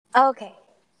Okay.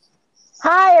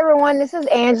 Hi, everyone. This is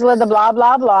Angela, the blah,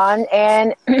 blah, blonde.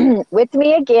 And with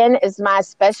me again is my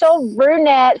special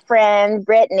brunette friend,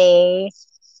 Brittany.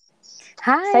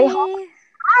 Say Hi.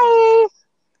 hi.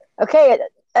 Okay.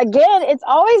 Again, it's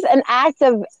always an act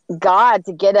of God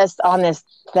to get us on this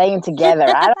thing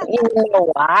together. I don't even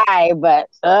know why, but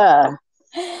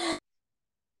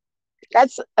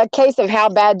that's a case of how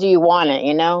bad do you want it?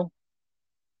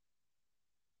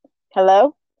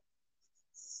 Hello?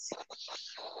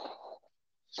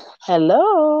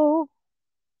 Hello?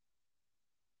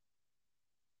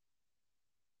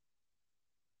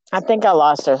 I think I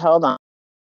lost her. Hold on.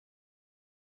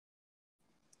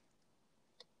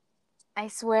 I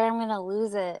swear I'm gonna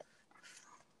lose it.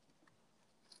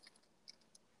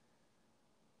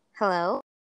 Hello?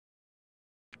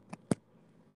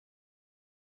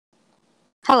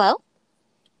 Hello?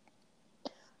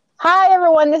 Hi,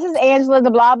 everyone. This is Angela,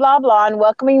 the blah, blah, blonde,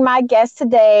 welcoming my guest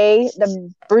today,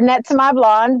 the brunette to my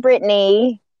blonde,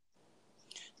 Brittany.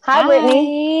 Hi,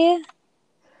 Brittany.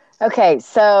 Hi. Okay,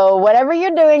 so whatever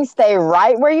you're doing, stay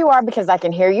right where you are because I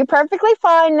can hear you perfectly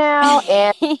fine now,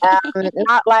 and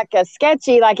not like a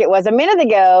sketchy like it was a minute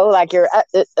ago. Like you're.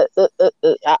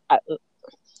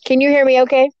 Can you hear me?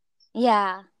 Okay.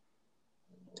 Yeah.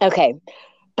 Okay.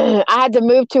 I had to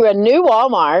move to a new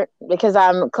Walmart because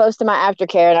I'm close to my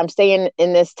aftercare and I'm staying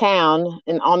in this town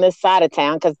and on this side of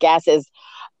town because gas is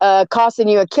costing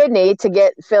you a kidney to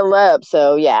get filled up.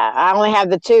 So yeah, I only have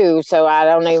the two, so I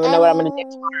don't even know what I'm going to do.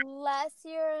 Unless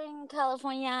you're in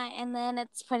California and then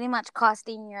it's pretty much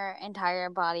costing your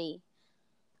entire body.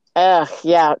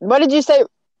 Yeah. What did you say?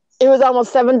 It was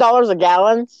almost $7 a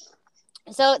gallon.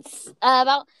 So it's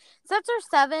about 6 or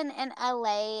 7 in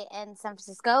LA and San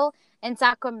Francisco. In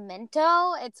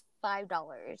Sacramento, it's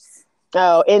 $5.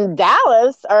 Oh, in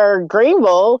Dallas or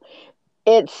Greenville,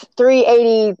 it's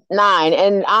 3.89,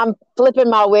 and I'm flipping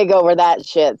my wig over that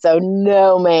shit. So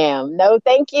no, ma'am, no,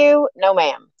 thank you, no,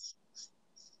 ma'am.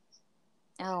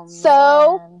 Oh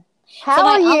So man. So how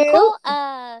are you?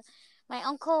 my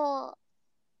uncle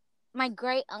my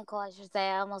great uncle, I should say,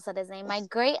 I almost said his name. My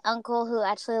great uncle, who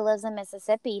actually lives in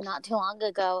Mississippi, not too long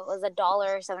ago, it was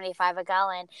 $1.75 a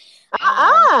gallon. Um,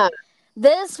 Uh-uh.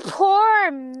 this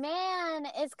poor man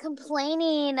is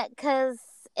complaining because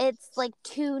it's like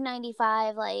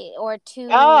 2.95, or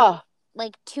Oh,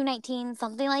 2.19,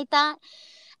 something like that.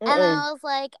 And mm-mm. I was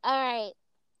like, all right,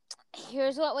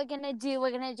 here's what we're gonna do.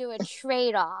 We're gonna do a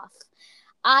trade off.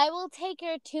 I will take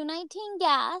your 2.19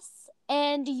 gas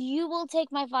and you will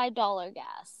take my $5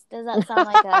 gas. Does that sound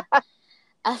like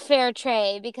a fair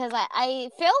trade? Because I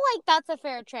feel like that's a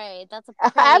fair trade. That's a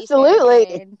pretty fair Absolutely.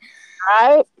 trade.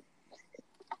 Right.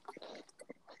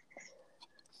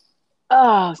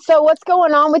 Oh, so what's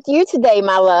going on with you today,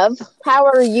 my love? How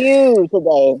are you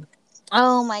today?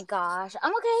 Oh my gosh.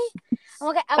 I'm okay.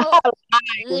 I'm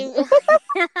okay.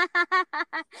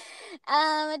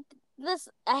 um this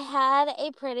I had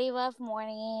a pretty rough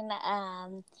morning.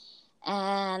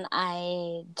 And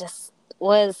I just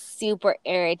was super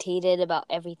irritated about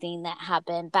everything that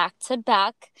happened back to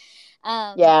back.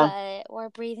 Yeah, But we're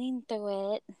breathing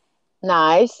through it.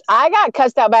 nice. I got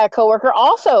cussed out by a coworker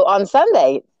also on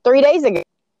Sunday, 3 days ago.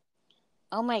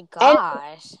 Oh my And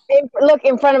gosh. look,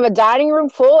 in front of a dining room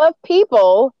full of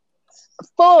people,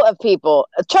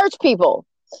 church people.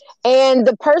 And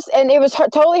the person, and it was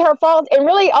totally her fault. And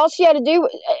really, all she had to do,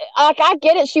 like, I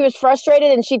get it. She was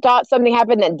frustrated and she thought something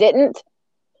happened that didn't.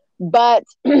 But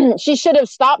she should have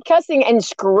stopped cussing and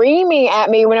screaming at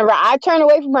me whenever I turned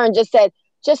away from her and just said,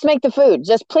 just make the food.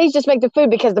 Just please just make the food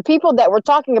because the people that we're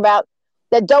talking about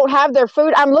that don't have their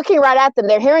food, I'm looking right at them.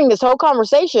 They're hearing this whole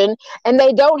conversation and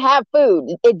they don't have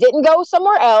food. It didn't go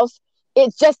somewhere else.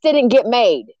 It just didn't get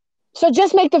made. So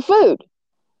just make the food.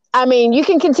 I mean, you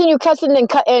can continue cussing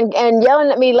and yelling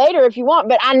at me later if you want,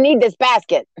 but I need this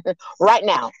basket right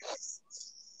now.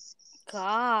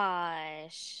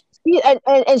 Gosh.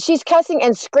 And she's cussing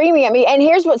and screaming at me. And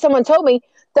here's what someone told me.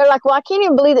 They're like, well, I can't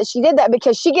even believe that she did that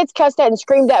because she gets cussed at and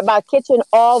screamed at by kitchen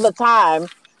all the time.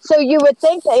 So you would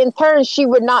think that in turn she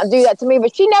would not do that to me,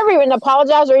 but she never even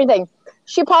apologized or anything.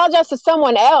 She apologized to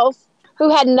someone else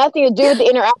who had nothing to do with the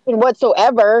interaction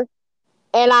whatsoever.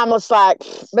 And I'm just like,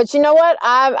 but you know what?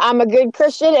 I'm a good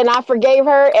Christian and I forgave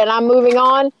her and I'm moving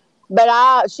on.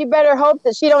 But she better hope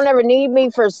that she don't ever need me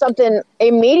for something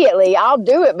immediately. I'll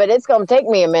do it, but it's gonna take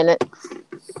me a minute.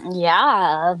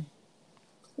 Yeah.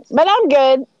 But I'm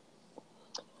good.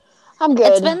 I'm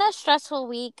It's good. been a stressful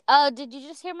week. Oh, did you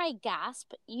just hear my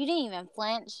gasp? You didn't even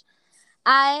flinch.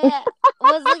 I I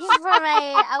was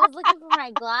looking for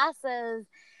my glasses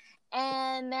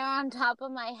and they're on top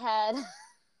of my head.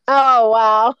 Oh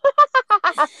wow.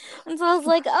 And so I was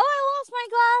like, oh, I lost my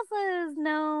glasses.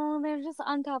 No, they're just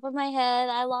on top of my head.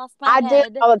 I lost my I do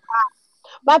head. all the time.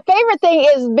 My favorite thing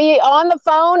is be on the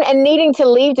phone and needing to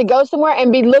leave to go somewhere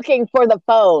and be looking for the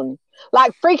phone.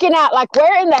 Like freaking out, like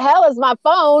where in the hell is my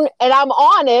phone? And I'm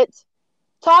on it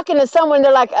talking to someone.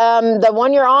 They're like, the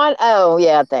one you're on? Oh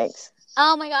yeah, thanks.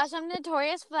 Oh my gosh, I'm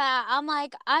notorious for that. I'm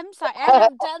like, I'm sorry. And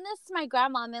I've done this to my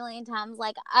grandma a million times.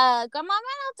 Like, grandma, I'm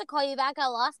gonna have to call you back. I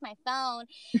lost my phone.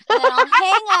 And then I'll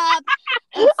hang up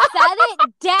and set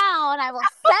it down. I will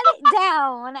set it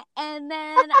down. And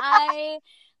then I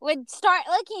would start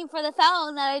looking for the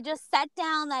phone that I just set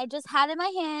down, that I just had in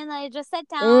my hand, that I just set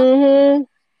down. Mm-hmm.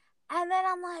 And then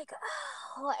I'm like,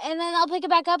 oh. And then I'll pick it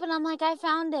back up and I'm like, I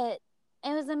found it.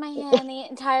 It was in my hand the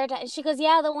entire time. She goes,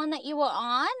 yeah, the one that you were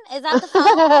on? Is that the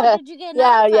phone? Or did you get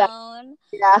another Yeah, yeah, phone?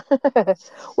 yeah.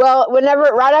 Well,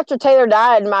 right after Taylor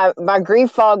died, my grief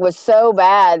fog was so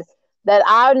bad that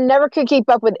I never could keep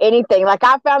up with anything. Like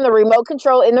I found the remote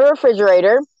control in the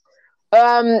refrigerator.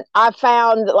 I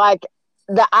found like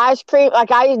the ice cream.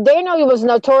 Daniel was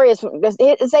notorious because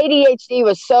his ADHD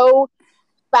was so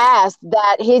fast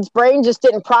that his brain just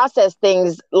didn't process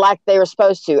things like they were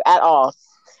supposed to at all.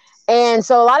 And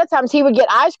so a lot of times he would get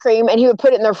ice cream and he would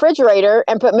put it in the refrigerator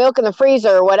and put milk in the freezer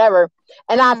or whatever.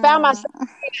 And I found myself doing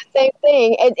that same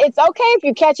thing. It's okay if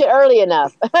you catch it early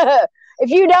enough. If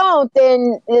you don't,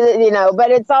 then,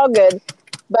 but it's all good.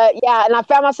 But yeah, and I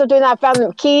found myself doing that. I found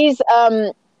the keys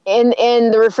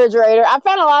in the refrigerator. I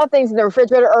found a lot of things in the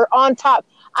refrigerator or on top.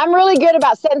 I'm really good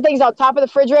about setting things on top of the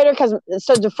refrigerator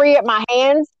so to free up my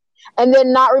hands and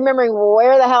then not remembering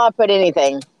where the hell I put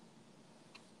anything.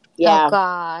 Oh Yeah.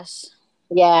 gosh.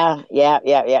 Yeah, yeah,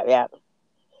 yeah, yeah,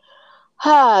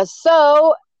 yeah.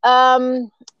 So,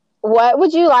 what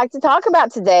would you like to talk about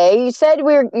today? You said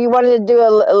you wanted to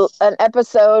do an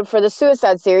episode for the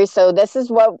suicide series. So this is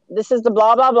the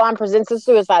blah blah blah presents a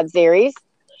suicide series.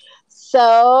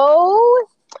 So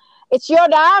it's your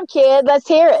dime, kid. Let's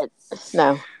hear it.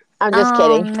 No, I'm just Oh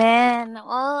kidding. man.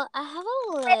 Well, I have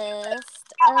a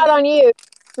list How of. about on you?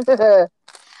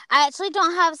 I actually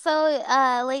don't have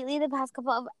lately the past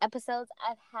couple of episodes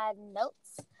I've had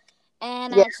notes.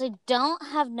 And I Yeah. actually don't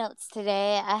have notes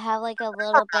today. I have like a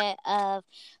little bit of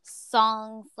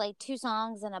songs, like 2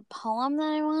 songs and a poem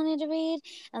that I wanted to read.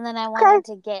 And then I Okay. wanted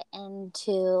to get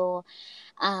into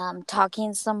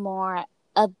talking some more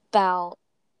about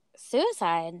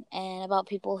suicide and about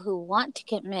people who want to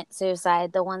commit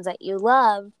suicide, the ones that you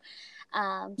love.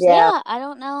 So Yeah. yeah, I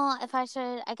don't know if I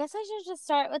should. I guess I should just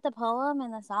start with the poem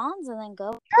and the songs and then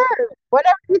go. Sure.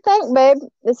 Whatever you think, babe.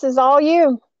 This is all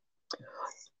you.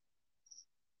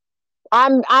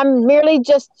 I'm merely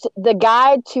just the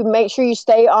guide to make sure you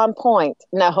stay on point.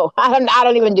 No, I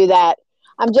don't even do that.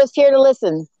 I'm just here to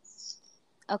listen.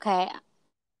 Okay,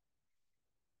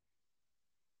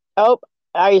 Oh,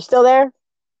 are you still there?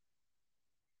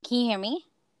 can you hear me?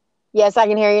 Yes, I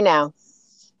can hear you now.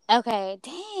 Okay,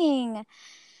 dang.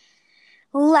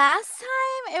 Last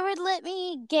time it would let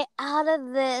me get out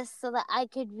of this so that I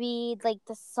could read like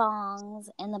the songs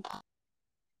and the.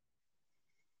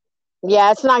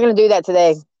 Yeah, it's not going to do that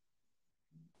today.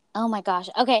 Oh my gosh.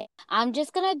 Okay, I'm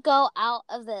just gonna go out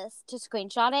of this to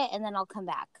screenshot it and then I'll come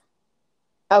back.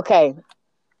 Okay,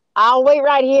 I'll wait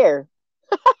right here.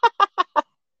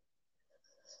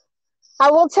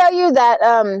 I will tell you that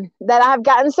I've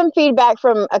gotten some feedback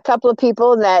from a couple of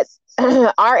people that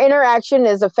our interaction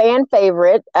is a fan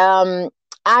favorite. I'm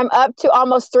up to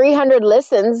almost 300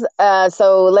 listens.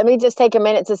 So let me just take a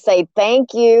minute to say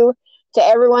thank you to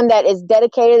everyone that is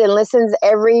dedicated and listens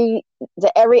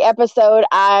to every episode.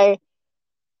 I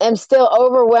am still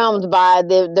overwhelmed by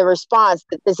the response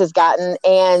that this has gotten,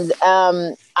 and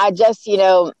I just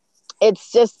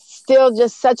it's just still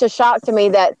just such a shock to me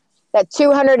that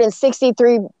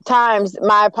 263 times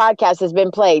my podcast has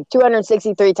been played.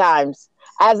 263 times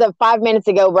as of 5 minutes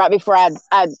ago, right before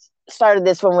I started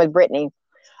this one with Brittany.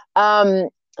 Um,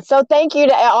 so thank you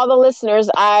to all the listeners.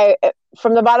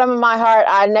 From the bottom of my heart,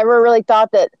 I never really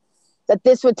thought that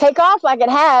this would take off like it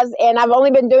has, and I've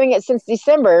only been doing it since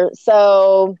December.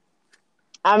 So,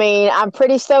 I mean, I'm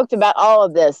pretty stoked about all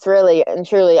of this, really and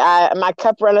truly. My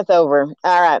cup runneth over.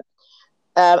 All right.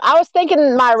 I was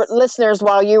thinking my listeners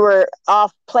while you were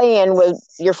off playing with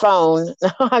your phone. No,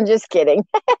 I'm just kidding.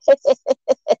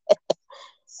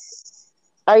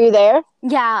 Are you there?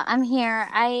 Yeah, I'm here.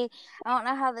 I don't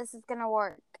know how this is gonna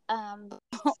work.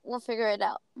 We'll figure it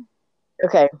out.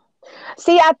 Okay.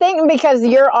 See, I think because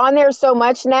you're on there so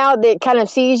much now, that it kind of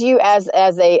sees you as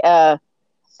a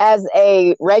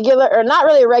regular, or not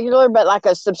really a regular, but like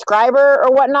a subscriber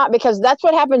or whatnot. Because that's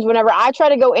what happens whenever I try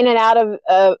to go in and out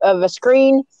of a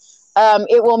screen.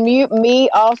 it will mute me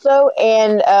also,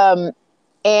 and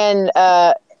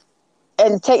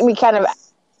and take me kind of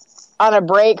on a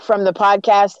break from the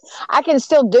podcast. I can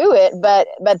still do it, but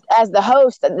as the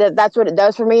host, that's what it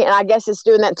does for me, and I guess it's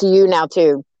doing that to you now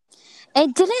too.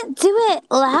 It didn't do it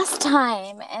last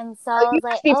time, and so So I you was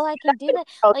like, must be "Oh, I can do that."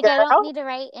 oh, Like, I don't girl. need to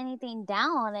write anything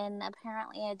down, and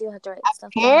apparently, I do have to write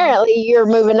stuff down. Apparently, you're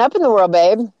moving up in the world,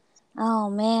 babe. Oh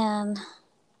man,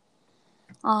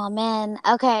 oh man.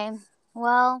 Okay,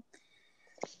 well,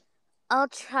 I'll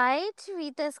try to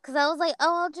read this because I was like,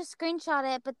 "Oh, I'll just screenshot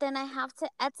it," but then I have to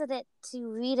edit it to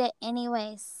read it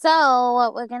anyway. So,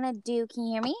 what we're gonna do? Can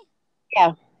you hear me?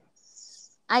 Yeah.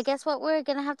 I guess what we're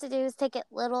gonna have to do is take it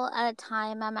little at a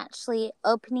time. I'm actually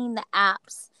opening the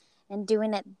apps and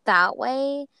doing it that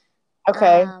way.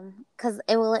 Okay. Because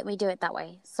it will let me do it that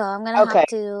way. So I'm gonna have Okay.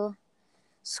 to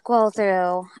scroll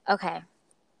through. Okay.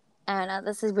 I don't know,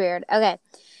 this is weird. Okay.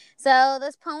 So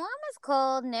this poem is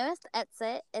called Newest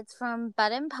Exit. It's from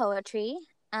Button Poetry,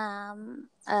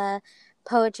 a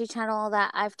poetry channel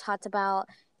that I've talked about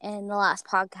in the last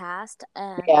podcast.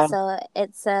 And Yeah. so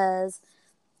it says,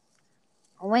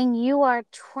 when you are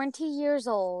 20 years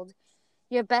old,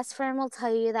 your best friend will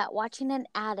tell you that watching an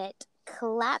addict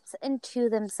collapse into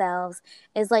themselves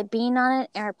is like being on an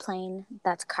airplane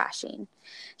that's crashing.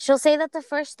 She'll say that the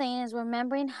first thing is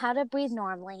remembering how to breathe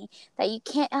normally, that you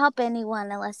can't help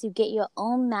anyone unless you get your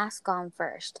own mask on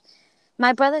first.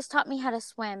 My brothers taught me how to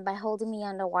swim by holding me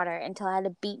underwater until I had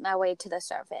to beat my way to the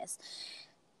surface.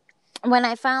 When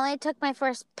I finally took my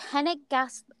first panic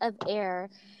gasp of air,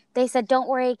 they said, "Don't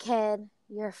worry, kid,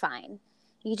 you're fine.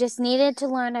 You just needed to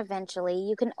learn eventually.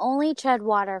 You can only tread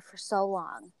water for so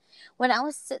long." When I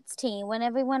was 16, when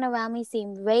everyone around me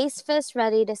seemed raised fists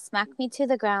ready to smack me to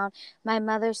the ground, my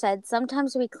mother said,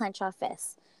 "Sometimes we clench our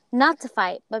fists, not to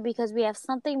fight, but because we have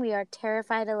something we are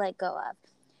terrified to let go of."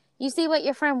 You see, what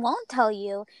your friend won't tell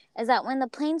you is that when the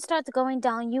plane starts going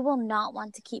down, you will not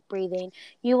want to keep breathing.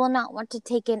 You will not want to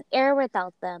take in air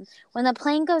without them. When the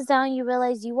plane goes down, you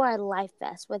realize you are a life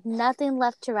vest with nothing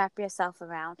left to wrap yourself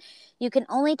around. You can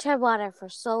only tread water for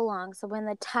so long, so when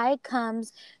the tide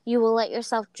comes, you will let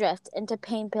yourself drift into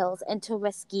pain pills, into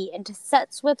whiskey, into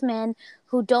sets with men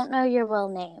who don't know your real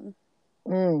name.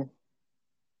 Mm.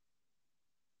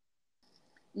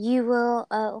 You will,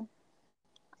 oh,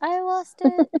 I lost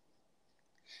it.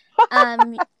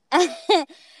 Um,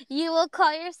 you will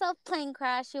call yourself plane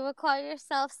crash. You will call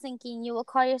yourself sinking. You will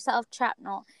call yourself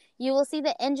shrapnel. You will see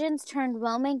the engines turn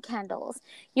Roman candles.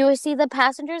 You will see the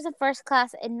passengers of first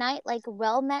class ignite like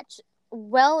well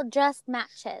dressed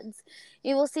matchheads.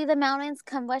 You will see the mountains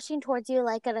come rushing towards you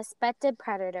like an expected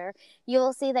predator. You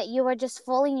will see that you are just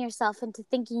fooling yourself into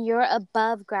thinking you're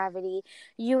above gravity.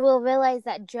 You will realize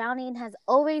that drowning has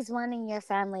always run in your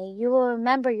family. You will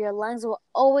remember your lungs were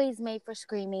always made for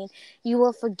screaming. You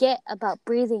will forget about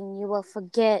breathing. You will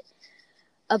forget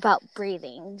about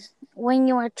breathing. When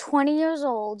you are 20 years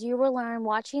old, you will learn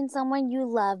watching someone you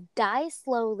love die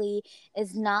slowly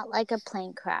is not like a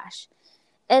plane crash.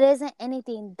 It isn't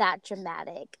anything that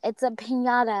dramatic. It's a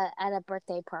pinata at a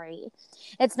birthday party.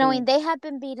 It's knowing Mm. they have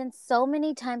been beaten so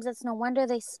many times it's no wonder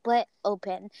they split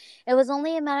open. It was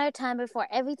only a matter of time before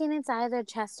everything inside of their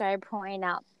chest started pouring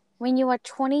out. When you are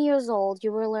 20 years old,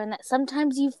 you will learn that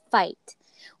sometimes you fight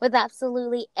with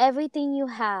absolutely everything you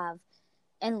have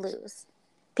and lose.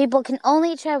 People can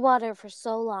only tread water for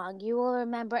so long. You will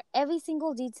remember every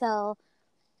single detail.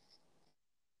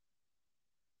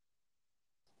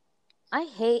 I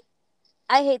hate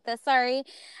I hate this. Sorry.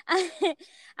 I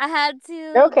had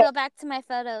to Okay. go back to my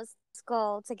photos to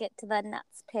scroll to get to the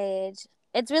nuts page.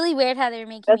 It's really weird how they're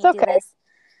making That's me do okay. this.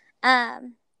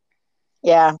 Um,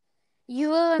 Yeah. you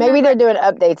will Maybe remember they're doing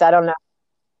updates. I don't know.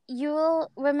 You will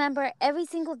remember every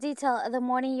single detail of the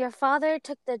morning your father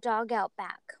took the dog out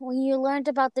back, when you learned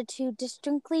about the two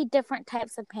distinctly different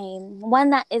types of pain, one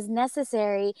that is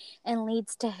necessary and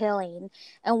leads to healing,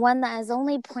 and one that is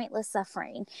only pointless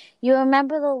suffering. You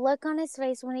remember the look on his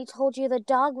face when he told you the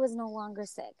dog was no longer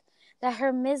sick, that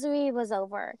her misery was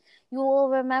over. You will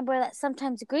remember that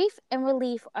sometimes grief and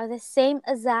relief are the same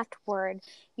exact word.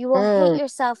 You will hate Mm.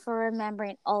 yourself for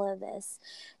remembering all of this.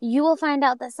 You will find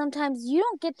out that sometimes you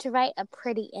don't get to write a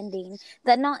pretty ending,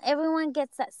 that not everyone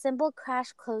gets that simple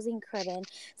crash closing curtain.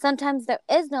 Sometimes there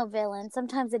is no villain,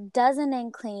 sometimes it doesn't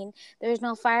end clean. There's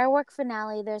no firework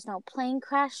finale, there's no plane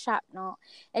crash shrapnel.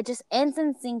 It just ends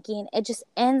in sinking, it just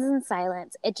ends in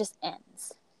silence, it just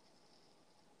ends.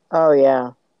 Oh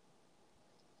yeah,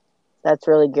 that's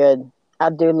really good. I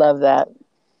do love that.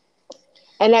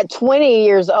 And at 20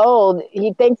 years old,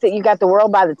 he thinks that you got the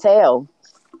world by the tail.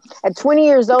 At 20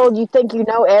 years old, you think you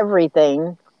know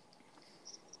everything.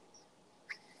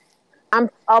 I'm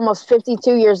almost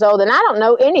 52 years old and I don't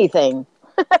know anything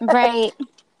Right.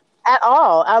 at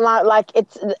all. I'm not like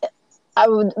it's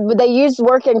they use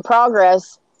work in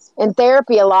progress in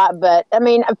therapy a lot, but I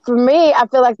mean, for me, I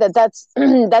feel like that's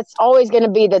that's always going to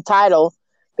be the title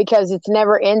because it's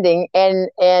never ending.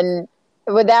 And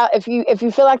without if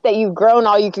you feel like that you've grown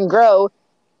all you can grow,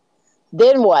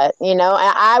 then what? You know,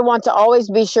 and I want to always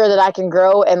be sure that I can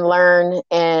grow and learn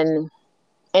and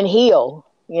heal.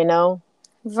 You know,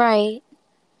 Right.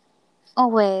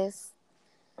 Always.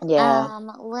 yeah.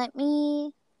 Let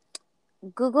me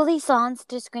Google these songs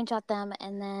to screenshot them,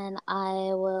 and then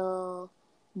I will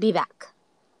be back.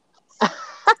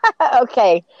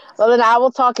 Okay. Well, then I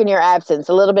will talk in your absence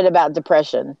a little bit about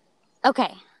depression.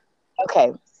 Okay.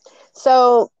 Okay.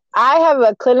 So I have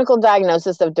a clinical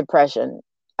diagnosis of depression.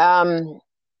 Um,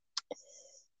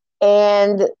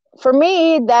 and for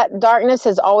me, that darkness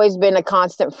has always been a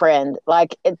constant friend.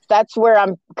 Like that's where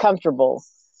I'm comfortable.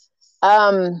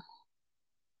 Um,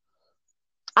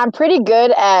 I'm pretty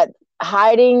good at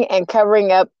hiding and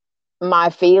covering up my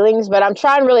feelings, but I'm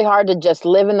trying really hard to just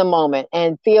live in the moment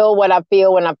and feel what I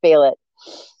feel when I feel it.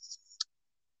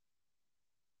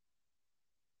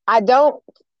 I don't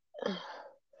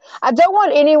I don't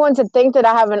want anyone to think that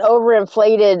I have an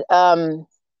overinflated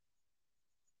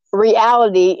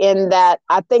reality in that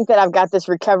I think that I've got this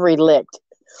recovery licked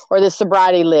or this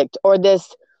sobriety licked or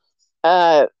this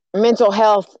uh, mental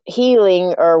health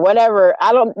healing or whatever.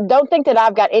 I don't think that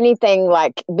I've got anything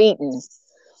like beaten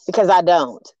because I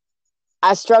don't.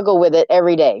 I struggle with it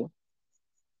every day.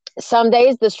 Some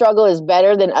days the struggle is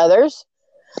better than others,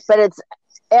 but it's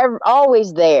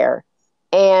always there.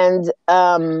 And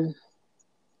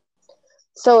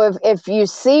so if you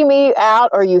see me out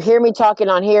or you hear me talking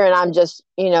on here and I'm just,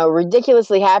 you know,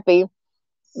 ridiculously happy,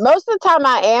 most of the time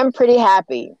I am pretty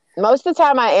happy. Most of the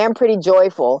time I am pretty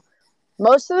joyful.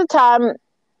 Most of the time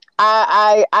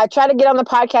I try to get on the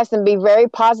podcast and be very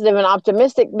positive and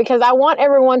optimistic because I want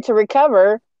everyone to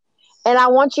recover and I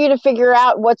want you to figure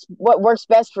out what works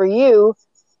best for you.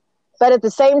 But at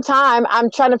the same time, I'm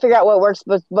trying to figure out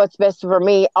what's best for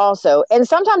me also. And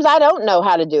sometimes I don't know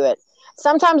how to do it.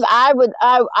 Sometimes I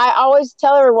always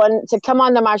tell everyone to come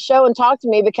onto my show and talk to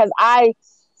me because I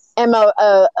am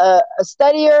a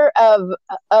studier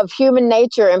of human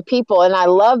nature and people, and I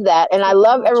love that, and I People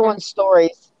love watcher. everyone's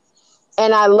stories,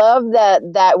 and I love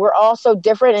that we're all so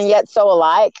different and yet so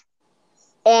alike,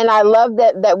 and I love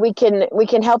that we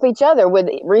can help each other with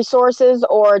resources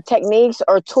or techniques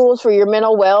or tools for your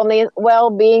mental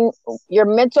well-being, your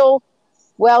mental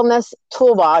wellness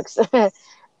toolbox,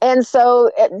 and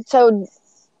so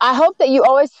I hope that you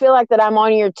always feel like that I'm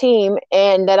on your team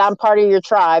and that I'm part of your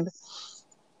tribe.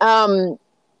 Um,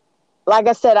 like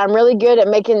I said, I'm really good at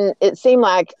making it seem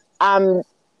like I'm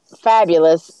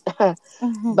fabulous,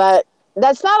 Hmm. but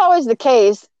that's not always the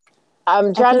case.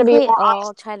 I'm I trying to think be we more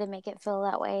all honest. try to make it feel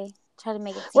that way. Try to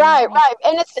make it seem that Right, way. right.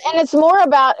 And it's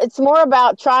more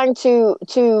about trying to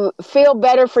feel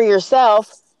better for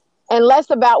yourself and less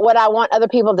about what I want other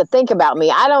people to think about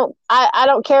me. I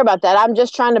don't care about that. I'm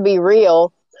just trying to be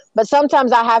real. But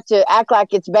sometimes I have to act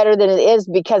like it's better than it is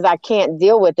because I can't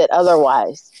deal with it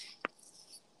otherwise.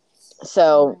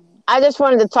 So Right. I just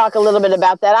wanted to talk a little bit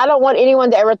about that. I don't want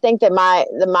anyone to ever think that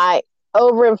my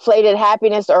overinflated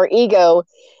happiness or ego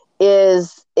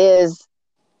is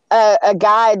a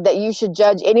guide that you should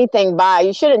judge anything by.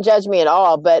 You shouldn't judge me at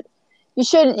all, but you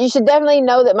should definitely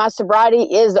know that my sobriety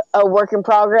is a work in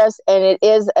progress and it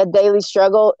is a daily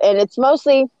struggle, and it's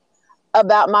mostly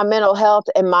about my mental health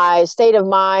and my state of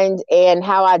mind and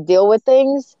how I deal with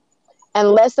things, and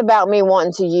less about me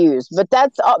wanting to use. But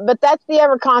that's the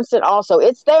ever constant also.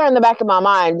 It's there in the back of my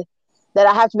mind that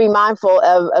I have to be mindful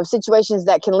of situations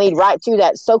that can lead right to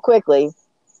that so quickly.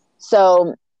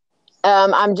 So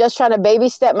I'm just trying to baby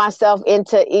step myself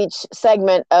into each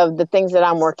segment of the things that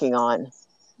I'm working on.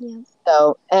 Yeah.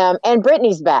 So and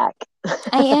Brittany's back.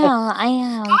 I am. I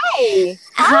am. Hi.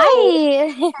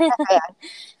 Hi. Hi.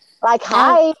 Like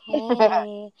hi.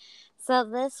 Okay. So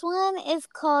this one is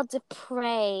called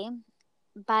Pray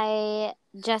by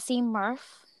Jesse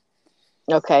Murph.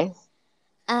 Okay.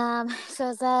 So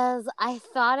it says, I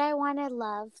thought I wanted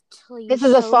love till you This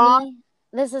is a showed song. me.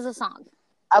 This is a song.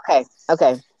 Okay.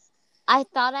 Okay. I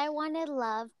thought I wanted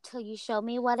love till you showed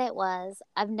me what it was.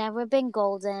 I've never been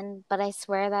golden, but I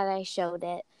swear that I showed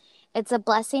it. It's a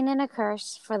blessing and a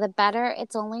curse. For the better,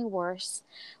 it's only worse.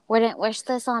 Wouldn't wish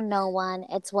this on no one.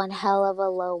 It's one hell of a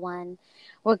low one.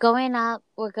 We're going up,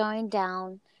 we're going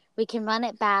down. We can run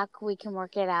it back, we can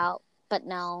work it out. But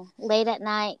no, late at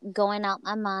night, going out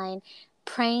my mind,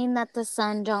 praying that the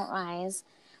sun don't rise.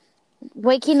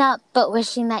 Waking up, but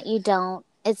wishing that you don't.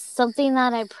 It's something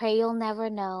that I pray you'll never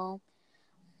know.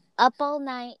 Up all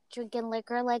night drinking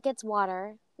liquor like it's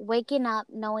water. Waking up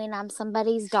knowing I'm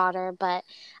somebody's daughter, but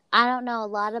I don't know a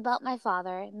lot about my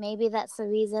father. Maybe that's the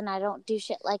reason I don't do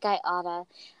shit like I oughta.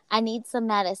 I need some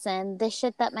medicine. This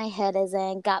shit that my head is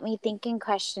in got me thinking,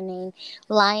 questioning,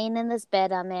 lying in this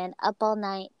bed I'm in, up all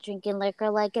night, drinking liquor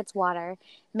like it's water.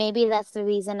 Maybe that's the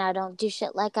reason I don't do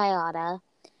shit like I oughta.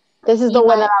 This is the You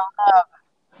one that might, I love.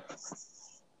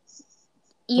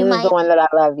 you This is the might, one that I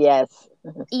love. Yes.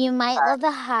 you might love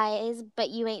the highs, but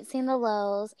you ain't seen the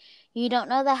lows. You don't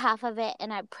know the half of it,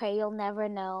 and I pray you'll never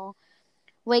know.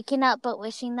 Waking up but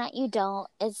wishing that you don't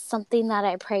is something that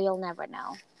I pray you'll never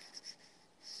know.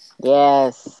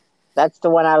 Yes. That's the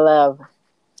one I love.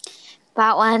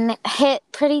 That one hit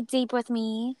pretty deep with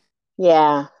me.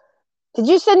 Yeah. Did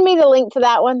you send me the link to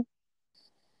that one?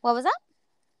 What was that?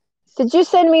 Did you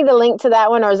send me the link to that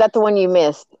one, or is that the one you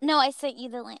missed? No, I sent you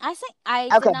the link. I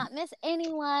did Okay. not miss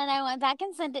anyone. I went back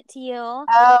and sent it to you.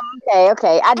 Oh, okay,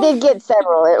 okay. I did get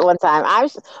several at one time.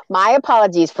 My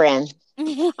apologies, friend.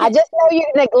 I just know you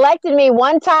neglected me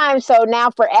one time, so now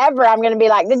forever I'm going to be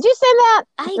like, did you send that?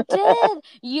 I did.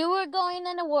 You were going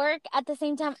into work at the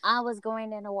same time I was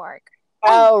going into work.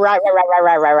 Oh, right.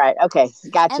 Okay,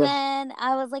 And gotcha. then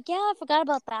I was like, yeah, I forgot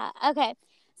about that. Okay.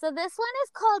 So this one is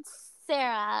called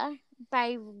Sarah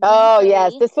by Oh,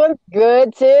 yes, We3. this one's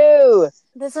good too.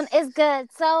 This one is good.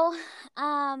 So,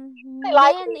 I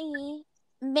like me.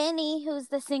 Manny, who's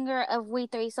the singer of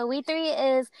We3. So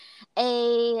We3 is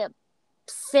a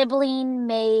sibling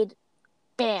made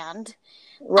band.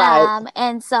 Right.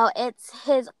 And so it's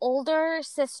his older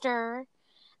sister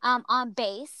on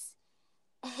bass,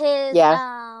 his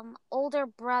Yeah. older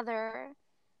brother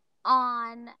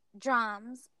on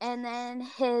drums, and then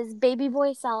his baby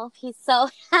boy self. He's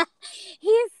the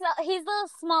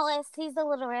smallest, he's the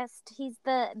littlest, he's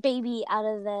the baby out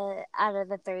of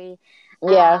the three.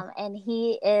 Yeah. And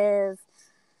he is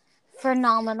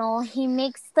phenomenal. He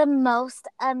makes the most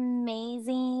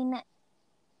amazing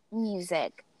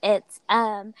music. It's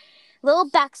little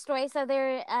backstory. So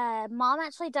their mom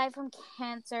actually died from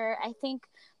cancer. I think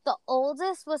the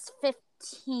oldest was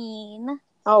 15,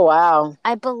 Oh, wow.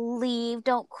 I believe.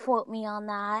 Don't quote me on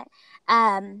that.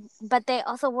 But they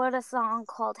also wrote a song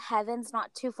called Heaven's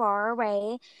Not Too Far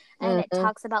Away, and it Hmm.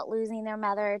 talks about losing their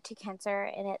mother to cancer,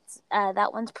 and it's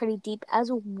that one's pretty deep as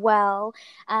well.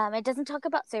 It doesn't talk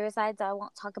about suicide, so I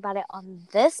won't talk about it on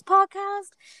this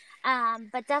podcast.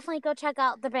 But definitely go check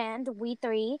out the band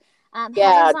We3.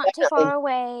 Yeah, Heaven's Not Too Far definitely.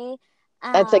 Away.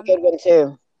 That's a Um, good one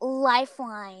too.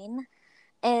 Lifeline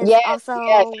is Yes, yes, also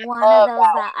I one of love those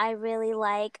that that I really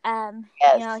like. one.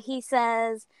 He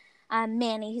says,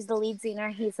 Manny, he's the lead singer.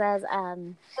 He says,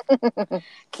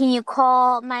 "Can you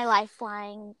call my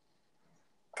lifeline?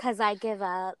 'Cause I give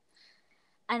up,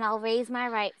 and I'll raise my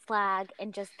right flag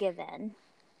and just give in."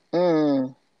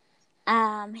 Mm,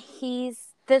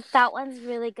 That one's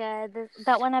really good.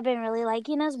 That one I've been really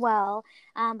liking as well.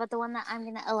 But the one that I'm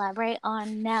gonna elaborate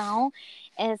on now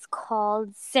is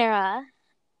called Sarah.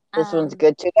 this one's Um,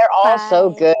 good too. They're all so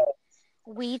by good.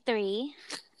 We3.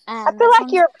 I feel This like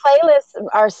one's your playlists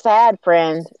are sad,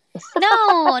 friend.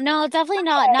 no, definitely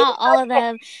not. Not all of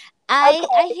them. I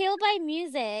Okay. heal by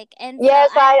music, and so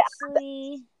Yes, I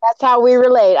actually that's how we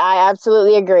relate. I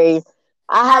absolutely agree.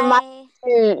 I have my I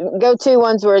two go-to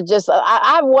ones where just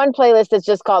I have one playlist that's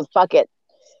just called "Fuck It,"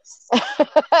 and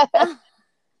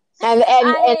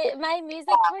I my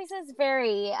music choices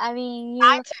vary. I mean,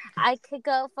 I could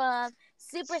go from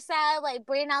super sad, like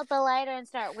bring out the lighter and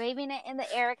start waving it in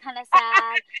the air, kind of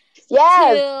sad,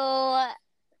 yes, to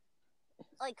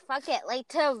like fuck it, like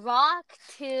to rock,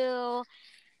 to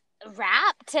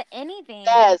rap, to anything.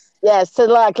 yes. So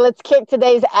like, let's kick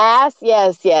today's ass.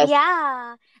 Yes.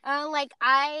 Yeah. Like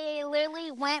I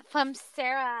literally went from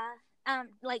Sarah,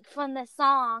 like from the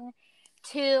song,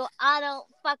 to I don't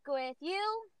fuck with you.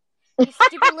 You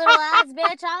stupid little ass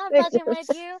bitch, I'm fucking with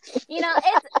you.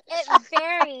 It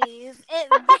varies. It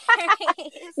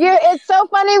varies. It's so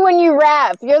funny when you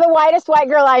rap. You're the whitest white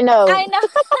girl I know. I know.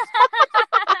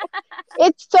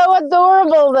 It's so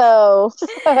adorable though.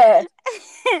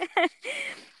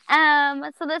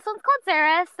 So this one's called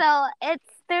Sarah. So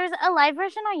there's a live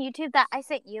version on YouTube that I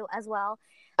sent you as well.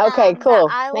 Okay, That cool.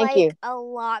 I Thank you. like a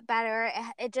lot better.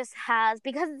 It just has,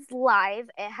 because it's live,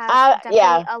 it has definitely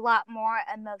Yeah, a lot more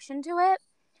emotion to it.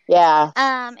 yeah.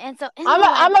 And so in the live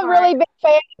I'm a part, really big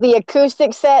fan of the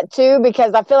acoustic set too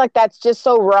because I feel like that's just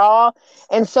so raw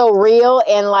and so real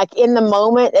and like in the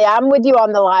moment. I'm with you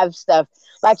on the live stuff.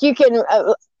 Like you can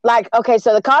like okay,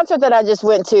 so the concert that I just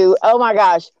went to, oh my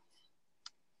gosh,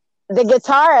 the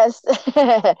guitarist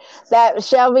that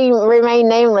shall be remain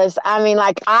nameless. I mean,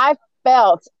 like I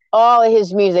felt all of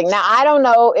his music. Now I don't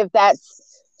know if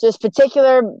that's just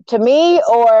particular to me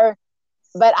or,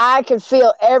 but I could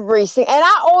feel every single. And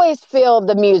I always feel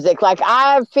the music. Like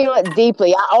I feel it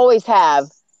deeply. I always have.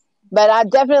 But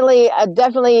definitely,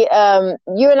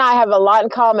 you and I have a lot in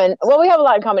common. Well, we have a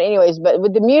lot in common, anyways. But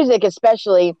with the music,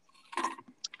 especially,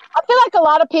 I feel like a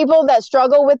lot of people that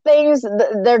struggle with things,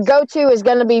 their go-to is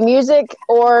going to be music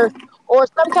or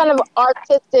some kind of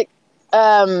artistic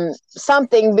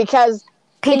something because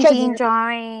Painting,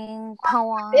 drawing,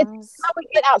 it's poems. how we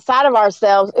get outside of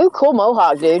ourselves. Ooh, cool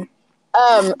mohawk, dude.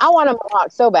 I want a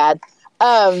mohawk so bad.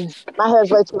 My hair's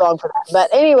way too long for that.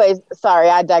 But anyways, sorry,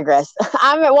 I digress.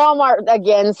 I'm at Walmart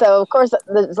again, so of course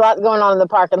there's a lot going on in the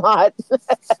parking lot.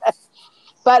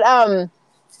 But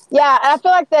yeah, I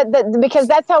feel like that because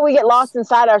that's how we get lost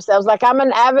inside ourselves. Like I'm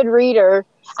an avid reader.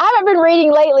 I haven't been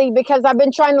reading lately because I've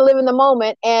been trying to live in the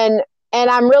moment and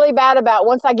I'm really bad about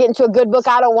once I get into a good book,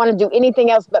 I don't want to do anything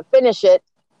else but finish it.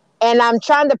 And I'm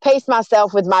trying to pace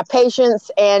myself with my patience.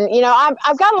 And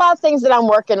I've got a lot of things that I'm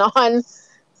working on.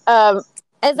 Um,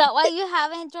 Is that why you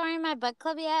haven't joined my book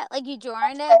club yet? Like you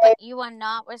joined it, but you are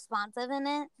not responsive in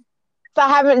it? I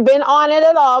haven't been on it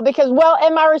at all because, well,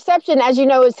 and my reception, as you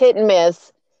know, is hit and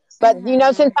miss. But since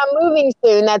Mm-hmm. I'm moving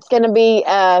soon, that's gonna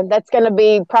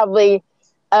be probably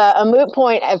a moot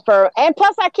point for. And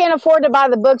plus, I can't afford to buy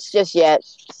the books just yet.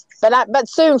 But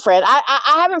soon, friend.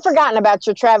 I haven't forgotten about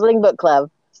your traveling book club.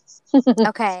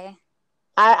 Okay.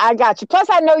 I got you. Plus,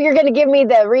 I know you're going to give me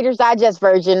the Reader's Digest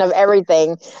version of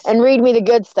everything and read me the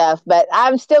good stuff. But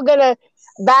I'm still going to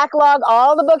backlog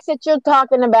all the books that you're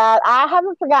talking about. I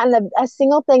haven't forgotten a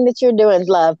single thing that you're doing,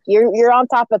 love. You're on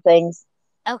top of things.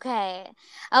 Okay.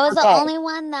 I was the Okay. only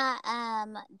one that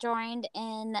joined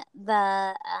in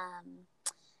the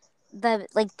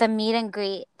meet and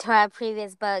greet to our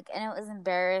previous book, and it was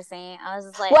embarrassing. I was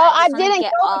just like, Well, I just want to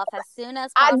get off as soon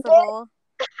as I did. possible.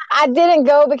 I didn't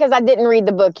go because I didn't read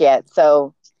the book yet.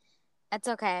 So It's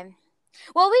okay.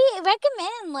 Well, we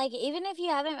recommend, like, even if you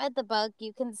haven't read the book,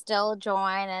 you can still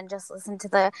join and just listen to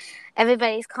the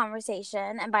everybody's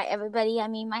conversation. And by everybody, I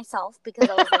mean myself because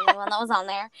I was the only one that was on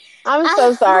there. I'm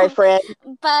so sorry, friend.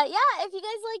 But yeah, if you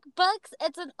guys like books,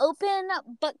 it's an open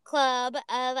book club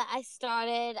that I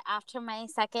started after my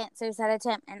second suicide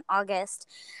attempt in August.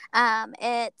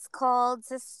 It's called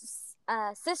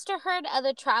Sisterhood of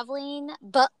the Traveling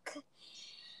Book.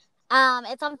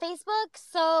 It's on Facebook,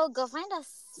 so go find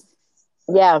us.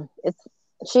 Yeah,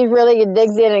 she really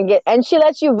digs in and she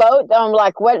lets you vote on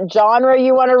like what genre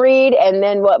you want to read and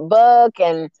then what book,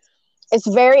 and it's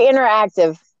very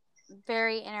interactive.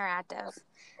 Very interactive.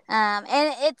 And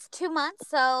it's 2 months,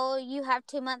 so you have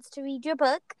 2 months to read your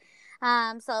book.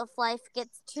 So if life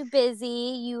gets too busy,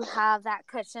 you have that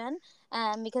cushion.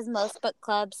 Because most book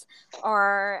clubs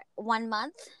are 1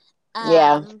 month.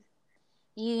 Yeah. Um,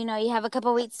 you have a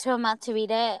couple weeks to a month to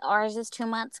read it. Ours is 2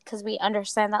 months because we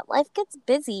understand that life gets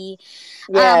busy.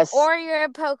 Yes. Or you're a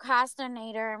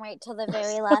procrastinator and wait till the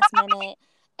very last minute.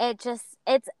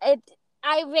 It.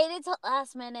 I waited till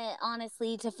last minute,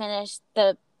 honestly, to finish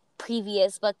the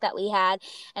previous book that we had,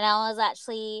 and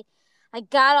I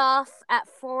got off at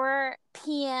 4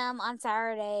 p.m. on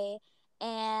Saturday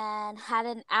and had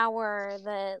an hour.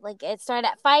 It started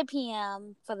at 5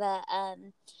 p.m. For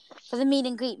the meet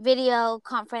and greet video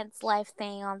conference live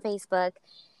thing on Facebook.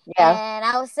 Yeah. And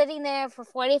I was sitting there for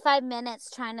 45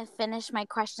 minutes trying to finish my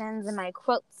questions and my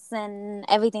quotes and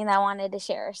everything that I wanted to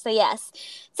share. So, yes,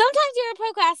 sometimes you're a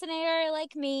procrastinator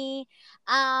like me,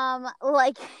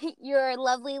 like your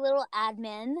lovely little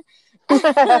admin.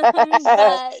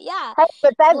 But, yeah, Hey,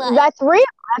 but like that's real.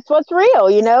 That's what's real.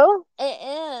 it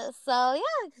is. So,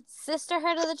 yeah,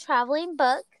 Sisterhood of the Traveling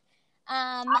Book.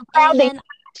 Proud And then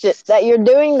that you're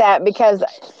doing that because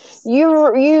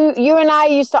you and I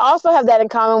used to also have that in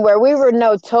common where we were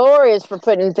notorious for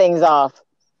putting things off.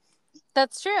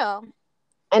 that's true.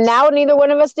 And now neither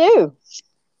one of us do.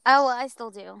 Oh, well, I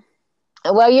still do.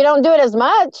 Well, you don't do it as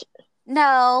much.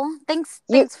 No, thanks.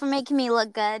 You Thanks for making me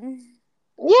look good.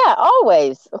 Yeah,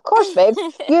 always. Of course, babe.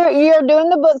 You're doing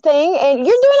the book thing and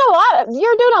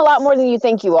you're doing a lot more than you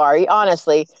think you are,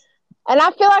 honestly. And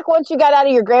I feel like once you got out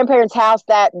of your grandparents' house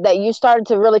that you started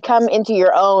to really come into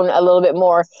your own a little bit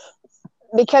more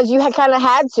because you had kind of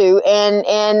had to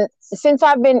and since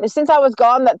I was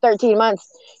gone that 13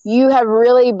 months, you have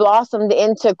really blossomed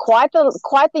into quite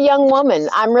the young woman.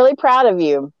 I'm really proud of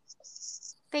you.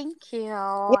 Thank you.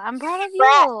 You're I'm proud of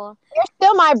brat. you. You're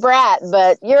still my brat,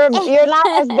 but you're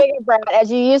not as big a brat as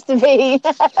you used to be.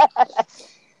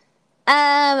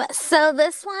 So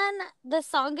this one, the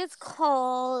song is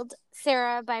called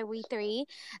Sarah by We Three.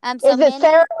 So Is it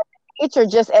Sarah many H or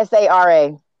just Sara?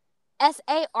 Sara.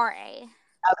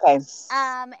 Okay.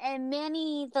 And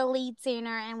Manny, the lead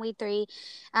singer in We Three,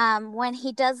 when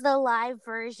he does the live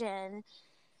version,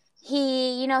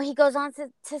 he goes on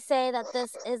to say that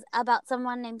this is about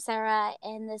someone named Sarah,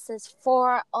 and this is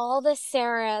for all the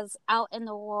Sarahs out in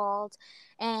the world,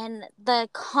 and the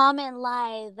common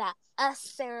lie that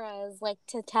us Sarahs like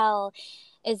to tell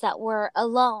is that we're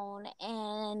alone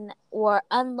and we're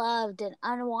unloved and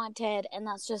unwanted, and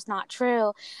that's just not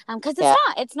true. Because Yeah.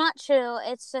 it's not true.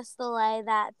 It's just the lie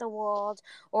that the world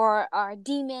or our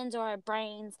demons or our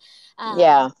brains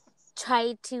Yeah.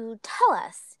 try to tell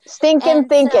us. Stinking And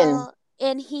thinking. so,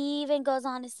 and he even goes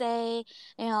on to say,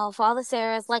 for all the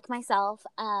Sarahs like myself,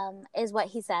 is what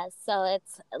he says. So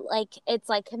it's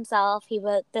like himself. He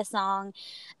wrote the song,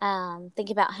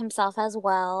 thinking about himself as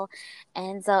well,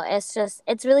 and so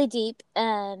it's really deep.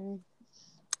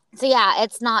 So yeah,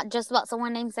 it's not just about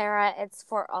someone named Sarah. It's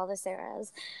for all the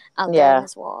Sarahs out there in Yeah.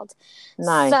 this world.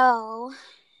 Nice. So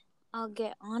I'll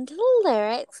get on to the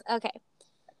lyrics. Okay.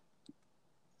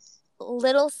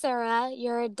 Little Sarah,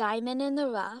 you're a diamond in the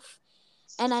rough.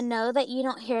 And I know that you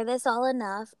don't hear this all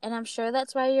enough, and I'm sure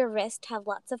that's why your wrists have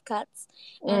lots of cuts,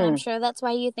 and I'm Mm. sure that's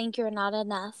why you think you're not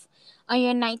enough. On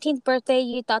your 19th birthday,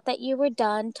 you thought that you were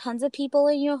done. Tons of people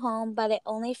in your home, but it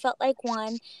only felt like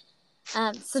one.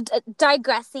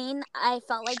 Digressing, I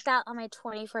felt like that on my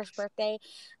 21st birthday.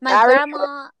 My I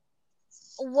grandma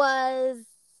was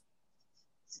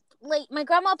my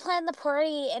grandma planned the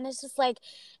party, and it's just like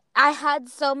I had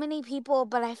so many people,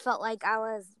 but I felt like I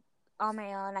was on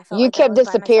my own. I felt You like I kept was by myself.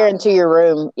 disappearing to your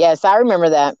room. Yes, I remember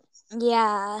that.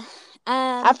 Yeah.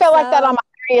 I felt like that on So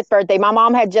my 30th birthday. My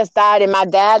mom had just died, and my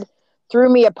dad threw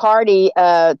me a party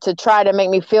to try to make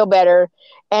me feel better.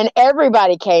 And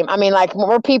everybody came. I mean, like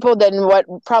more people than what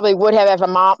probably would have if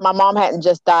my mom hadn't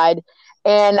just died.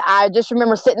 And I just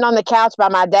remember sitting on the couch by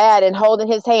my dad and holding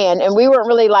his hand. And we weren't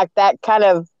really like that kind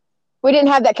of, we didn't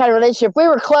have that kind of relationship. We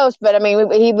were close, but I mean,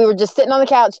 we were just sitting on the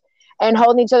couch and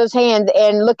holding each other's hands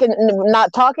and looking,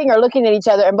 not talking or looking at each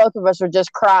other. And both of us were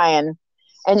just crying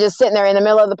and just sitting there in the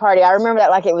middle of the party. I remember that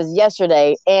like it was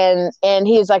yesterday. And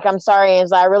he was like, "I'm sorry."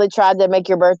 And I really tried to make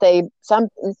your birthday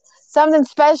something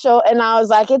special. And I was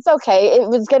like, "It's okay. It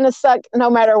was gonna suck no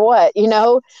matter what, you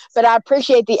know." But I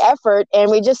appreciate the effort. And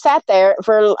we just sat there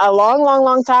for a long, long,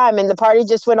 long time, and the party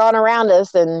just went on around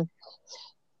us. And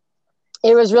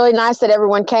it was really nice that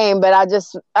everyone came. But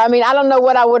I mean, I don't know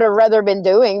what I would have rather been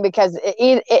doing because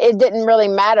it didn't really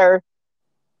matter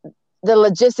the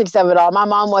logistics of it all. My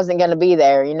mom wasn't going to be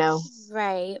there, you know.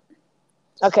 right,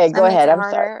 Okay, that go makes ahead. it I'm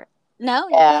sorry. harder. No,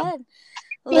 you go Yeah, ahead.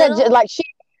 she had Little, like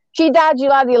she died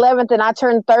July the 11th, and I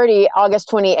turned 30 August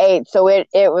 28th. So it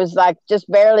was like just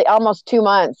barely almost 2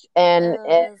 months, it and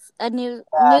was a new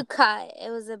cut. It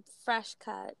was a fresh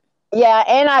cut. yeah,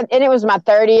 and it was my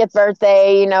 30th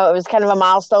birthday. You know, it was kind of a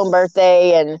milestone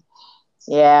birthday, and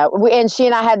yeah, and she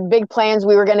and I had big plans.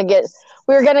 We were gonna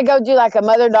go do like a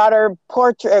mother daughter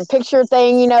portrait picture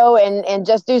thing, you know, and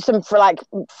just do some for like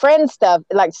friend stuff,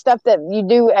 like stuff that you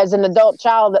do as an adult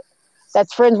child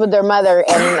that's friends with their mother,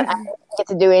 and I didn't get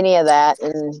to do any of that.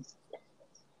 And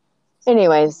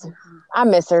anyways, I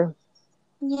miss her.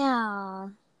 Yeah,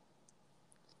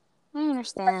 I Go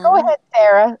understand. ahead,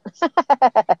 Sarah.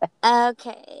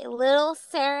 Okay, little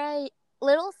Sarah,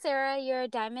 you're a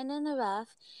diamond in the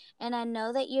rough, and I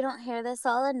know that you don't hear this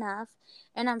all enough,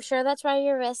 and I'm sure that's why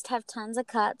your wrists have tons of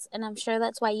cuts, and I'm sure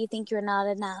that's why you think you're not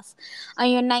enough. On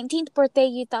your 19th birthday,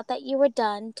 you thought that you were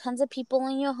done, tons of people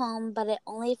in your home, but it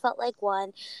only felt like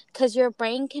one, because your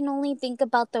brain can only think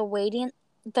about the waiting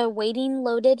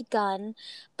loaded gun,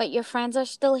 but your friends are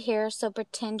still here, so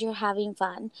pretend you're having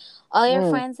fun. All your Mm,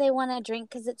 friends, they want to drink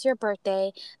because it's your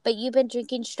birthday, but you've been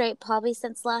drinking straight probably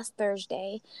since last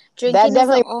Thursday. that Drinking is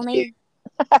the definitely was you. only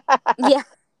yeah,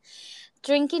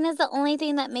 drinking is the only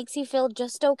thing that makes you feel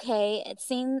just okay.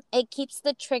 It keeps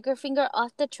the trigger finger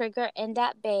off the trigger and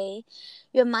at bay.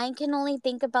 Your mind can only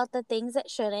think about the things it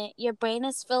shouldn't. Your brain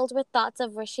is filled with thoughts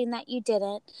of wishing that you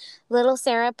didn't. Little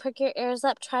Sarah, prick your ears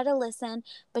up, try to listen,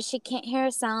 but she can't hear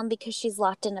a sound because she's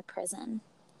locked in a prison.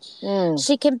 Mm,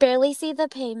 She can barely see the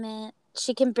pavement.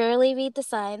 She can barely read the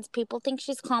signs. People think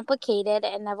she's complicated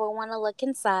and never want to look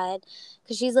inside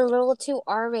because she's a little too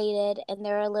R rated and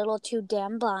they're a little too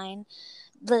damn blind.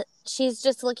 She's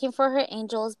just looking for her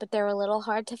angels, but they're a little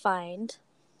hard to find.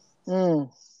 mm.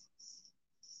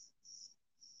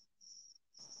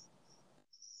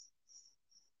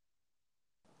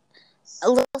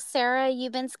 Little Sarah,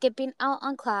 you've been skipping out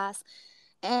on class.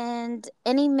 And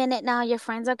any minute now, your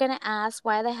friends are going to ask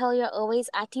why the hell you're always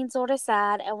acting sort of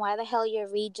sad and why the hell your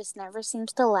read just never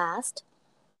seems to last.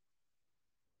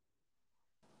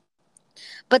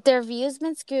 But their view's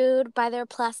been screwed by their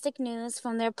plastic news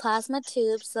from their plasma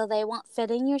tubes, so they won't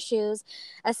fit in your shoes,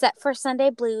 except for Sunday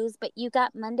blues. But you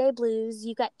got Monday blues,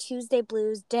 you got Tuesday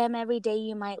blues, damn every day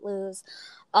you might lose.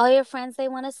 All your friends, they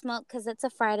want to smoke 'cause it's a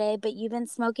Friday, but you've been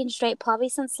smoking straight probably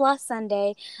since last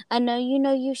Sunday. I know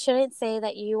you shouldn't say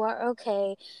that you are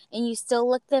okay, and you still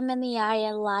look them in the eye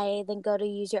and lie, then go to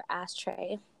use your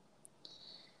ashtray.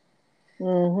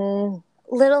 Mm-hmm.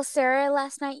 Little Sarah,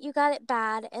 last night you got it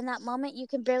bad. In that moment, you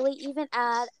can barely even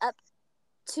add up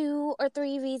 2 or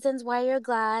 3 reasons why you're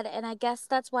glad, and I guess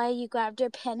that's why you grabbed your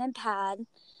pen and pad.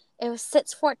 It was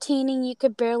 6:14 and you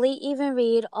could barely even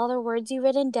read all the words you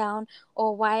written down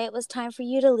or why it was time for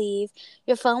you to leave.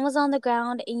 Your phone was on the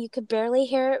ground and you could barely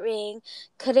hear it ring,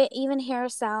 couldn't even hear a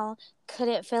sound,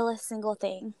 couldn't feel a single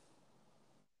thing.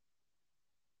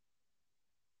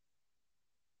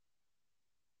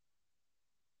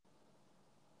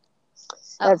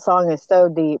 That Oh, song is so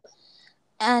deep.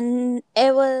 and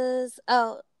it was,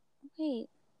 oh, wait.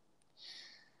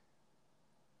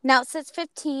 Now it's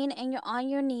 6:15 and you're on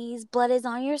your knees, blood is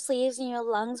on your sleeves and your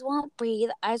lungs won't breathe,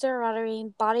 eyes are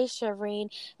watering, body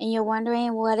shivering, and you're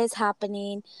wondering what is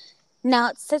happening. Now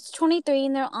it's 6:23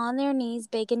 and they're on their knees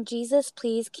begging Jesus,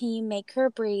 please, can you make her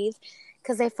breathe?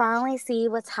 Because they finally see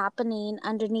what's happening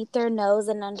underneath their nose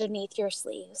and underneath your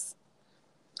sleeves.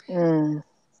 Mm.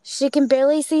 She can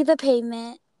barely see the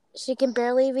pavement. She can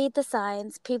barely read the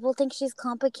signs. People think she's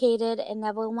complicated and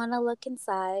never want to look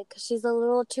inside because she's a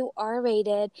little too R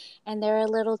rated and they're a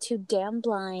little too damn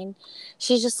blind.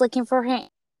 She's just looking for her, a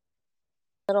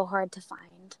little hard to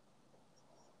find.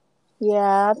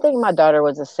 Yeah, I think my daughter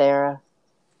was a Sarah.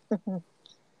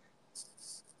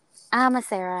 I'm a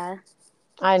Sarah.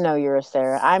 I know you're a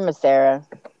Sarah. I'm a Sarah.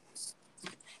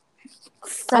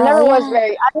 So, yeah. I never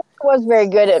was very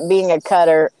good at being a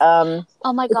cutter.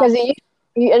 Oh my Because gosh. it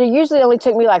usually only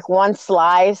took me like one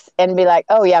slice and be like,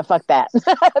 oh yeah, fuck that.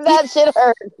 That shit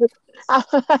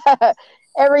hurt.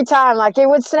 Every time, like it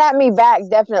would snap me back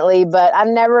definitely, but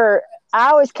I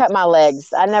always cut my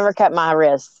legs. I never cut my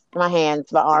wrists, my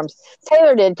hands, my arms.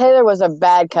 Taylor did. Taylor was a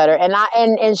bad cutter,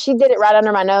 and she did it right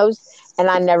under my nose, and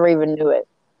I never even knew it.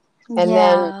 And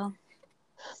then Yeah.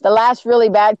 the last really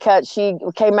bad cut, I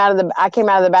came out of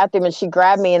the bathroom and she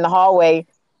grabbed me in the hallway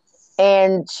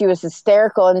and she was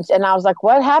hysterical. And I was like,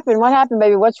 what happened? What happened,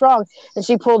 baby? What's wrong? And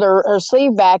she pulled her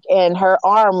sleeve back and her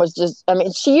arm was just, I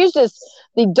mean, she used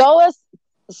the dullest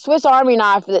Swiss Army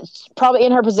knife that's probably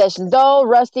in her possession. Dull,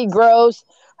 rusty, gross.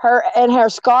 Her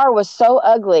scar was so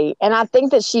ugly. And I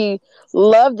think that she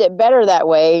loved it better that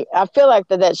way. I feel like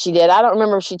that she did. I don't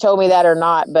remember if she told me that or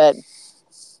not, but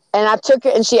and I took her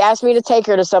and she asked me to take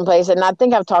her to someplace. And I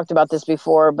think I've talked about this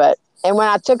before, but and when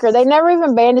I took her, they never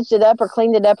even bandaged it up or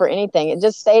cleaned it up or anything. It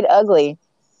just stayed ugly.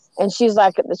 And she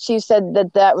said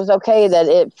that was okay, that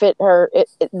it fit her,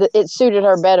 it suited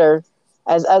her better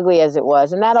as ugly as it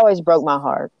was. And that always broke my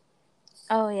heart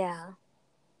Oh, yeah.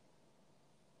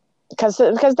 because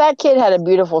that kid had a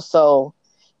beautiful soul.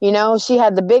 You know, she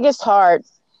had the biggest heart.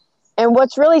 And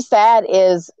what's really sad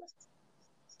is,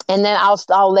 and then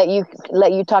I'll let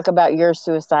you talk about your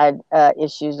suicide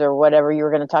issues or whatever you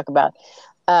were going to talk about.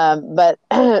 But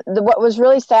what was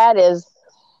really sad is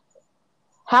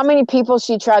how many people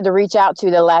she tried to reach out to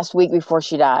the last week before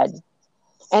she died,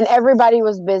 and everybody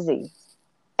was busy.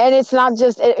 And it's not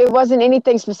just it wasn't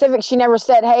anything specific. She never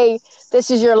said, "Hey, this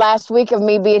is your last week of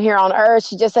me being here on Earth."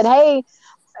 She just said, "Hey,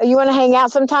 you want to hang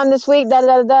out sometime this week?" Da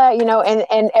da da da. You know,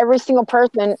 and every single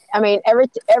person. I mean, every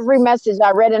message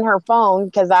I read in her phone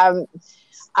because I'm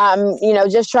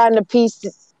just trying to piece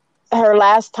her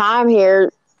last time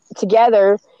here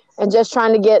together and just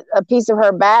trying to get a piece of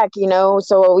her back,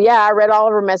 So yeah, I read all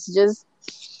of her messages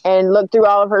and looked through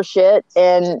all of her shit,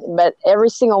 but every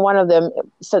single one of them,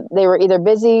 so they were either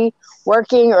busy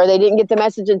working or they didn't get the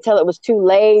message until it was too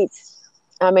late.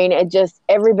 I mean, it just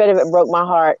every bit of it broke my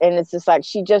heart, and it's just like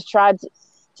she just tried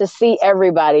to see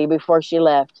everybody before she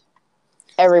left,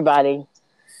 everybody,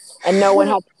 and no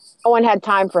one had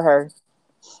time for her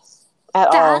at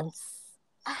all. That's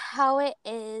how it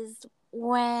is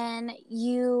when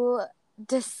you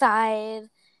decide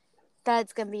that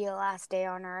it's gonna be your last day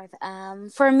on Earth.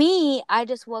 For me, I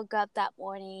just woke up that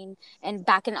morning and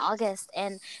back in August,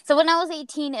 and so when I was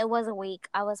 18, it was a week.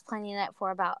 I was planning it for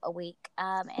about a week,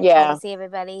 and try to Yeah, see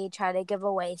everybody, try to give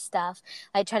away stuff,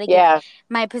 like try to give yeah,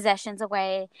 my possessions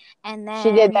away, and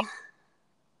she did that.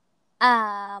 then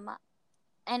um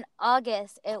in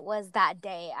August, it was that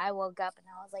day. I woke up and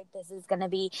I was like, this is going to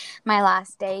be my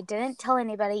last day. Didn't tell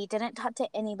anybody, didn't talk to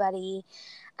anybody.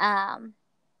 Um,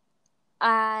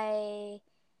 I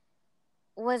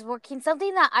was working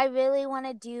something that I really want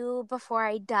to do before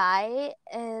I die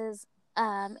is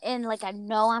and like I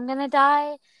know I'm going to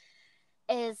die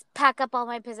is pack up all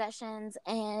my possessions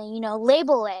and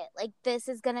label it like this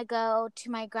is going to go to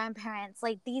my grandparents.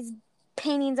 Like these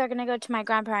paintings are going to go to my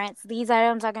grandparents. These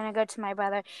items are going to go to my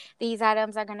brother. These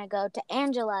items are going to go to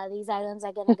Angela. These items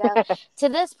are going to go to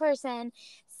this person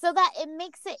so that it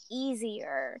makes it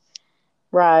easier.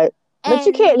 Right. But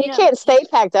you And can't stay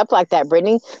packed up like that,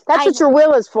 Brittany. That's I what your know.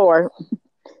 will is for.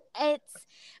 It's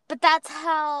but that's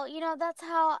how,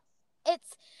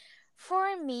 it's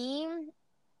for me.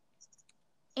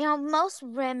 Most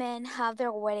women have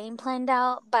their wedding planned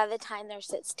out by the time they're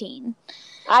 16.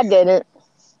 I didn't.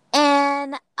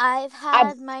 And I've I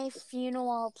had my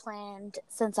funeral planned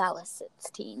since I was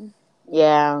 16.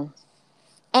 Yeah.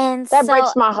 And That so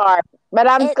breaks my heart. But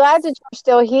I'm glad that it's, you're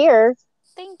still here.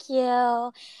 thank you.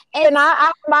 And It's, I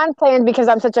don't mind playing because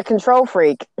I'm such a control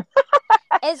freak.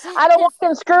 it's I don't want just,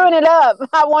 them screwing it up.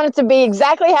 I want it to be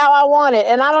exactly how I want it.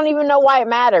 And I don't even know why it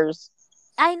matters.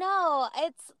 I know.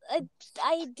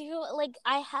 I do, like,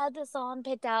 I had the song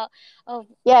picked out of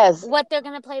Yes. what they're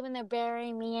going to play when they're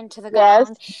burying me into the Yes.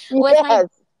 ground. With my Yes.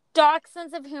 dark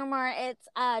sense of humor, it's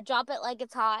Drop It Like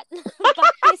It's Hot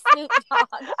by Snoop Dogg.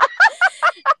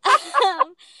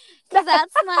 Because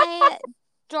that's my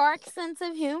dark sense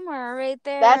of humor right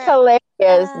That's there.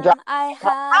 hilarious. I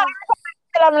have.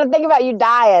 I'm going to think about you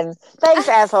dying. Thanks,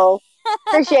 asshole.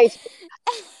 Appreciate you.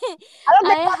 I don't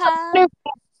I think have. Snoop.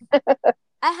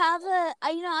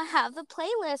 I have the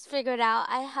playlist figured out.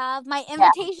 I have my Yeah.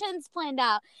 invitations planned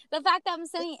out. The fact that I'm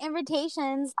sending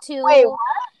invitations Wait. to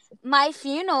my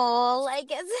funeral, like,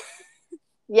 it's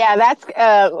Yeah, that's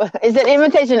is it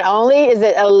invitation only? Is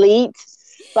it elite?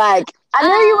 Like I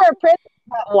knew you were a um princess,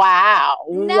 but wow.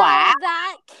 Wow. no,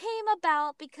 that came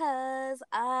about because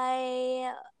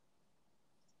I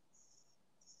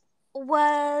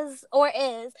was or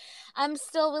is I'm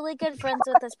still really good friends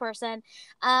with this person.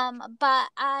 But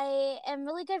I am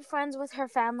really good friends with her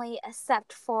family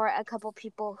except for a couple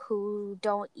people who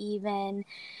don't even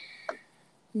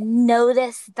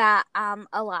notice that I'm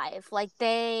alive. Like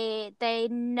they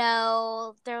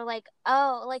know, they're like,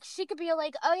 oh, like she could be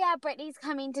like, oh yeah, Brittany's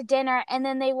coming to dinner, and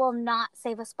then they will not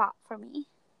save a spot for me.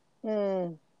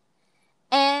 Mm.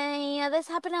 And this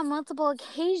happened on multiple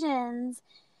occasions.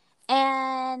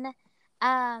 And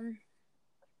um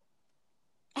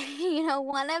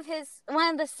one of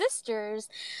the sisters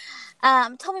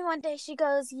told me one day, she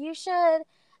goes,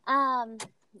 um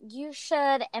you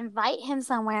should invite him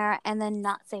somewhere and then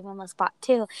not save him a spot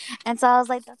too. And so I was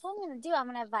like, that's what I'm gonna do. I'm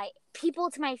gonna invite people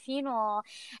to my funeral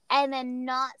and then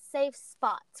not save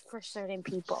spots for certain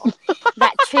people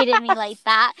that treated me like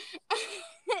that.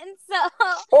 And so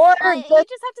Or you just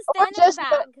just have to or stand in the just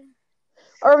back.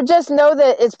 or just know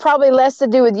that it's probably less to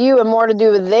do with you and more to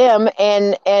do with them,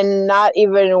 and not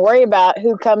even worry about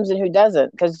who comes and who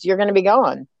doesn't because you're going to be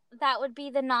gone. That would be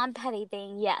the non-petty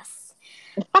thing, yes.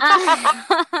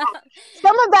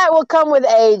 Some of that will come with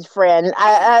age, friend.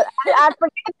 I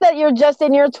forget that you're just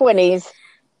in your 20s.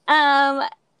 um,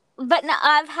 but no,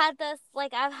 I've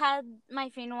had my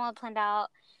funeral planned out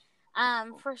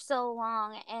for so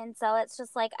long, and so it's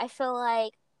just like I feel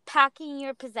like packing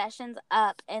your possessions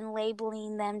up and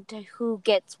labeling them to who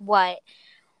gets what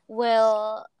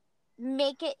will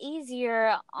make it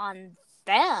easier on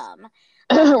them,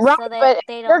 Right, so that but if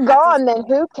they you're don't have to. gone, then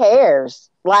who cares?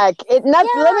 Like it. Yeah, Not.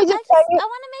 Let me just tell you. I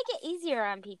want to make it easier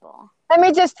on people. Let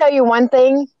me just tell you one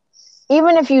thing.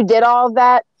 Even if you did all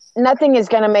that, nothing is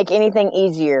going to make anything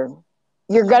easier.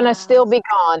 You're going to Yeah. still be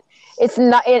gone. It's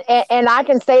not, and I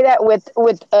can say that with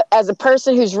as a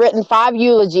person who's written 5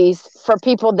 eulogies for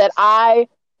people that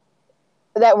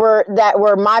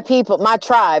were my people, my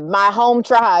tribe, my home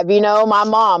tribe. My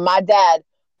mom, my dad,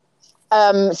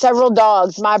 several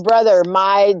dogs, my brother,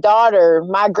 my daughter,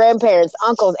 my grandparents,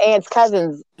 uncles, aunts,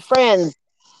 cousins, friends.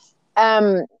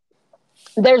 Um,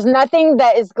 there's nothing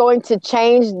that is going to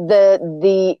change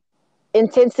the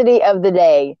intensity of the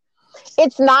day.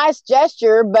 It's nice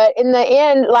gesture, but in the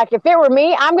end, like if it were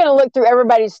me, I'm going to look through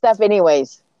everybody's stuff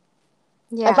anyways.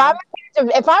 If I'm Yeah.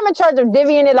 if I'm in charge of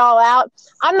divvying it all out,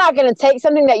 I'm not going to take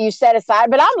something that you set aside,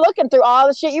 but I'm looking through all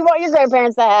the shit you want your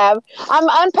grandparents to have. I'm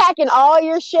unpacking all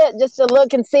your shit just to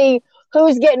look and see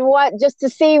who's getting what, just to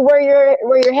see where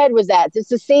your head was at, just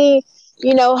to see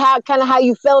how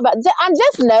you feel about. I'm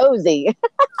just nosy.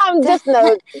 I'm just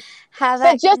nosy. Have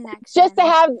But that just connection.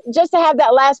 to have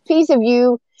that last piece of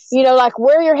you like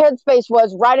where your headspace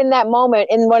was right in that moment,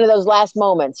 in one of those last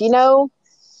moments.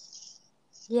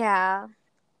 Yeah.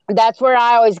 That's where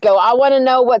I always go. I want to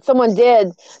know what someone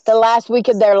did the last week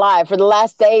of their life, or the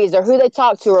last days, or who they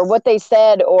talked to, or what they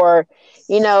said, or,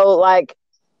 like,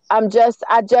 I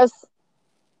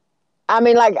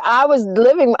mean, like, I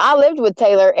lived with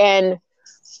Taylor, and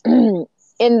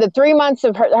in the 3 months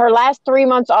of her last 3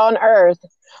 months on earth,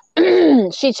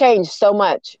 she changed so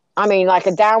much. I mean, like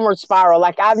a downward spiral.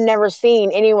 Like, I've never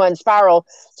seen anyone spiral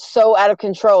so out of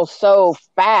control so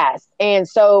fast. And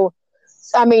so,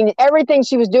 I mean, everything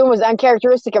she was doing was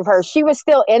uncharacteristic of her. She was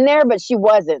still in there, but she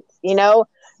wasn't. Yeah.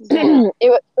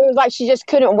 It was like she just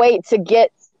couldn't wait to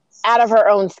get out of her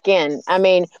own skin. I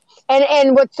mean,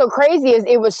 and what's so crazy is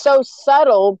it was so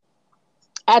subtle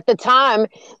at the time.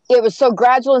 It was so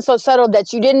gradual and so subtle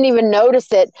that you didn't even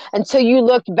notice it until you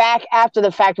looked back after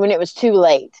the fact, when it was too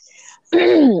late.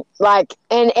 Like,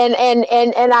 and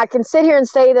I can sit here and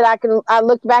say that I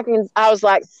looked back and I was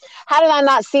like, how did I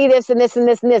not see this and this and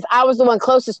this and this? I was the one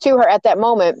closest to her at that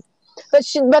moment. But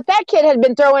that kid had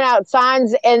been throwing out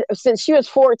signs, and since she was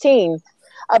 14,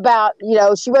 about,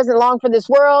 she wasn't long for this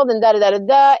world, and da da da da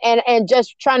da, and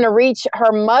just trying to reach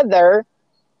her mother.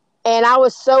 And I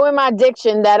was so in my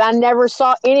addiction that I never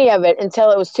saw any of it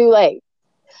until it was too late.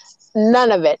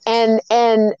 None of it. And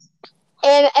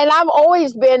I've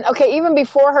always been, okay, even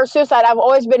before her suicide, I've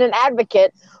always been an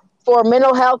advocate for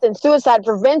mental health and suicide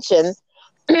prevention.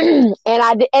 And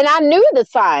I knew the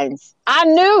signs. I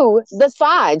knew the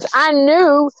signs. I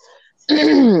knew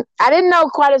I didn't know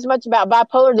quite as much about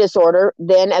bipolar disorder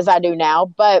then as I do now,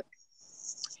 but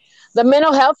the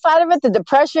mental health side of it, the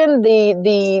depression,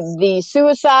 the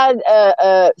suicide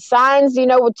signs,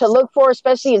 to look for,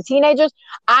 especially in teenagers,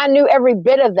 I knew every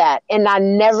bit of that, and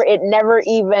it never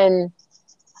even.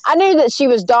 I knew that she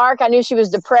was dark. I knew she was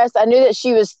depressed. I knew that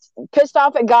she was pissed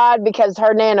off at God because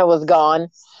her Nana was gone.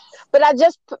 But I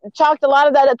just chalked a lot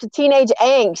of that up to teenage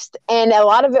angst, and a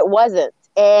lot of it wasn't.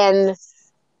 And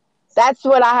that's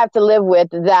what I have to live with.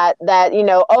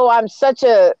 Oh,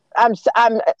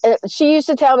 she used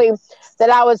to tell me that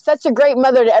I was such a great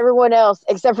mother to everyone else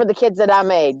except for the kids that I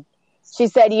made. She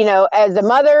said, as a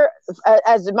mother,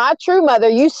 as my true mother,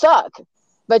 you suck,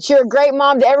 but you're a great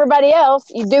mom to everybody else.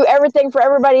 You do everything for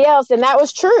everybody else. And that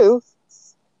was true.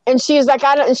 And she's like,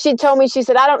 and she told me, she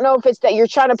said, I don't know if it's that you're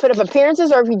trying to put up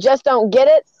appearances, or if you just don't get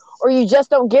it, or you just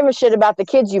don't give a shit about the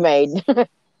kids you made.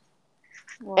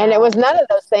 And it was Wow. none of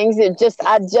those things.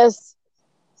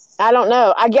 I don't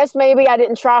know. I guess maybe I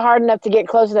didn't try hard enough to get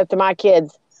close enough to my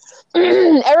kids.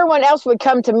 Everyone else would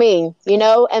come to me,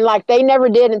 and like they never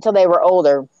did until they were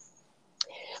older.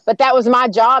 But that was my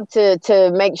job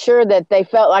to make sure that they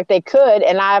felt like they could,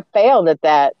 and I failed at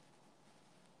that.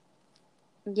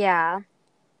 Yeah.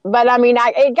 But I mean,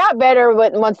 it got better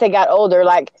once they got older.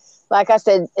 Like I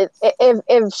said,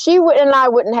 if she and I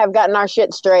wouldn't have gotten our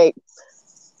shit straight,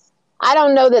 I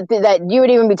don't know that you would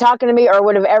even be talking to me, or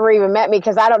would have ever even met me,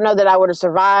 because I don't know that I would have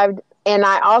survived. And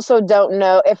I also don't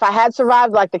know if I had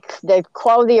survived, like the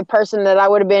quality of person that I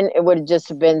would have been, it would have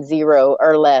just been zero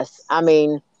or less. I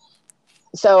mean,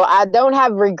 so I don't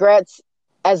have regrets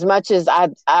as much as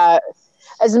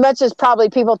as much as probably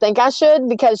people think I should,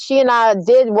 because she and I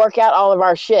did work out all of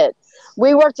our shit.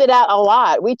 We worked it out a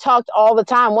lot. We talked all the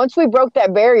time. Once we broke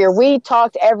that barrier, we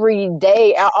talked every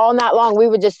day, all night long. We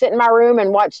would just sit in my room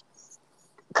and watch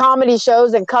comedy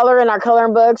shows and color in our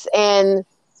coloring books, and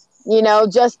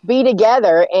just be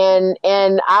together. And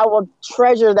I will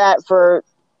treasure that for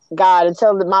God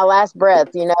until my last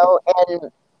breath. And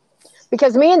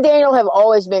because me and Daniel have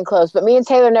always been close, but me and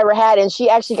Taylor never had, and she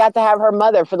actually got to have her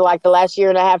mother for the last year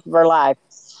and a half of her life.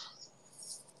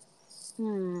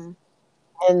 Hmm.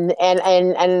 And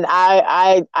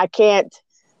I can't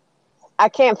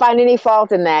find any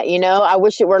fault in that. I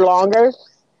wish it were longer,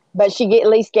 but she at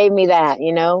least gave me that.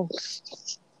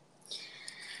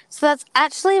 So that's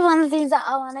actually one of the things that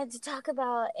I wanted to talk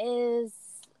about is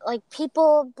like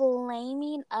people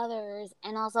blaming others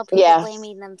and also people Yeah,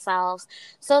 blaming themselves.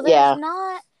 So there's yeah,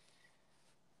 not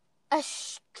a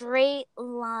straight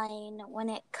line when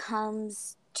it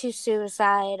comes to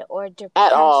suicide or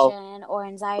at all. depression or Right.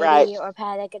 anxiety or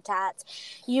panic attacks.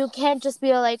 You can't just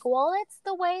be like, well, it's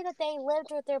the way that they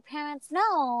lived with their parents.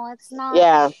 No, it's not.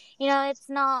 Yeah. It's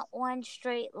not one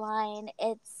straight line.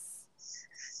 It's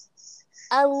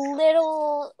a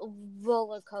little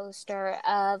roller coaster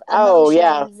of Oh,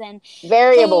 yeah. emotions and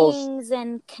Variables things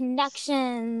and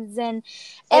connections, and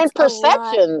it's and a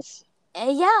lot. perceptions.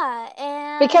 Yeah,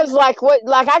 and Because like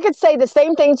I could say the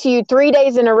same thing to you 3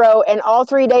 days in a row, and all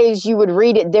 3 days you would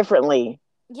read it differently.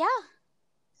 yeah,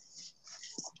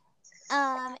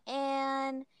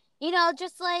 and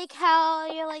Just like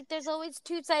how you're like, there's always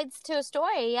two sides to a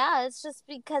story. Yeah, it's just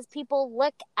because people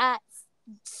look at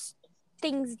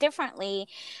things differently.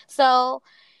 So,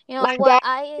 My what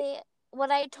dad,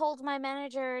 I told my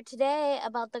manager today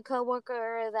about the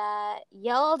coworker that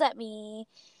yelled at me,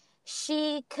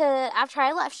 she could, after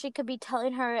I left, she could be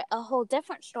telling her a whole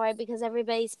different story because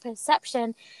everybody's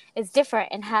perception is different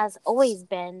and has always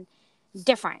been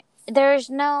different. There's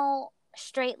no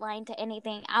straight line to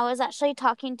anything. I was actually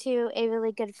talking to a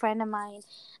really good friend of mine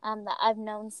that I've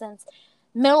known since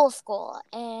middle school,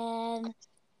 and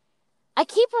I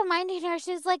keep reminding her.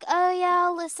 She's like, "Oh yeah,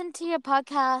 I'll listen to your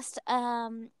podcast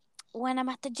when I'm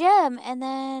at the gym," and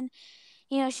then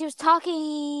she was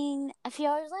talking a few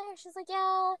hours later. She's like,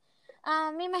 "Yeah,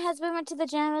 me and my husband went to the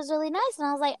gym. It was really nice." And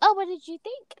I was like, "Oh, what did you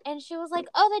think?" And she was like,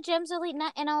 "Oh, the gym's really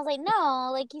nice." And I was like,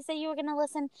 "No, like you said you were gonna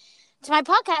listen to my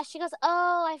podcast." She goes,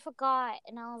 "Oh, I forgot."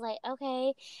 And I was like,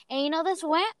 "Okay." And this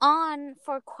went on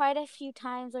for quite a few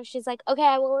times where she's like, "Okay,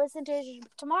 I will listen to it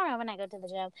tomorrow when I go to the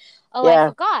gym." "Oh, I yeah,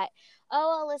 forgot."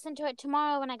 "Oh, I'll listen to it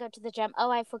tomorrow when I go to the gym." "Oh,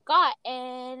 I forgot."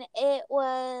 And it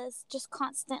was just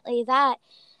constantly that.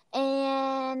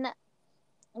 And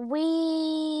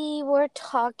we were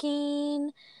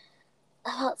talking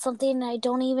about something. I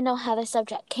don't even know how the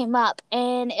subject came up.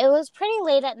 And it was pretty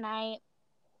late at night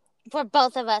for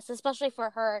both of us, especially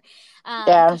for her,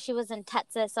 yeah, because she was in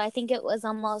Texas. So I think it was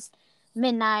almost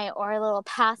midnight or a little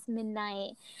past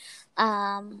midnight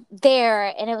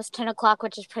there. And it was 10 o'clock,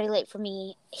 which is pretty late for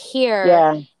me here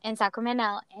yeah. in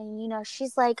Sacramento. And,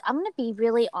 she's like, "I'm going to be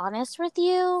really honest with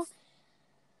you.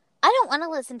 I don't want to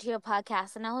listen to your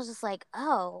podcast." And I was just like,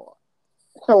 "Oh,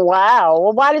 Wow.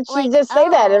 Well, why did she like, just say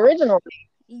that oh, originally?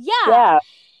 yeah, Yeah,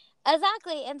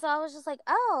 exactly." And so I was just like,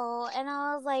 "Oh," and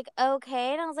I was like,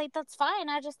 "Okay," and I was like, "That's fine.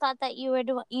 I just thought that you would,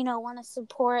 want to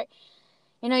support,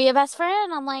 your best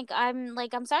friend."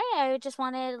 I'm sorry. I just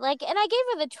wanted, like, and I gave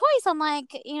her the choice. I'm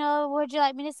like, "Would you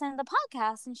like me to send the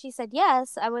podcast?" And she said,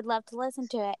 "Yes, I would love to listen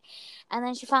to it." And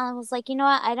then she finally was like, "You know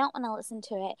what? I don't want to listen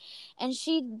to it." And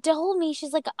she told me,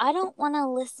 she's like, "I don't want to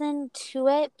listen to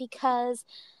it because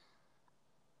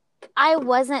I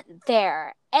wasn't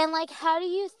there." And like, how do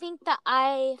you think that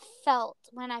I felt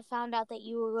when I found out that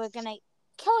you were gonna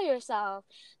kill yourself,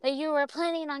 that you were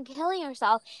planning on killing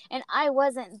yourself, and I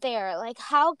wasn't there? Like,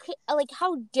 how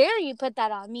dare you put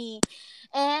that on me?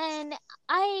 And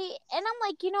I'm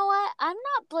like, you know what? I'm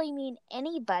not blaming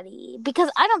anybody because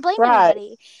I don't blame right,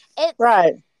 anybody. It's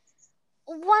right.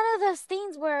 one of those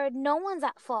things where no one's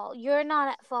at fault. You're not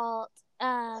at fault.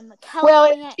 Well,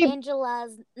 California she,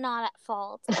 Angela's not at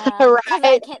fault. Because I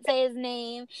right, can't say his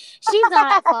name. She's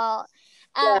not at fault.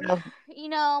 Um,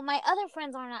 yeah. my other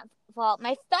friends aren't at fault.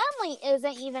 My family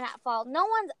isn't even at fault. No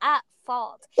one's at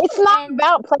fault. It's not And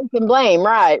about placing blame.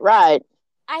 Right, right.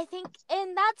 I think,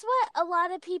 and that's what a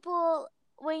lot of people,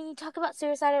 when you talk about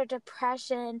suicide or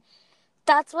depression,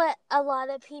 that's what a lot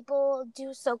of people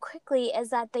do so quickly, is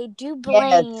that they do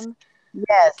Yes, blame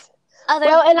yes. other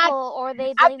Well, and people or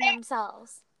they I blame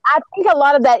themselves. I think a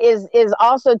lot of that is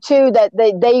also too that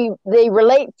they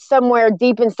relate somewhere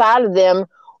deep inside of them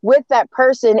with that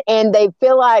person, and they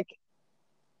feel like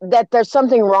that there's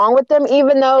something wrong with them,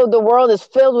 even though the world is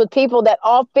filled with people that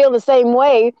all feel the same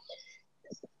way.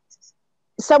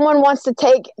 Someone wants to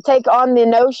take on the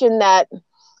notion that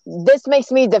this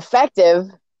makes me defective,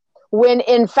 when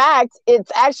in fact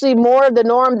it's actually more the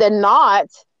norm than not.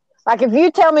 Like, if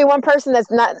you tell me one person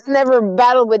that's not never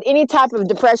battled with any type of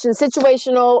depression,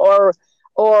 situational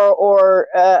or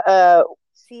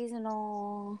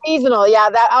Seasonal. seasonal, yeah,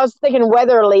 that I was thinking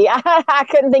weatherly. I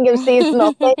couldn't think of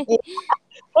seasonal. Thank you.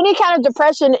 Any kind of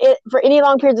depression for any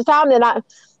long periods of time, then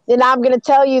I'm going to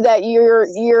tell you that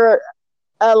you're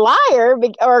a liar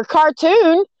or a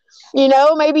cartoon.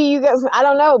 Maybe you guys, I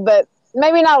don't know, but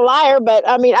maybe not a liar. But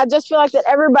I mean, I just feel like that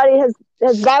everybody has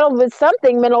battled with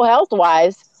something mental health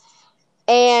wise,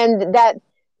 and that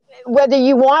whether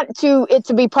you want it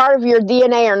to be part of your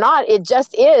DNA or not, it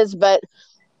just is. But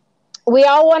we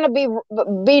all want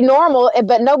to be normal,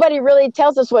 but nobody really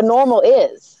tells us what normal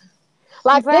is.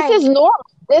 Like, this is Right. normal.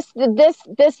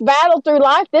 This battle through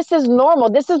life, this is normal.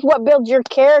 This is what builds your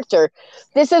character.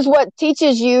 This is what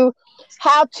teaches you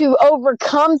how to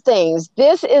overcome things.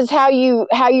 This is how you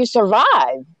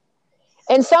survive.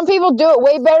 And some people do it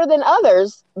way better than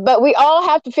others, but we all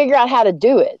have to figure out how to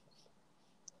do it.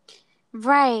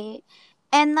 Right.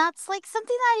 And that's like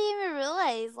something that I didn't even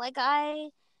realize. Like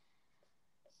I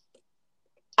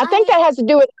think I that has to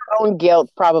do with her own guilt,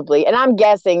 probably, and I'm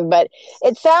guessing, but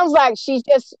it sounds like she's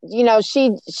just,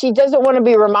 she doesn't want to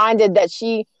be reminded that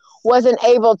she wasn't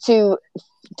able to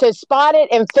spot it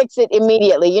and fix it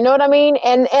immediately. You know what I mean?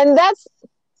 And that's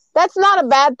That's not a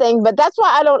bad thing, but that's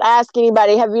why I don't ask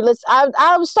anybody. Have you listened?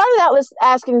 I started out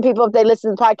asking people if they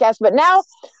listen to the podcast, but now,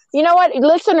 you know what?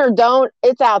 Listen or don't,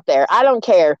 it's out there. I don't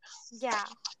care. Yeah.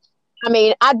 I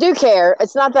mean, I do care.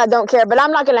 It's not that I don't care, but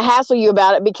I'm not going to hassle you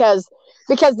about it because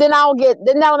then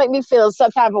that'll make me feel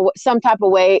some type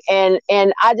of way, and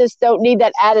I just don't need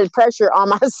that added pressure on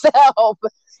myself.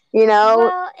 You know?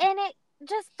 Well, and it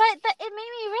just, but it made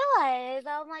me realize,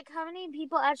 I'm like, how many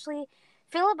people actually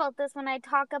feel about this when I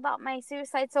talk about my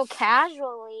suicide so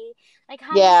casually? Like,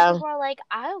 how many Yeah, people are like,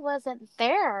 I wasn't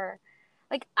there.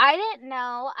 Like, I didn't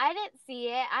know, I didn't see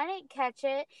it, I didn't catch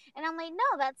it. And I'm like,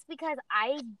 no, that's because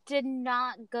I did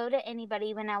not go to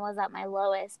anybody when I was at my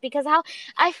lowest. Because how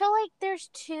I feel like there's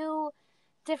two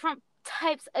different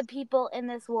types of people in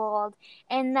this world,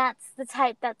 and that's the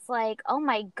type that's like, oh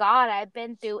my god, I've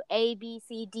been through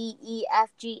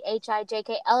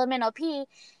ABCDEFGHIJKLMNOP.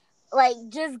 Like,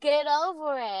 just get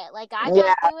over it. Like, I got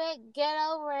yeah. through it, get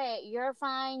over it, you're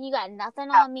fine, you got nothing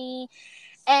on me.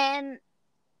 And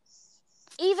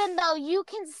even though you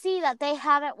can see that they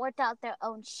haven't worked out their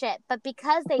own shit, but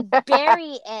because they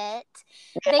bury it,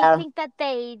 they Yeah. think that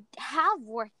they have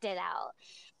worked it out.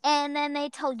 And then they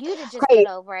tell you to just get Hey,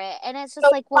 over it. And it's so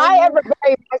just like, if well, I you. ever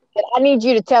bury my shit, I need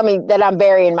you to tell me that I'm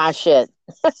burying my shit.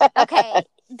 Okay,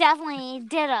 definitely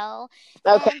ditto.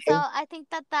 And so Okay. I think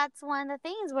that that's one of the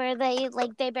things where they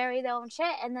bury their own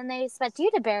shit and then they expect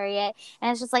you to bury it. And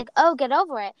it's just like, oh, get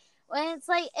over it. When it's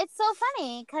like, it's so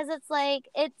funny because it's like,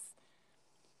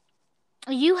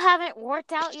 you haven't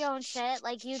worked out your own shit.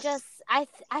 Like, you just, I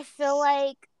feel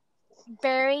like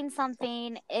burying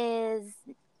something is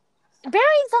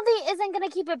burying something isn't gonna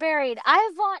keep it buried.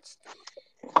 I've watched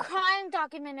crime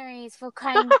documentaries for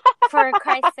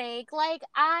Christ's sake. Like,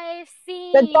 I've The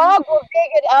seen dog will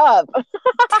dig it up.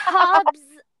 tubs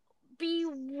be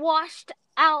washed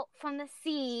out from the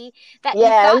sea that you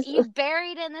thought Yes. you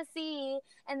buried in the sea,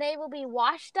 and they will be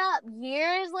washed up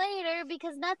years later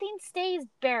because nothing stays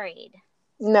buried.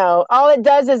 No. All it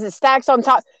does is it stacks on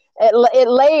top. It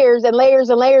layers and layers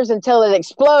and layers until it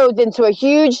explodes into a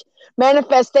huge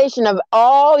manifestation of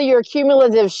all your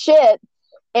cumulative shit.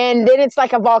 And then it's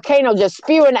like a volcano just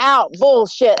spewing out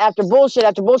bullshit after bullshit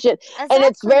after bullshit. And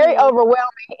it's very Exactly.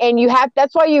 overwhelming. And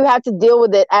that's why you have to deal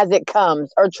with it as it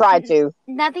comes, or try to.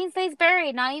 Nothing stays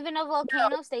buried. Not even a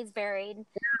volcano stays buried.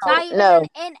 No, Not even an no,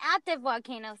 inactive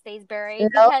volcano stays buried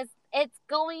no. because it's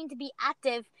going to be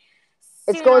active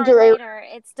It's sooner going or to, later.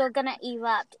 It's still going to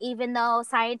erupt, even though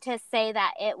scientists say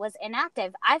that it was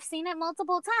inactive. I've seen it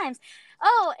multiple times.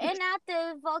 Oh,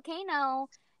 inactive volcano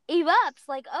erupts.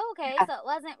 Like, oh, okay, so it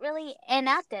wasn't really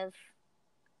inactive.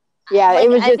 yeah, it Like,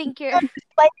 was I just think you're.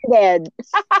 dead.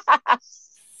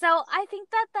 So I think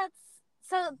that that's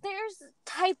so there's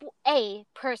type A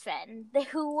person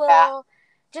who Yeah, will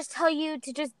just tell you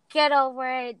to just get over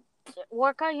it,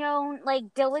 work on your own,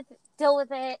 like deal with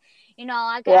it. You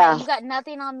know, yeah, you got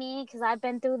nothing on me because I've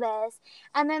been through this.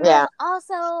 And then there's yeah,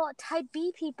 also type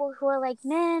B people who are like,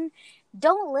 man,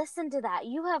 don't listen to that.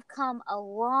 You have come a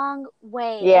long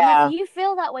way, and if yeah, you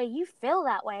feel that way, you feel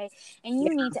that way, and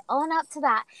you need to own up to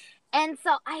that. And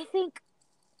so I think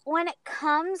when it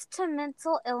comes to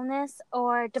mental illness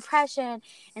or depression,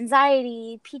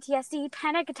 anxiety, PTSD,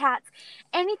 panic attacks,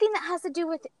 anything that has to do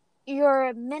with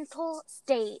your mental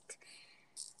state,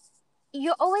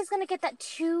 you're always going to get that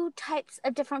two types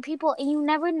of different people, and you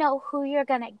never know who you're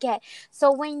going to get.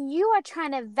 So when you are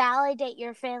trying to validate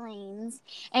your feelings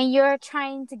and you're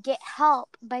trying to get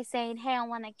help by saying, hey, I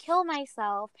want to kill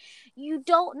myself, you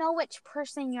don't know which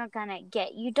person you're going to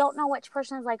get. You don't know which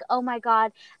person is like, oh my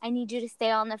god, I need you to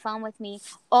stay on the phone with me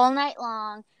all night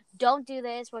long, don't do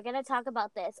this, we're going to talk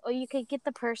about this. Or you could get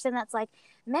the person that's like,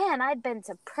 man, I've been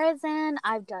to prison,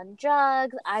 I've done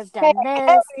drugs, I've hey, done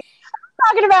hey, this.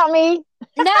 talking about me.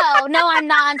 No, no, I'm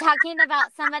not. I'm talking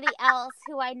about somebody else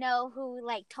who I know who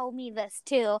like told me this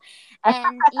too.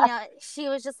 And she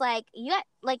was just like, "You got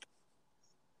like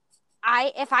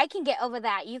I if I can get over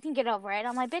that, you can get over it."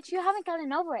 I'm like, "Bitch, you haven't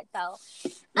gotten over it though."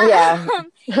 Yeah.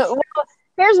 Well,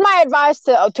 here's my advice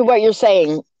to what you're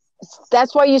saying.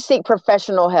 That's why you seek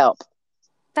professional help.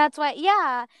 That's what,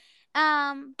 yeah.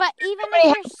 But even if Somebody,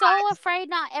 you're so afraid,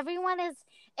 not everyone is.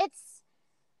 It's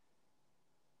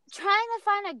trying to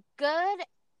find a good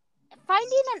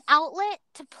finding an outlet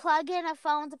to plug in a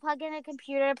phone, to plug in a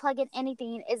computer, to plug in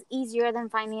anything is easier than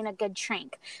finding a good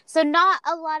shrink. So not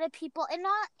a lot of people,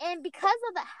 and because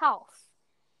of the health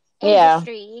yeah.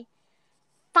 industry,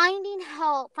 finding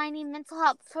help, finding mental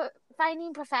help,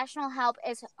 finding professional help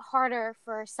is harder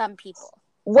for some people.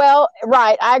 Well,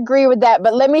 right, I agree with that.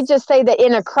 But let me just say that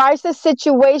in a crisis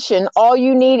situation, all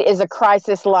you need is a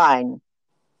crisis line.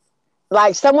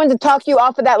 like someone to talk you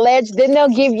off of that ledge. Then they'll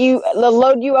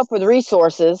load you up with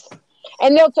resources.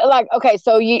 And like, okay,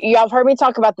 so y'all have heard me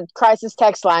talk about the crisis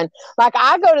text line. Like,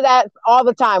 I go to that all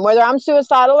the time, whether I'm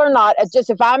suicidal or not. It's just,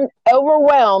 if I'm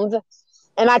overwhelmed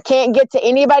and I can't get to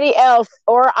anybody else,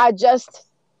 or I just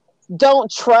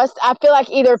don't trust. I feel like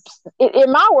either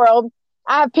in my world,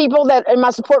 I have people that in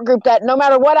my support group that no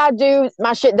matter what I do,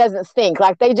 my shit doesn't stink.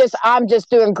 Like, I'm just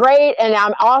doing great and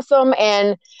I'm awesome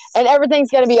and everything's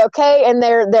gonna be okay. And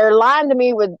they're lying to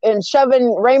me and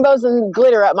shoving rainbows and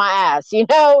glitter up my ass. You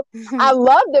know, I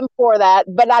love them for that,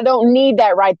 but I don't need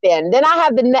that right then. Then I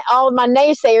have all of my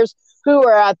naysayers who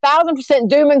are 1,000%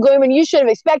 doom and gloom. And you should have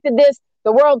expected this.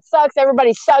 The world sucks.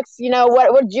 Everybody sucks. You know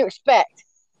what did you expect?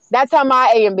 That's how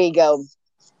my A and B go.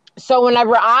 So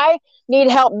whenever I need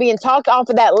help being talked off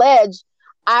of that ledge,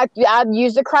 I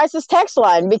use the crisis text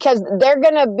line, because they're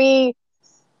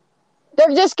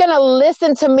just gonna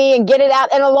listen to me and get it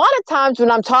out. And a lot of times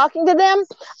when I'm talking to them,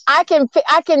 I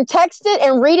can text it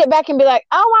and read it back and be like,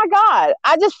 oh my God,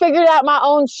 I just figured out my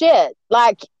own shit.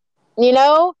 Like, you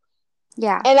know,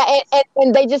 Yeah.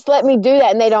 And they just let me do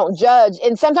that, and they don't judge.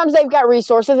 And sometimes they've got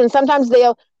resources, and sometimes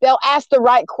they'll ask the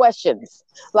right questions.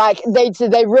 Like, they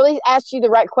really ask you the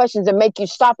right questions and make you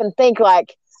stop and think,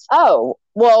 like, oh,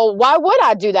 well, why would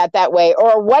I do that way?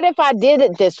 Or what if I did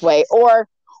it this way? Or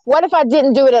what if I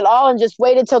didn't do it at all and just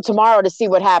waited till tomorrow to see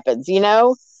what happens, you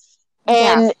know?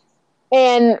 Yeah.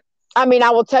 And I mean, I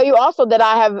will tell you also that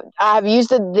I have used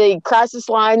the crisis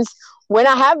lines when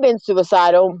I have been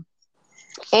suicidal.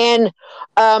 And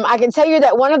I can tell you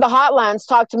that one of the hotlines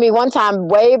talked to me one time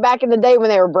way back in the day when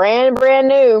they were brand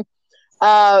new.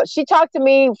 She talked to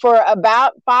me for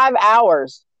about 5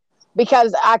 hours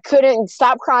because I couldn't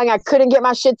stop crying. I couldn't get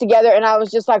my shit together. And I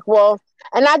was just like, well,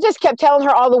 and I just kept telling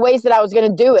her all the ways that I was going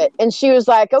to do it. And she was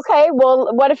like, okay,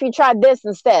 well, what if you tried this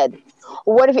instead?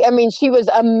 She was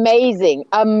amazing.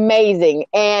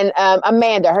 And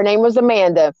Amanda, her name was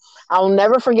Amanda. I'll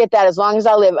never forget that as long as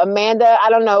I live. Amanda, I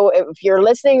don't know if you're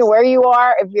listening or where you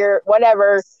are, if you're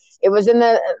whatever, it was in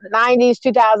the 90s,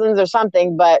 2000s or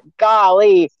something, but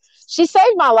golly, she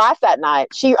saved my life that night.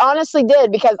 She honestly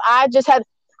did, because I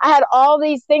had all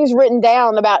these things written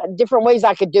down about different ways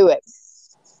I could do it.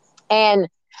 And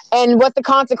what the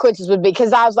consequences would be.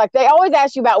 Because I was like, they always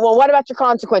ask you about, well, what about your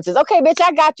consequences? Okay, bitch,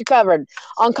 I got you covered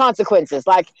on consequences.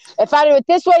 Like, if I do it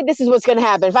this way, this is what's going to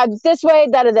happen. If I do it this way,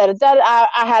 da da da da.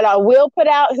 I had a will put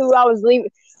out who I was leaving,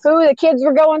 who the kids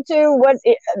were going to,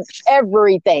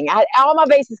 everything. I had all my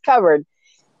bases covered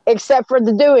except for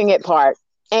the doing it part.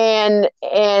 And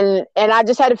I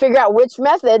just had to figure out which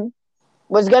method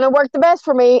was going to work the best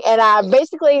for me. And I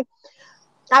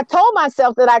told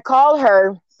myself that I called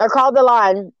her or called the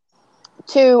line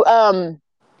to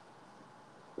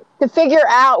figure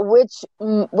out which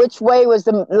way was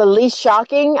the least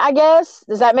shocking, I guess.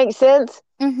 Does that make sense?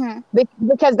 Mm-hmm.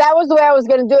 Because that was the way I was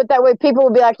going to do it. That way people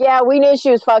would be like, yeah, we knew she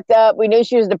was fucked up. We knew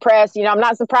she was depressed. You know, I'm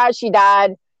not surprised she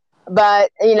died. But,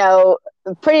 you know,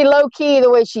 pretty low key the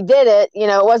way she did it. You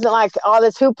know, it wasn't like all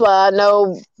this hoopla,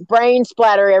 no brain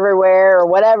splatter everywhere or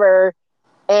whatever.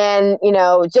 And, you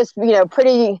know, just, you know,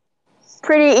 pretty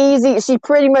easy. She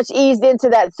pretty much eased into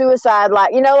that suicide,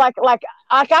 like, you know, like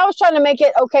I was trying to make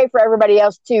it okay for everybody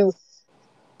else to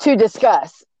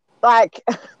discuss. Like,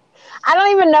 I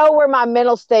don't even know where my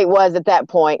mental state was at that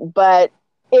point, but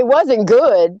it wasn't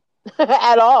good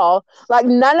at all. Like,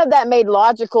 none of that made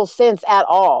logical sense at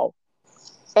all.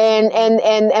 And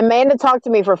Amanda talked to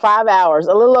me for 5 hours,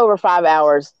 a little over 5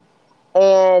 hours.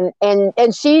 And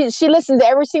she listened to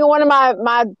every single one of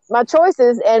my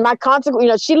choices and my consequence. You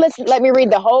know, she let me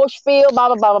read the whole spiel, blah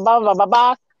blah blah blah blah blah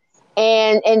blah,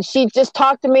 and she just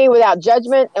talked to me without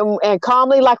judgment and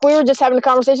calmly, like we were just having a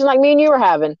conversation, like me and you were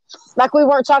having, like we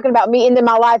weren't talking about me ending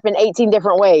my life in 18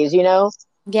 different ways, you know.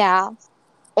 Yeah.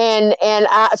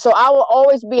 So I will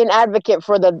always be an advocate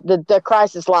for the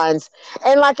crisis lines.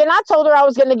 And I told her I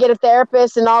was going to get a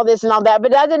therapist and all this and all that,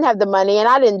 but I didn't have the money and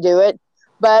I didn't do it.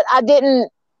 But I didn't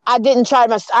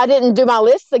do my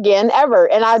lists again ever.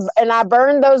 And I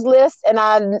burned those lists, and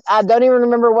I don't even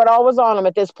remember what all was on them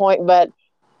at this point, but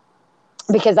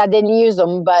because I didn't use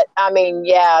them. But I mean,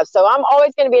 yeah, so I'm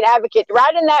always going to be an advocate.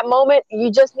 Right in that moment, you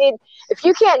just need, if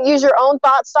you can't use your own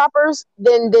thought stoppers,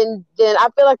 then I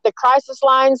feel like the crisis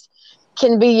lines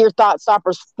can be your thought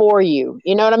stoppers for you.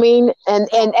 You know what I mean? And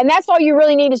that's all you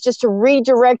really need, is just to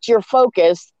redirect your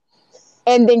focus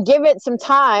and then give it some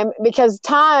time, because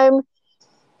time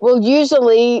will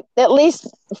usually, at least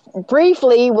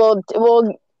briefly, will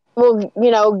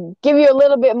give you a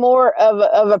little bit more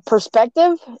of a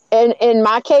perspective. And in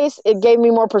my case, it gave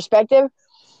me more perspective.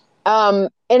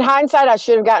 in hindsight, I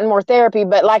should have gotten more therapy.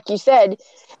 But like you said,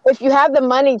 if you have the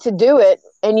money to do it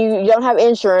and you don't have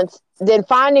insurance, then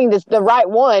finding the right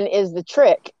one is the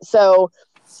trick. So,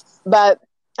 but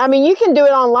I mean, you can do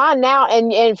it online now,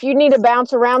 and if you need to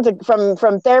bounce around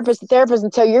from therapist to therapist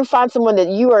until you find someone that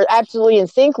you are absolutely in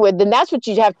sync with, then that's what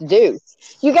you have to do.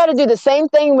 You got to do the same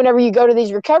thing whenever you go to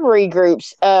these recovery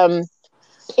groups.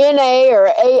 NA or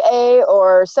AA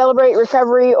or Celebrate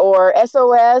Recovery or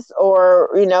SOS or,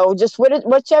 just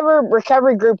whichever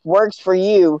recovery group works for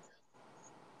you.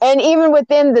 And even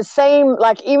within the same,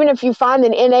 like, even if you find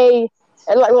an NA,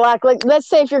 like let's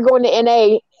say if you're going to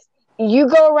NA, you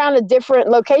go around to different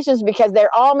locations because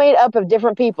they're all made up of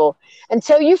different people.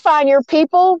 Until you find your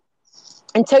people,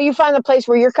 until you find the place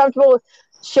where you're comfortable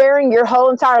sharing your whole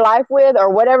entire life with,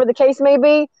 or whatever the case may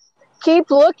be,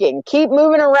 keep looking, keep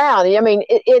moving around. I mean,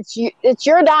 it's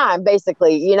your dime,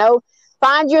 basically.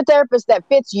 Find your therapist that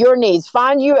fits your needs.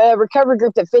 Find you a recovery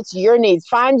group that fits your needs.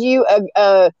 Find you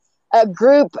a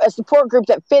support group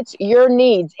that fits your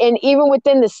needs. And even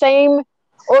within the same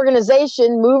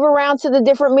organization, move around to the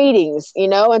different meetings.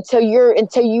 Until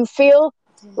you feel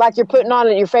like you're putting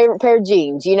on your favorite pair of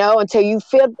jeans. Until you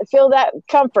feel that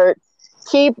comfort.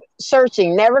 Keep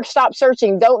searching. Never stop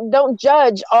searching. Don't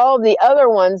judge all the other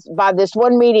ones by this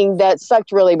one meeting that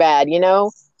sucked really bad.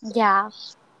 Yeah.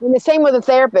 And the same with a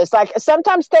therapist. Like,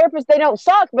 sometimes therapists, they don't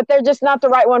suck, but they're just not the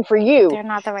right one for you. They're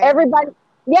not the right Everybody, one.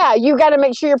 yeah, you got to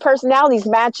make sure your personalities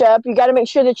match up. You got to make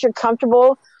sure that you're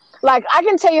comfortable. Like, I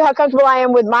can tell you how comfortable I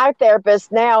am with my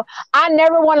therapist now. I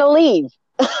never want to leave.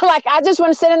 Like, I just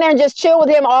want to sit in there and just chill with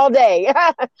him all day.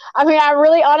 I mean, I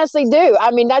really honestly do. I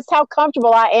mean, that's how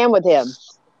comfortable I am with him.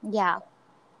 Yeah.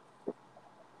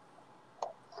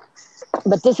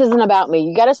 But this isn't about me.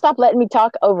 You got to stop letting me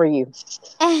talk over you.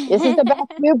 This is about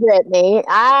you, Brittany.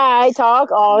 I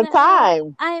talk all the No,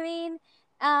 time. I mean,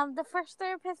 the first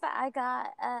therapist that I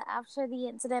got after the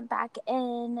incident back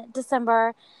in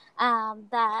December,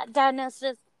 that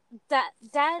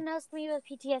diagnosed me with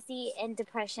PTSD and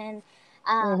depression.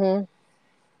 Um, Mm-hmm.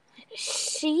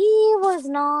 she was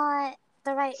not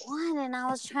the right one, and I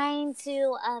was trying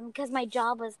to because my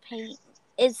job was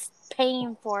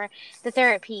paying for the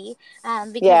therapy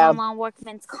because Yeah, I'm on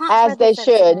workman's comp for as they this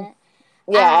should. incident.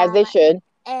 Yeah, as they Um, should.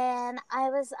 and I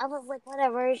was like,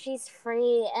 whatever, she's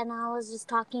free. And I was just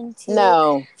talking to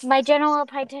No. my general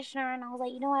practitioner, and I was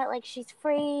like, you know what, like, she's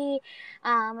free.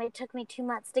 It took me 2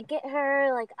 months to get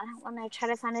her. Like, I don't want to try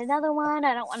to find another one.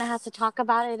 I don't want to have to talk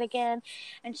about it again.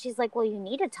 And she's like, well, you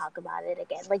need to talk about it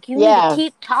again. Like, you need to Yeah.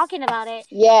 keep talking about it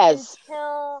Yes.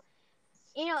 until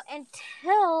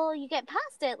until you get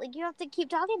past it. Like, you have to keep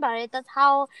talking about it. That's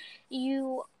how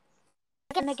you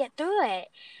gonna get through it.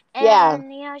 Yeah.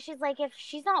 And she's like, if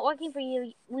she's not working for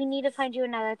you, we need to find you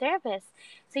another therapist.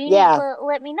 So you need Yeah. to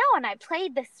let me know. And I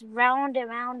played this round and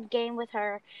round game with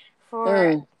her for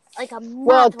Mm. like a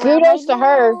Well, month, where I'm like, kudos to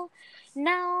her. no,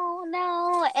 no,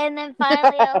 no. And then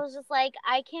finally I was just like,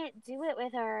 I can't do it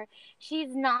with her.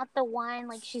 She's not the one.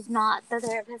 Like, she's not the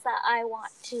therapist that I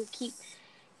want to keep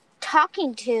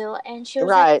talking to. And she was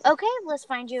like, Right. okay, let's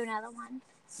find you another one.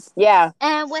 Yeah.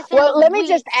 And within a Well, let me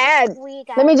just add. week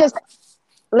Let I me got just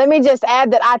let me just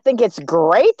add that I think it's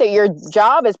great that your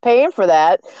job is paying for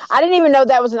that. I didn't even know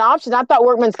that was an option. I thought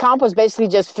workman's comp was basically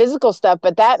just physical stuff,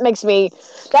 but that gives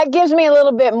me a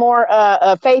little bit more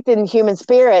faith in human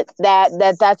spirit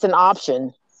that's an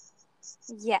option.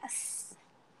 yes.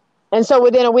 And so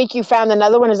within a week, you found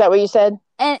another one. Is that what you said?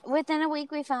 And within a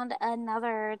week, we found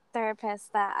another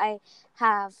therapist that I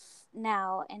have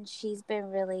now, and she's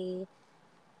been really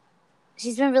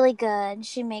good.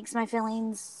 She makes my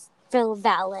feelings feel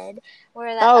valid,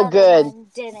 where the Oh, other good, one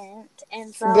didn't.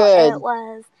 And so it good.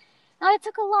 was. No, it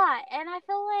took a lot, and I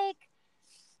feel like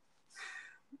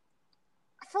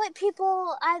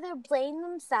people either blame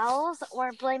themselves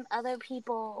or blame other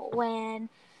people when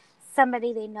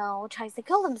somebody they know tries to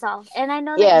kill themselves. And I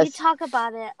know that you Yes, talk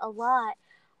about it a lot,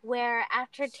 where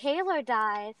after Taylor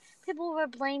died, people were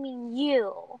blaming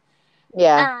you.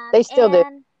 yeah, they still do.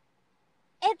 And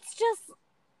it's just,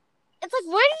 it's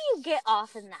like, where do you get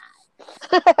off in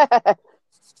that?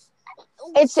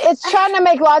 It's trying to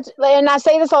make logic, and I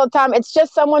say this all the time. It's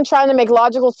just someone trying to make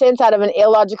logical sense out of an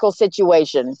illogical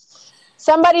situation.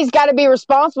 Somebody's got to be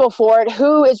responsible for it.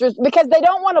 Who is because they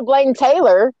don't want to blame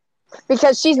Taylor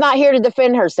because she's not here to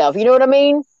defend herself. You know what I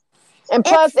mean? And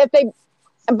plus, It's,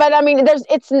 but I mean,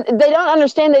 they don't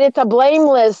understand that it's a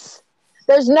blameless.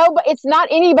 It's not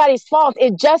anybody's fault.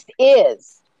 It just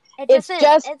is. it just It's is.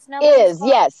 just It's nobody's is. fault.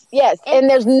 Yes, yes. And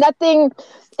there's It's, nothing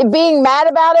being mad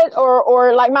about it,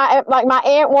 or like my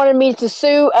aunt wanted me to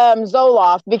sue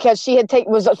Zoloft because she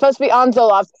was supposed to be on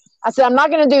Zoloft. I said, I'm not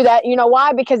going to do that. You know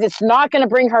why? Because it's not going to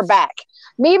bring her back.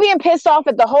 Me being pissed off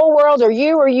at the whole world, or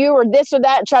you, or this or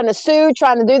that, trying to sue,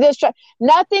 trying to do this,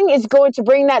 nothing is going to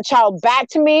bring that child back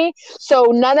to me. So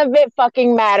none of it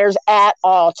fucking matters at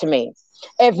all to me.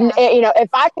 If Yeah. if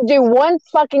I could do one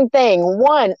fucking thing,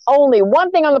 only one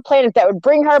thing on the planet that would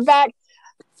bring her back,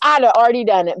 I'd have already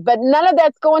done it. But none of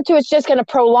that's going to. It's just going to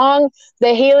prolong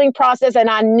the healing process. And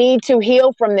I need to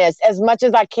heal from this as much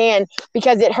as I can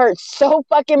because it hurts so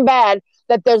fucking bad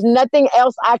that there's nothing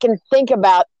else I can think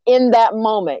about in that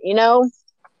moment, you know?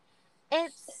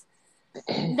 It's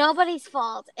nobody's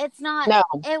fault. It's not. No,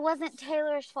 It wasn't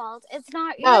Taylor's fault. It's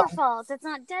not no, your fault. It's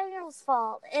not Daniel's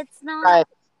fault. It's not right.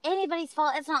 anybody's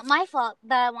fault. It's not my fault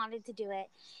that I wanted to do it.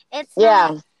 It's not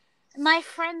Yeah, my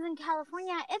friends in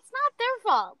California. It's not their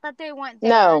fault that they weren't there.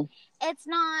 no. It's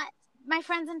not my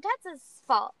friends in Texas'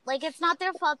 fault. Like, it's not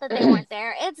their fault that they weren't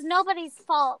there. It's nobody's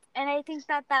fault. And I think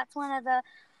that that's one of the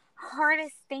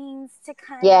hardest things to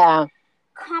kind of Yeah.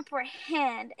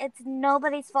 comprehend. It's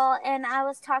nobody's fault. And I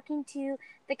was talking to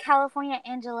the California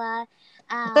Angela.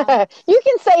 You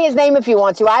can say his name if you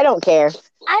want to. I don't care.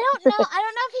 I don't know. I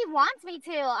don't know if he wants me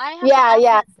to. I have to Yeah, ask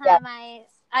yeah, next yeah. time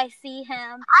I see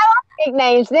him.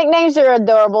 Nicknames. Nicknames are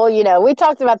adorable. We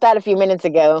talked about that a few minutes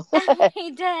ago.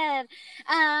 He did.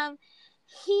 Um,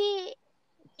 he,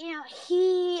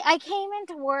 I came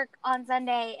into work on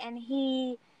Sunday and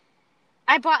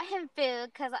I bought him food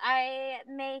because I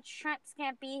made shrimp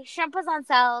scampi. Shrimp was on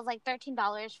sale. It was like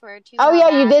 $13 for a Oh, 2 pound yeah,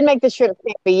 you bag. did make the shrimp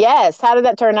scampi. Yes. How did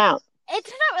that turn out? It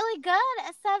turned out really good,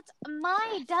 except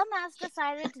my dumbass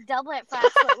decided to double it for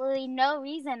absolutely no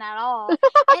reason at all. And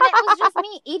it was just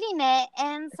me eating it.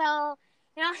 And so,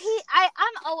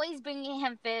 I'm always bringing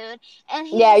him food. And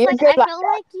he's Yeah, just you're like, good I like feel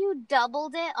that. like you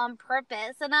doubled it on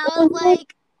purpose. And Mhm. I was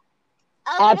like,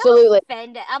 Absolutely. I'm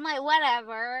offended. I'm like,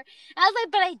 whatever. And I was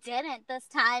like, but I didn't this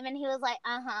time. And he was like,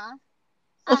 uh-huh.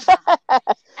 Uh-huh.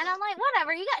 And I'm like,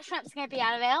 whatever, you got shrimp scampi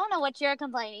out of it. I don't know what you're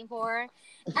complaining for.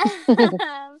 But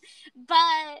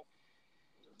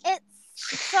it's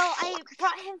so I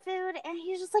brought him food and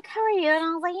he's just like, how are you? And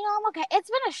I was like, I'm okay. It's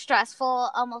been a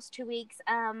stressful almost 2 weeks.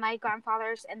 My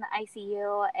grandfather's in the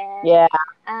ICU and Yeah.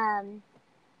 um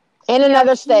In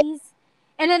another state. he's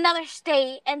in another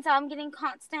state, and so I'm getting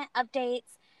constant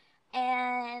updates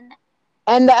and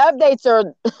And the updates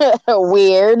are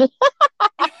weird.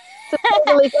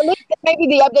 At least maybe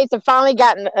the updates have finally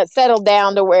gotten settled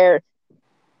down to where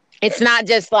it's not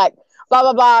just like blah,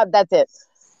 blah, blah. That's it.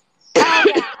 oh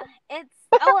yeah. It's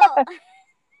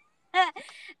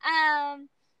um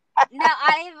no,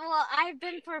 I've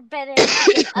been forbidden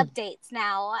to give updates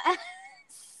now.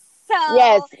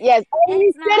 Yes, So yes. And you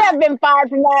it's should not have been fired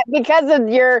from that because of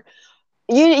you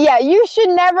should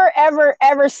never, ever,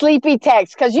 ever sleepy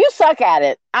text because you suck at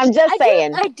it. I'm just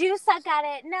saying. I do suck at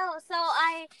it. No, so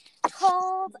I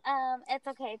told it's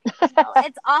okay, people know.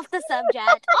 It's off the subject.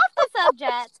 Off the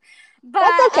subject. But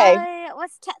That's okay. I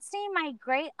was texting my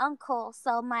great uncle,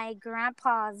 so my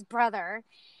grandpa's brother.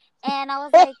 And I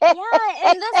was like,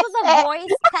 yeah, and this was a voice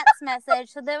text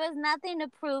message, so there was nothing to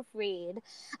proofread.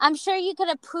 I'm sure you could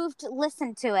have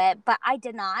listened to it, but I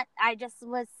did not. I just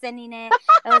was sending it.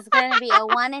 It was going to be a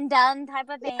one and done type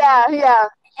of thing. Yeah, yeah.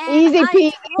 And Easy I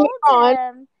peasy told on.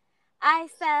 him, I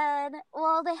said,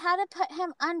 well, they had to put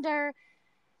him under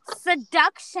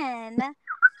seduction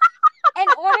in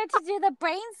order to do the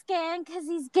brain scan because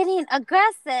he's getting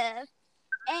aggressive.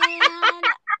 And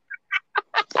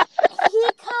he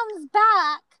comes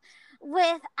back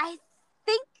with, I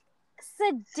think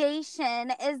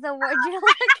sedation is the word you're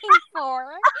looking for.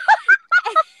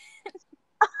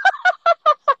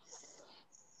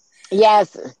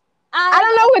 Yes. I I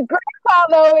don't know with grandpa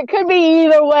though. It could be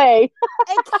either way.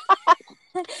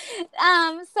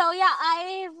 so yeah,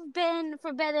 I've been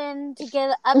forbidden to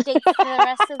give updates to the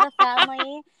rest of the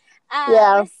family.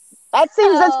 Yeah. So That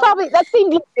seems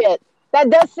legit. That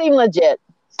does seem legit.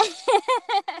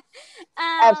 um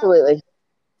Absolutely.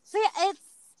 so yeah,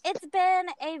 it's been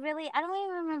a really, I don't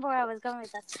even remember where I was going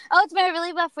with this. Oh, it's been a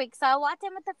really rough week. So I walked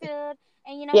in with the food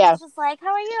and Yeah. he's just like,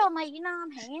 how are you? I'm like,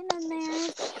 I'm hanging in there.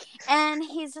 And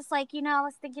he's just like, I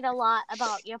was thinking a lot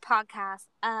about your podcast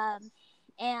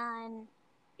and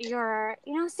your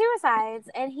suicides.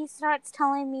 And he starts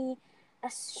telling me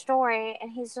a story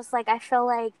and he's just like, I feel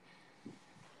like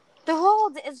the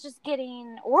world is just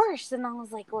getting worse. And I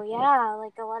was like, well, yeah,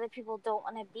 like a lot of people don't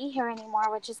want to be here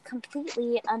anymore, which is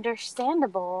completely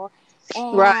understandable.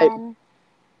 Right. And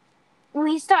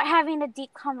we start having a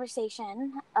deep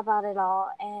conversation about it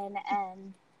all.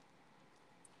 And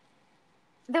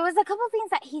there was a couple things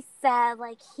that he said,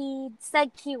 like he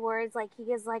said keywords, like he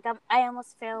was like, I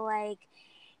almost feel like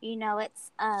You know,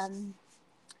 it's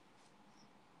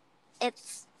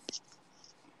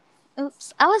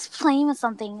oops, I was playing with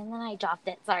something and then I dropped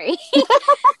it. Sorry.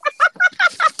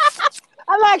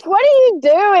 I'm like, what are you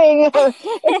doing?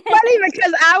 It's funny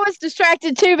because I was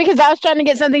distracted too because I was trying to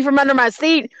get something from under my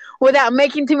seat without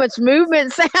making too much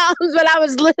movement sounds, but I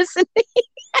was listening.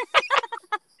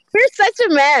 You're such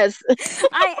a mess.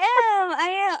 I am.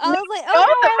 I was like, oh Both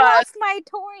no, of I us. lost my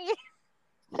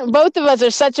toy. Both of us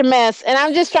are such a mess. And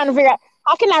I'm just trying to figure out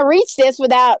how can I reach this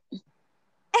without,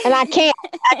 and I can't.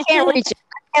 I can't reach it.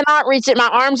 I cannot reach it.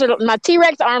 My T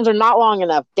Rex arms are not long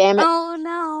enough. Damn it. Oh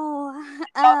no.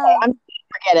 Okay, I'm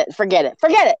forget it. Forget it.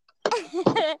 Forget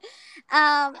it.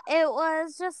 It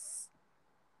was just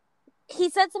he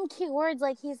said some cute words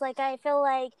like he's like I feel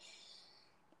like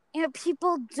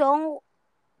people don't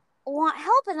want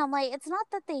help, and I'm like it's not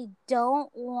that they don't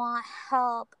want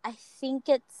help. I think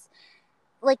it's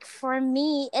like for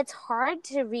me it's hard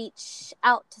to reach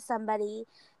out to somebody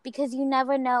because you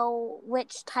never know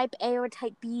which type A or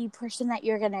type B person that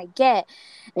you're gonna get.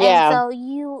 And Yeah. so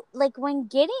you like when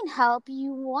getting help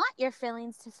you want your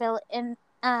feelings to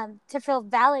feel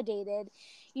validated.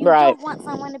 You Right. don't want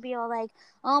someone to be all like,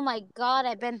 oh my god,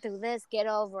 I've been through this, get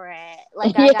over it,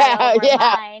 like I got Yeah. over Yeah.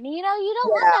 mine. You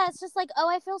don't want Yeah. that. It's just like, oh,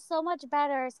 I feel so much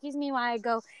better, excuse me while I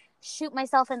go shoot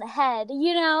myself in the head.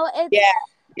 It's Yeah.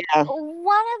 Yeah.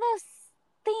 one of those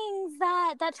things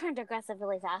that turned aggressive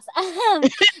really fast.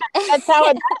 That's how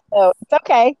it does, though. It's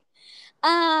okay.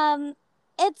 um,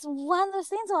 it's one of those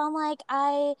things where I'm like,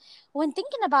 when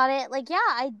thinking about it, like, yeah,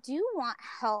 I do want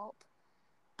help,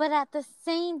 but at the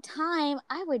same time,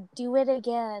 I would do it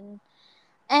again.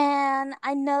 And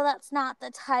I know that's not the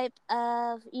type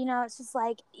of, it's just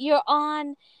like you're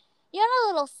on a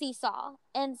little seesaw,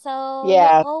 and so you're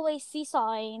Yeah. always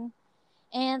seesawing,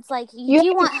 and it's like you You do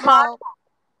have to want keep on. help,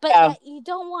 but Yeah. yet you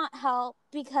don't want help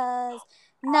because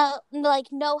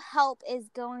no help is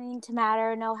going to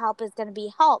matter, no help is going to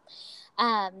be help.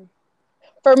 um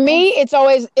For and me, it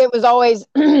was always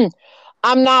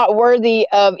I'm not worthy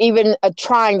of even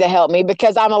trying to help me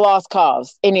because I'm a lost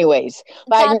cause anyways.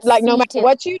 Like that's no me matter too.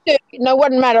 what you do, no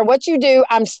matter what you do,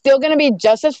 I'm still going to be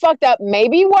just as fucked up,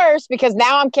 maybe worse because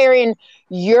now I'm carrying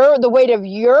the weight of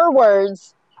your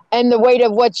words and the weight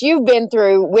of what you've been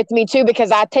through with me too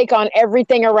because I take on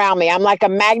everything around me. I'm like a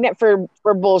magnet for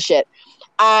bullshit.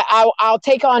 I'll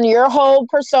take on your whole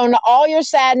persona, all your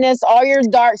sadness, all your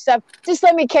dark stuff. Just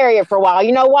let me carry it for a while.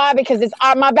 You know why? Because it's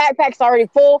my backpack's already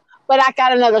full, but I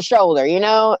got another shoulder.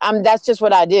 That's just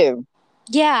what I do.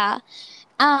 Yeah.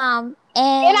 And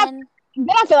And then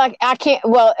I feel like I can't.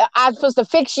 Well, I'm supposed to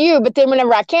fix you, but then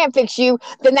whenever I can't fix you,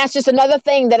 then that's just another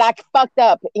thing that I fucked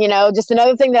up. Just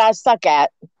another thing that I suck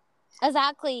at.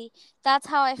 exactly, that's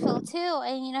how I feel too.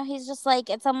 And he's just like,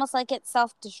 it's almost like it's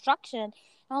self-destruction. And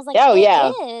I was like, Oh it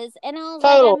yeah, is. And I was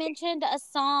like, I totally. mentioned a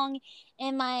song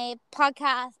in the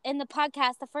podcast,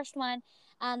 the first one,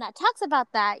 that talks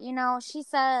about that. She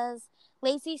says,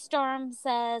 Lacey Storm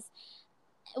says,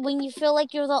 when you feel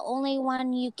like you're the only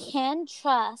one you can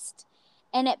trust,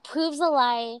 and it proves a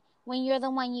lie when you're the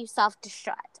one you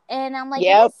self-destruct. And I'm like, it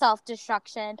Yep. is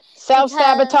self-destruction Self because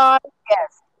sabotage.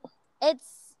 Yes.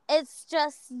 it's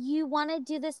just you want to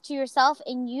do this to yourself,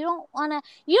 and you don't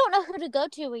know who to go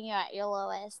to when you're at your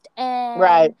lowest.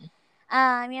 Right.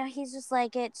 And it's just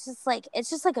like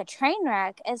a train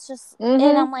wreck. It's just, and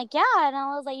Mm-hmm. I'm like, yeah. And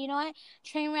I was like, you know what,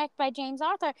 Train Wreck by James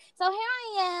Arthur. So here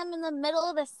I am in the middle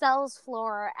of the sales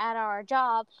floor at our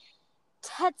job,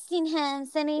 texting him,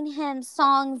 sending him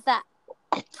songs that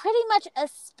pretty much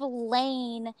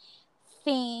explain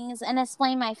things and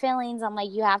explain my feelings. I'm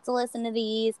like, you have to listen to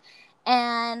these.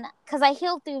 And because I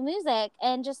healed through music,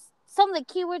 and just some of the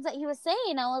keywords that he was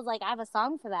saying, I was like, I have a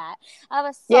song for that. I have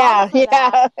a song Yeah. for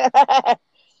that. Yeah.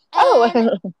 Oh,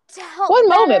 And to help one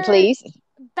moment, please.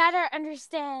 better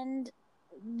understand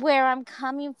where I'm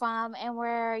coming from, and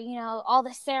where, all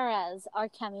the Sarahs are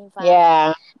coming from.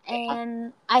 Yeah.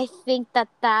 And I think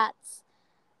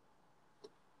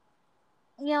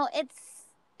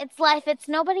it's life. It's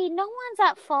nobody, no one's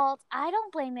at fault. I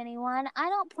don't blame anyone. I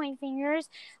don't point fingers.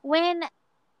 When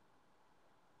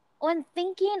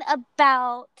thinking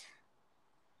about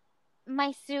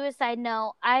my suicide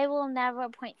note, I will never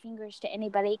point fingers to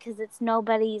anybody because it's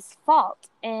nobody's fault.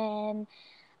 And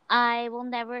I will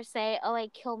never say, oh, I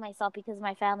killed myself because of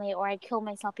my family, or I killed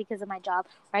myself because of my job,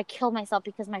 or I killed myself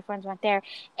because my friends weren't there.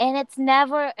 And it's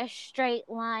never a straight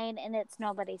line, and it's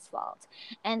nobody's fault.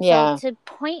 And so Yeah. to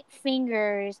point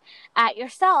fingers at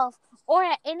yourself or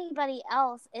at anybody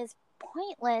else is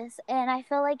pointless. And I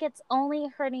feel like it's only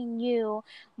hurting you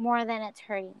more than it's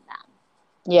hurting them.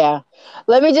 Yeah.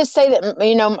 Let me just say that,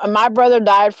 my brother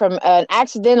died from an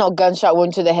accidental gunshot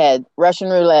wound to the head. Russian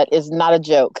roulette is not a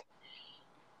joke.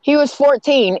 He was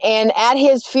 14, and at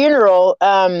his funeral,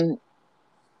 um,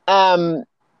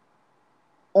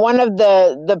 one of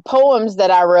the poems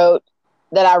that I wrote,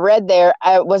 that I read there,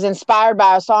 was inspired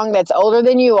by a song that's older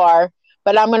than you are,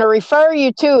 but I'm going to refer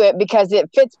you to it because it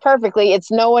fits perfectly.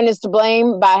 It's "No One Is to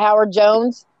Blame" by Howard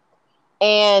Jones,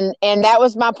 and that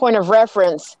was my point of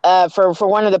reference, for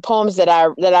one of the poems that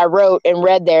I wrote and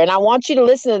read there. And I want you to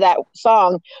listen to that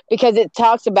song because it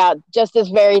talks about just this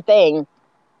very thing.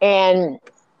 And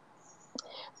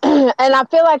and I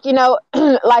feel like,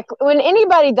 like when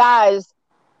anybody dies,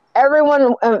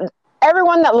 everyone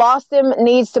everyone that lost him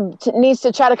needs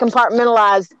to try to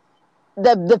compartmentalize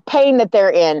the pain that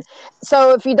they're in.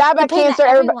 So if you die The by pain that cancer,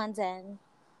 everybody, everyone's in.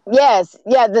 yes,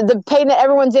 yeah, the pain that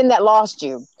everyone's in that lost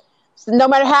you. So no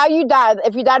matter how you died,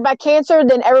 if you died by cancer,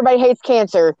 then everybody hates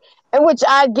cancer. And which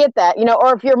I get that,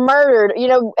 or if you're murdered,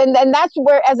 and that's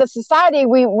where, as a society,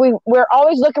 we're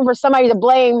always looking for somebody to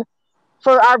blame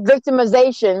for our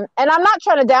victimization. And I'm not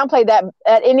trying to downplay that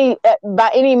by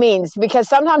any means, because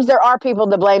sometimes there are people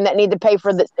to blame that need to pay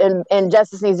for the, and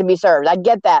justice needs to be served. I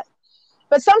get that.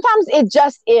 But sometimes it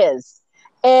just is.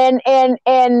 And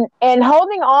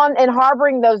holding on and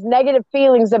harboring those negative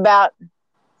feelings about,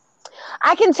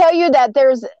 I can tell you that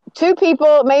there's two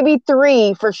people, maybe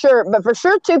three for sure, but for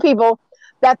sure two people,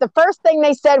 that the first thing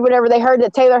they said whenever they heard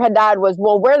that Taylor had died was,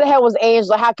 "Well, where the hell was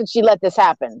Angela? How could she let this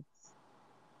happen?"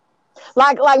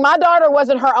 Like my daughter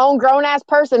wasn't her own grown ass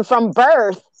person from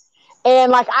birth,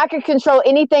 and like I could control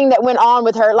anything that went on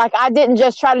with her. Like I didn't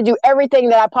just try to do everything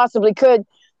that I possibly could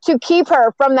to keep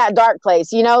her from that dark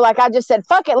place. Like I just said,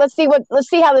 "Fuck it, let's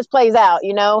see how this plays out."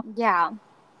 Yeah.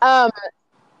 Um,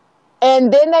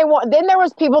 and then there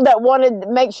was people that wanted to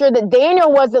make sure that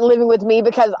Daniel wasn't living with me,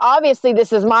 because obviously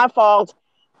this is my fault,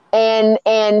 and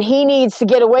he needs to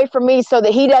get away from me so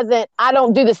that I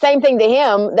don't do the same thing to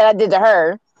him that I did to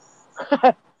her.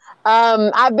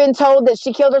 I've been told that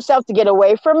she killed herself to get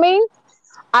away from me.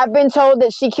 I've been told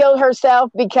that she killed herself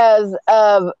because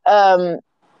of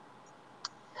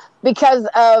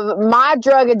my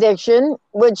drug addiction,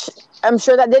 which I'm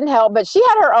sure that didn't help, but she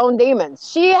had her own demons.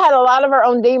 She had a lot of her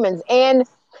own demons, and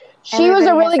she was a Everybody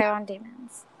has really their own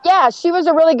demons. yeah, she was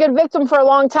a really good victim for a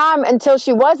long time until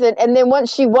she wasn't, and then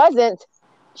once she wasn't,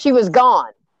 she was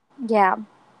gone. Yeah.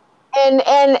 And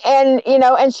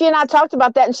she and I talked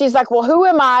about that, and she's like, "Well, who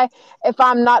am I if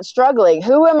I'm not struggling?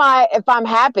 Who am I if I'm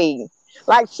happy?"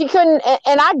 Like she couldn't,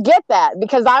 and I get that,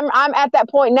 because I'm at that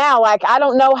point now. Like I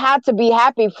don't know how to be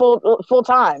happy full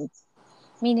time.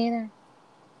 Me neither.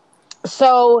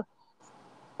 So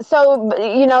it's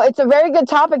a very good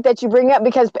topic that you bring up,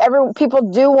 because people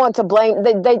do want to blame.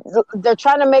 They're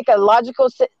trying to make a logical,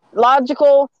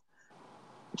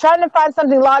 trying to find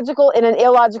something logical in an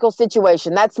illogical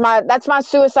situation. That's my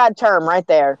suicide term right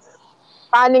there.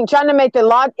 Trying to make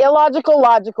the illogical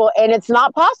logical, and it's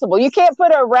not possible. You can't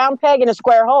put a round peg in a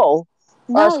square hole,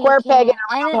 or a No, you square peg in can't.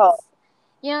 And a round hole.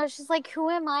 it's just like, who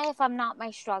am I if I'm not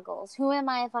my struggles? Who am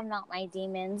I if I'm not my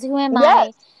demons? Who am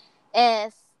I Yes.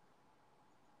 if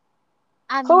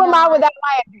Who I'm am I not without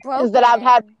my addictions that I've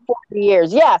had broken? for 40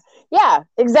 years? Yeah. Yeah.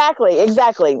 Exactly.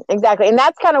 And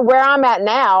that's kind of where I'm at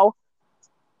now,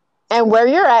 and where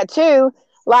you're at too.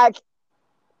 Like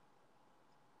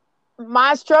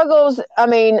my struggles, I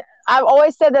mean, I've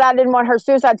always said that I didn't want her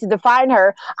suicide to define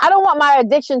her. I don't want my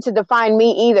addiction to define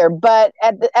me either, but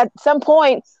at some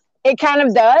point it kind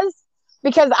of does,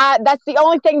 because that's the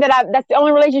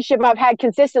only relationship I've had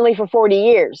consistently for 40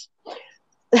 years.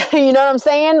 You know what I'm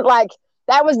saying? Like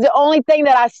that was the only thing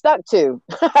that I stuck to.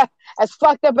 As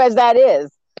fucked up as that is.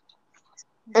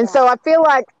 And so Yeah. I feel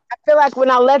like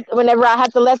whenever I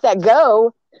had to let that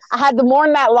go, I had to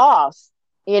mourn that loss,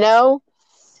 you know?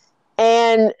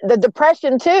 And the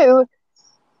depression too.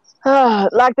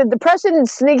 Like the depression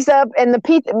sneaks up, and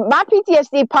my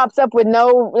PTSD pops up with none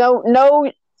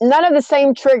of the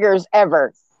same triggers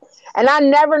ever, and I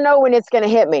never know when it's going to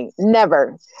hit me,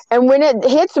 never. And when it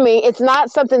hits me, it's not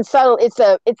something subtle. It's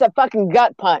a fucking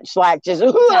gut punch, like just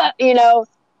Yeah.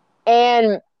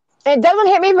 and it doesn't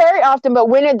hit me very often, but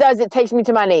when it does, it takes me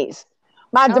to my knees.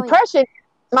 My Oh yeah. depression,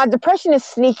 my depression is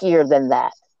sneakier than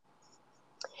that.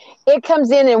 It comes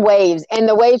in waves, and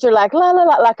the waves are like la la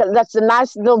la, that's a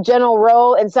nice little gentle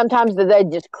roll, and sometimes they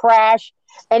just crash,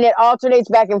 and it alternates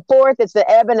back and forth. It's the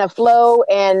ebb and a flow,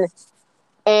 and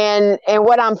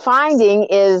what I'm finding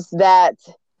is that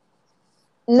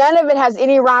none of it has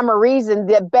any rhyme or reason.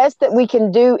 The best that we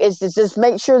can do is to just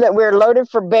make sure that we're loaded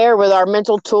for bear with our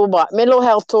mental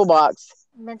health toolbox.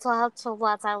 Mental health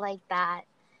toolbox. I like that.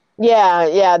 Yeah.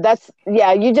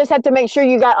 You just have to make sure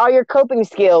you got all your coping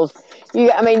skills.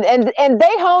 I mean, and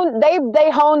they honed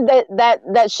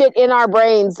that shit in our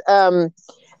brains.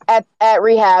 At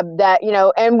rehab, that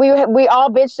and we all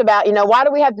bitched about, why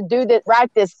do we have to do this,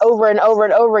 write this over and over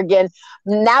and over again.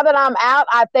 Now that I'm out,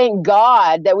 I thank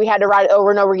God that we had to write it over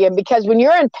and over again, because when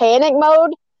you're in panic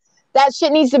mode, that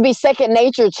shit needs to be second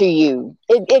nature to you.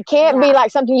 It can't be Yeah.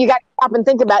 like something you got to stop and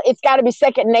think about. It's got to be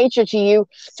second nature to you,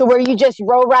 to where you just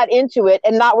roll right into it,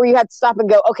 and not where you have to stop and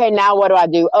go, okay, now what do I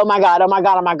do? Oh my God, oh my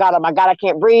God, oh my God, oh my God, I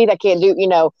can't breathe. I can't do,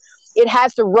 it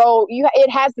has to roll. It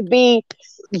has to be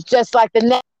just like the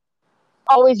next,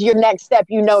 always your next step.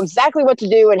 You know exactly what to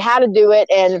do and how to do it.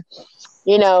 And,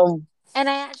 you know, And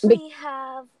I be, actually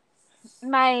have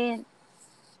my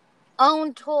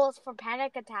own tools for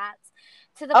panic attacks,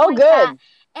 to the oh, point that good.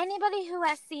 anybody who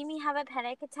has seen me have a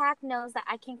panic attack knows that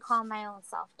I can calm my own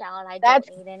self down. I don't That's,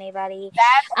 need anybody.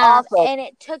 that's awesome. And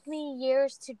it took me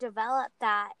years to develop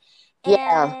that.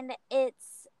 Yeah. And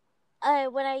it's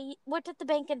when I worked at the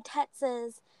bank in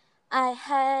Texas, I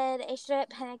had a straight up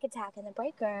panic attack in the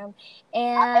break room.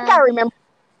 I think I And remember.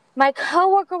 my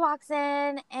coworker walks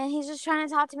in and he's just trying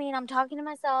to talk to me, and I'm talking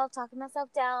myself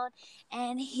down.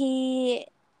 And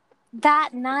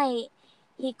that night,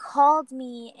 he called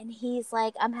me and he's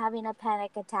like, I'm having a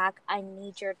panic attack. I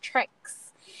need your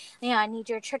tricks. I need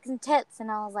your tricks and tips.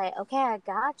 And I was like, okay, I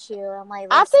got you. I'm like,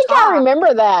 I let's think I talk.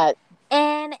 remember that.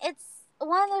 And it's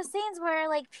one of those things where,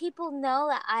 like, people know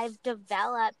that I've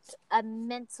developed a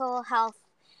mental health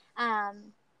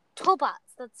um, toolbox.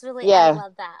 That's really, I Yeah.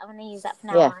 love that. I'm going to use that from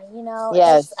now Yeah. on. It's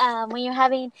Yes. when you're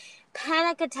having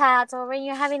panic attacks, or when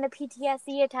you're having a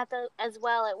PTSD attack as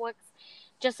well, it works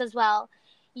just as well.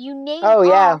 You name Oh,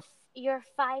 yeah. off your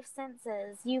five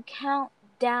senses, you count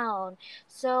down.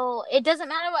 So it doesn't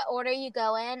matter what order you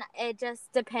go in, it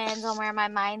just depends on where my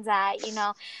mind's at.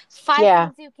 Five Yeah.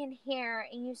 things you can hear,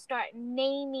 and you start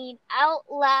naming out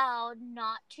loud,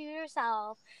 not to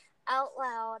yourself, out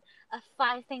loud, of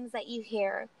five things that you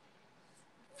hear,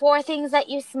 four things that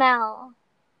you smell,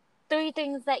 three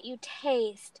things that you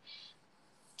taste,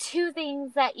 two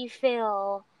things that you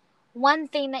feel, one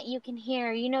thing that you can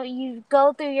hear. You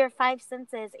go through your five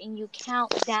senses and you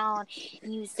count down,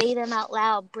 and you say them out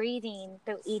loud, breathing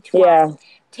through each Yeah. one,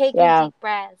 taking Yeah. deep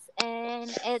breaths. And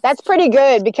it's, That's pretty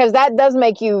good, because that does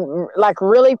make you like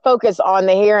really focus on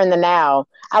the here and the now.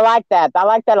 I like that. I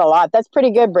like that a lot. That's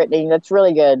pretty good, Brittany. That's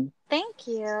really good. thank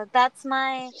you. That's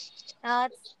my,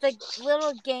 it's the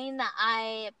little game that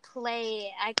I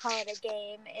play. I call it a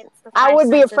game. It's the I five would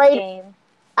be senses afraid. game.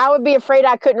 I would be afraid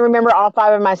I couldn't remember all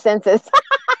five of my senses.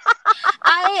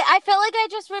 I feel like I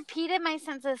just repeated my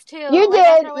senses too. You Like,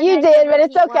 I did. feel like You I did did, but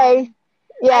it's repeat okay. one.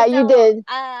 I Yeah, you don't. did.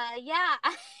 Yeah.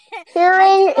 I do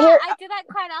Hearing, that. hear, I do that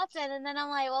quite often, and then I'm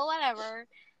like, well, whatever.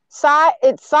 sight.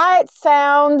 It's sight,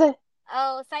 sound,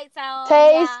 Oh, sight, sound.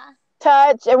 taste, Yeah.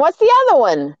 touch, and what's the other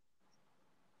one?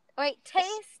 Wait,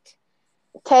 taste,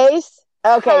 Taste.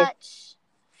 Okay. touch,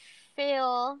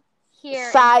 feel, hear,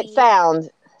 and Sight, see. sound.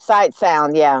 Sight,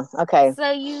 sound. Yeah. Okay. So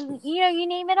you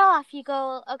name it off. You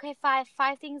go, okay, five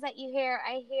things that you hear.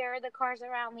 I hear the cars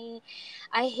around me.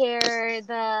 I hear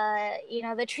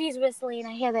the trees whistling.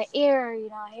 I hear the air.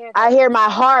 I hear I the, hear my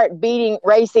heart beating,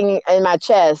 racing in my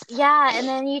chest. yeah. And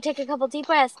then you take a couple deep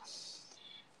breaths.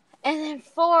 And then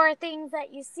four things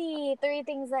that you see, three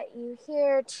things that you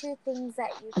hear, two things that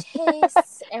you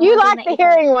taste, and You one thing like that the you feel.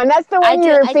 hearing one. That's the I one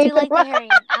you do. I repeat do the like the most. hearing.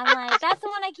 I'm like, that's the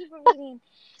one I keep repeating.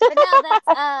 But no, that's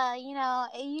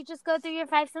you just go through your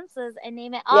five senses and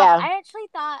name it off. Yeah. I actually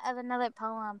thought of another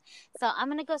poem, so I'm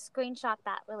gonna go screenshot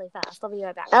that really fast. I'll be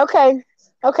right back. Okay.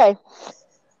 Okay.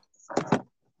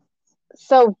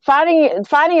 So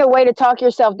finding a way to talk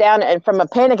yourself down and from a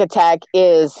panic attack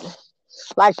is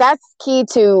like, that's key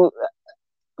to,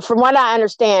 from what I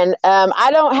understand. I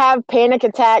don't have panic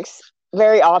attacks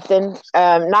very often.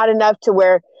 Not enough to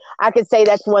where I could say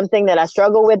that's one thing that I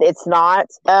struggle with. It's not.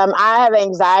 I have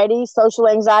anxiety, social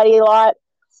anxiety a lot.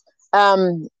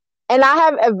 Um, and I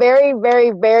have a very,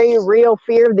 very, very real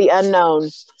fear of the unknown.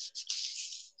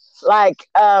 Like,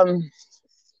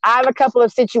 I have a couple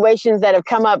of situations that have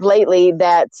come up lately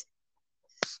that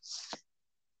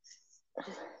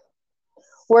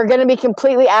were going to be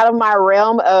completely out of my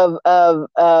realm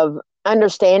of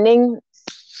understanding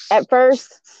at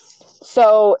first.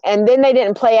 So, and then they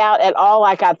didn't play out at all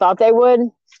like I thought they would.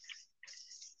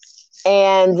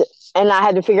 And I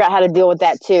had to figure out how to deal with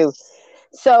that too.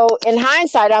 So in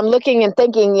hindsight, I'm looking and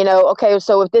thinking, okay,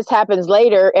 so if this happens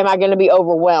later, am I going to be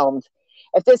overwhelmed?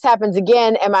 If this happens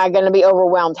again, am I going to be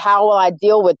overwhelmed? How will I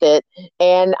deal with it?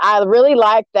 And I really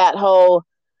like that whole,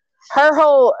 her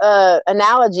whole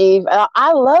analogy,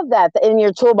 I love that in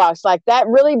your toolbox. Like that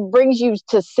really brings you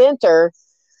to center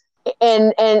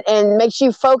and makes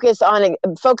you focus.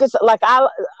 Like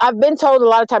I've been told a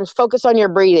lot of times, focus on your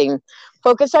breathing.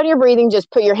 Focus on your breathing.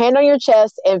 Just put your hand on your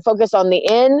chest and focus on the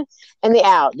in and the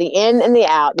out, the in and the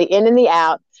out, the in and the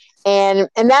out, and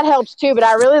that helps too. But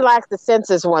I really like the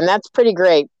senses one. That's pretty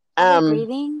great. Are we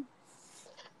breathing?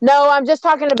 No, I'm just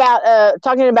talking about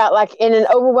like in an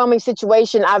overwhelming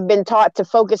situation, I've been taught to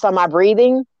focus on my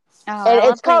breathing, Oh, and I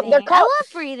love breathing. I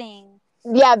love breathing.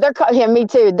 yeah, they're called, yeah, me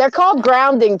too. They're called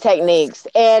grounding techniques,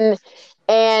 and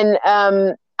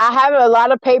I have a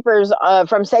lot of papers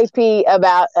from SafeP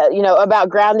about about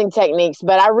grounding techniques,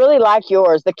 but I really like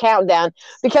yours, the countdown,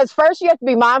 because first you have to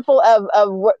be mindful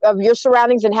of your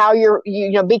surroundings and how you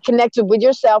know be connected with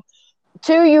yourself.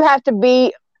 Two, you have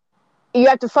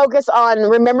to focus on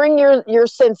remembering your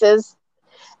senses,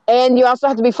 and you also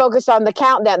have to be focused on the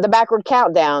countdown, the backward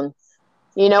countdown,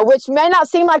 which may not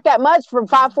seem like that much from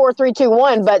 5, 4, 3, 2,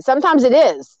 1, but sometimes it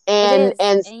is. It And is.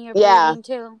 and And you're yeah, breathing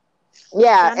too.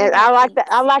 yeah, Grounding and I like that.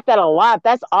 I techniques. like that a lot.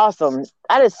 That's awesome.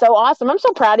 That is so awesome. I'm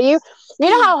so proud of you. You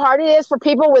know how hard it is for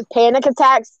people with panic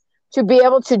attacks to be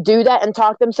able to do that and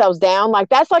talk themselves down. Like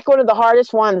that's like one of the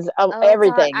hardest ones of Oh, it's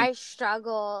hard. everything. I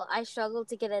struggle. I struggle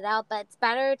to get it out, but it's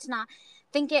better to not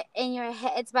think it in your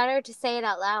head. It's better to say it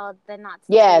out loud than not to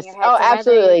think it in Yes. your head. Oh, So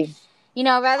absolutely.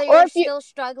 rather Or you're if you still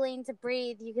struggling to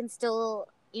breathe, you can still,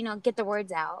 get the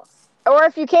words out. or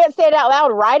if you can't say it out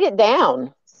loud, write it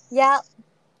down. Yep.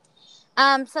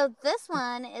 So this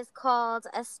one is called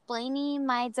Explaining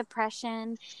My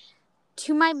Depression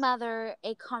to My Mother,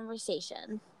 a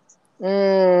Conversation.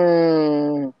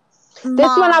 Mm.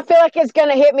 This one I Mom. feel like it's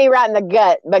gonna hit me right in the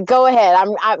gut. But go ahead.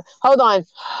 I'm hold on.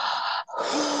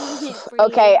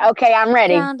 Breathe. Okay, I'm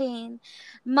ready. Grounding.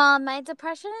 Mom, my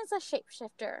depression is a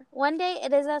shapeshifter. One day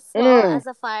it is as small Mm. as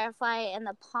a firefly in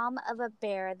the palm of a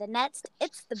bear. The next,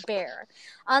 it's the bear.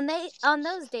 On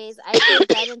those days, I stay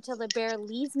dead until the bear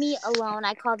leaves me alone.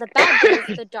 I call the bad days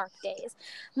the dark days.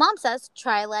 Mom says,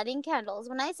 try lighting candles.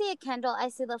 When I see a candle, I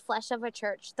see the flesh of a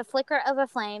church, the flicker of a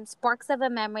flame, sparks of a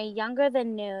memory younger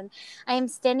than noon. I am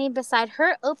standing beside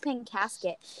her open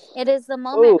casket. It is the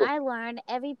moment Ooh. I learn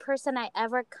every person I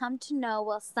ever come to know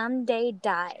will someday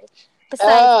die.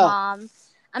 Besides, Uh. Mom,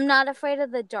 I'm not afraid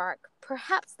of the dark.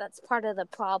 Perhaps that's part of the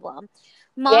problem.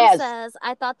 Mom Yes. says,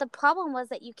 I thought the problem was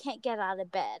that you can't get out of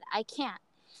bed. I can't.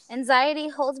 Anxiety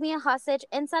holds me a hostage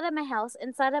inside of my house,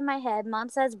 inside of my head. Mom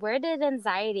says, where did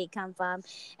anxiety come from?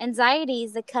 Anxiety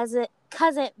is the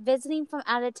cousin visiting from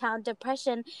out of town.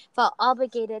 Depression felt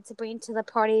obligated to bring to the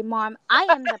party. Mom, I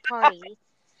am the party.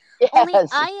 Only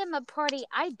Yes. I am a party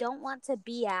I don't want to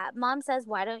be at. Mom says,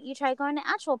 why don't you try going to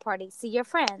actual parties? See your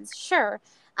friends. Sure.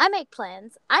 I make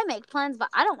plans. I make plans, but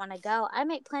I don't want to go. I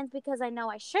make plans because I know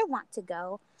I sure want to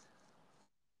go.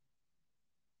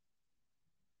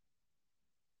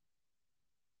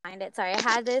 Find it. Sorry, I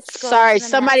had to scroll Sorry, to the next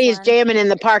somebody is one. jamming in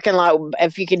the parking lot.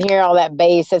 If you can hear all that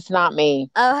bass, it's not me.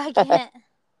 Oh, I can't.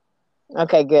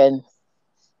 Okay, good.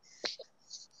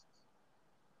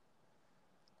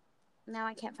 No,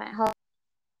 I can't find it. Hold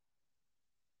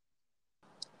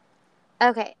on.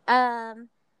 Okay.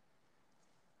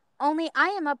 Only I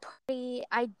am a party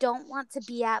I don't want to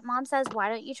be at. Mom says, why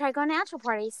don't you try going to actual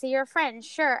parties? See your friends.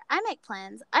 Sure, I make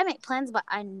plans. I make plans, but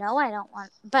I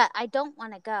don't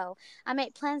want to go. I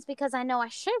make plans because I know I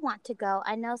should want to go.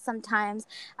 I know sometimes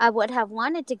I would have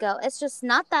wanted to go. It's just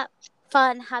not that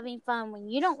fun having fun when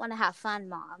you don't want to have fun,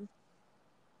 Mom.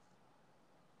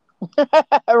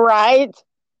 Right.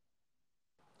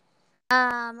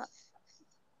 Um,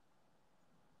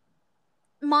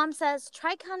 Mom says,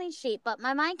 try counting sheep, but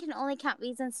my mind can only count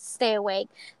reasons to stay awake.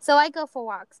 So I go for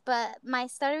walks, but my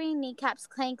stuttering kneecaps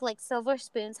clank like silver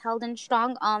spoons held in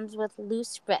strong arms with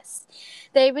loose wrists.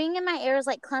 They ring in my ears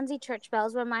like clumsy church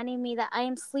bells, reminding me that I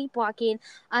am sleepwalking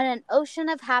on an ocean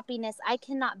of happiness I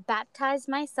cannot baptize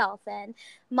myself in.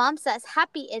 Mom says,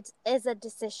 happy is a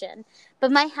decision,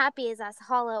 but my happy is as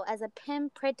hollow as a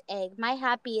pinpricked egg. My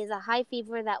happy is a high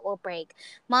fever that will break.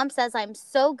 Mom says I'm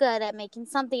so good at making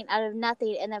something out of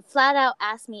nothing and then flat out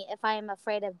asks me if I am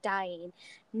afraid of dying.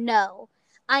 No.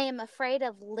 I am afraid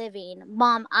of living.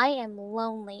 Mom, I am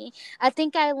lonely. I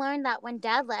think I learned that when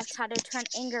Dad left how to turn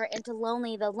anger into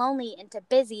lonely, the lonely into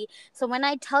busy. So when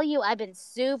I tell you I've been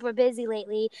super busy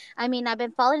lately, I mean I've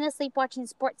been falling asleep watching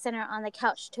SportsCenter on the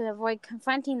couch to avoid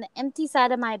confronting the empty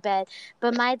side of my bed,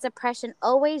 but my depression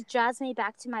always drags me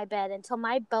back to my bed until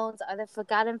my bones are the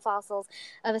forgotten fossils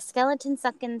of a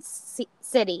skeleton-sunken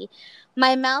city.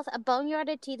 My mouth, a boneyard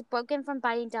of teeth broken from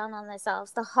biting down on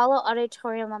themselves. The hollow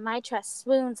auditorium of my chest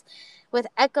swoons balloons with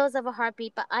echoes of a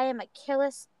heartbeat, but I am a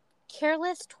careless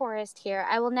tourist here.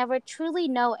 I will never truly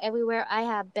know everywhere I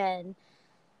have been.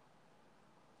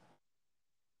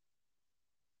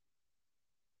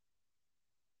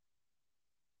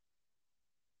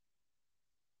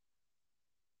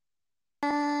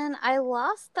 And I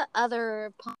lost the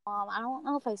other poem. I don't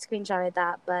know if I screenshotted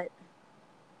that, but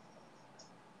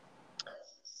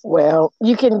Well,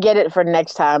 you can get it for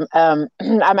next time.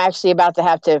 I'm actually about to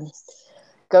have to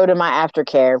go to my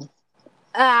aftercare.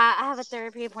 I have a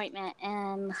therapy appointment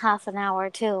in half an hour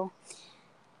too.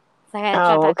 So I gotta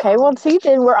check Oh, that okay. Well, call. see,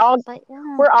 then But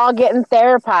yeah. we're all getting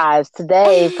therapized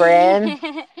today, friend.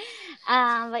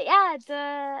 But yeah,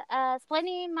 the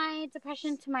explaining my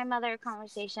depression to my mother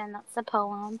conversation. That's the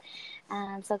poem.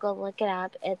 So go look it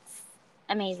up. It's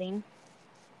amazing.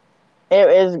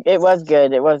 It was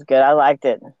good. It was good. I liked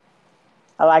it.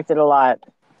 I liked it a lot.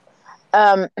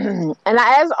 And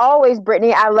as always,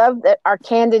 Brittany, I love that our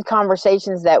candid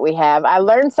conversations that we have. I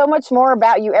learn so much more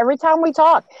about you every time we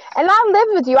talk. And I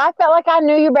lived with you. I felt like I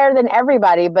knew you better than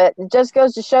everybody, but it just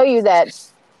goes to show you that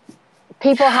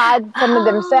people hide some of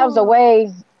themselves Oh,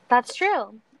 away. that's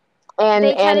true. And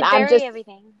They try and to I'm bury just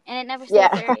everything, and it never stays yeah,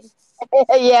 buried.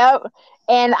 yeah.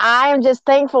 And I am just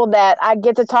thankful that I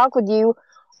get to talk with you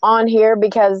on here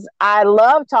because I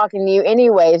love talking to you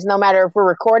anyways, no matter if we're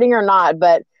recording or not.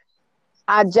 But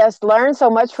I just learn so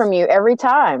much from you every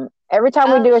time. Every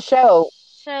time we Oh, do a show.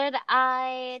 should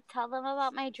I tell them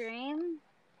about my dream?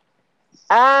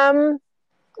 Um,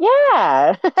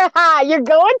 yeah. You're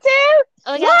going to?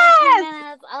 Oh, we got like 10 Yes.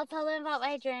 minutes. I'll tell them about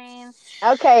my dream.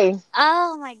 Okay.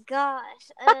 Oh my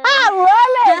gosh. I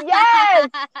love it. Yes.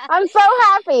 I'm so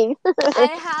happy.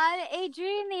 I had a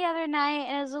dream the other night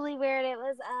and it was really weird. It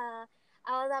was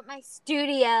I was at my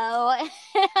studio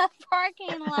in a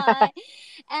parking lot,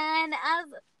 and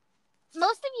as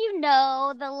most of you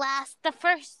know, the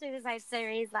first Suicide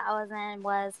series that I was in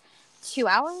was 2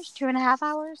 hours, 2.5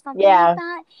 hours, something like Yeah.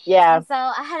 that. Yeah. And so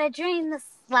I had a dream this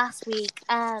last week.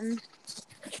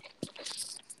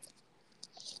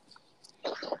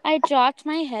 I dropped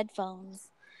my headphones.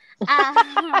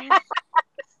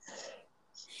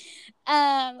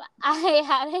 Um, I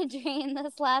had a dream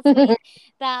this last week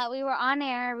that we were on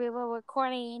air, we were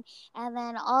recording, and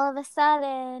then all of a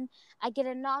sudden I get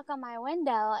a knock on my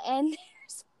window, and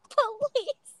there's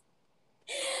police.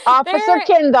 Officer There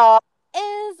Kendall.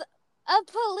 is a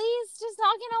police just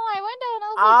knocking on my window, and I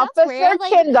was like, that's Officer weird. Like,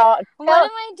 Kendall. what Tell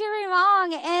am I doing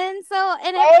wrong? And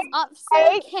it was wait, Officer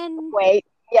wait, Ken. wait.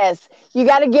 Yes. You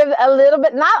gotta give a little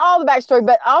bit, not all the backstory,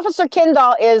 but Officer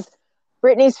Kendall is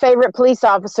Brittany's favorite police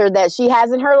officer that she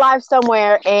has in her life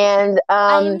somewhere, and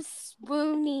I'm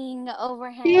swooning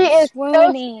over she him, is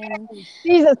so swooning. smitten.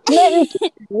 She's a smitten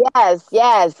kid. Yes,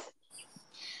 yes.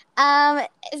 Um,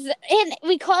 and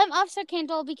we call him Officer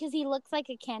Kendall because he looks like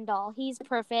a Kendall. He's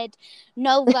perfect,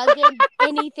 no rugged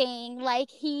anything. Like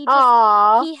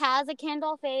Aw, he has a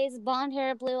Kendall face, blonde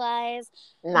hair, blue eyes,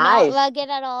 not nice. rugged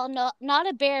at all. No, not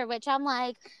a bear. Which I'm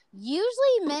like,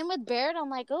 usually men with beard, I'm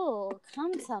like, oh,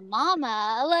 come to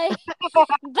mama. Like,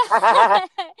 but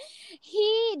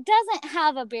he doesn't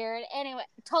have a beard. Anyway,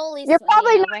 totally You're swooning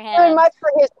probably over not doing him. much for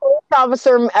his police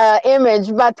officer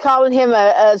image by calling him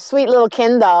a sweet little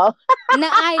Kendall. No,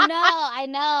 I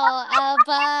know,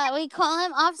 but we call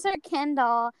him Officer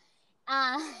Kendall.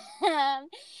 Um,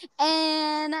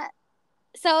 and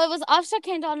so it was Officer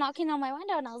Kendall knocking on my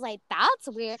window, and I was like, "That's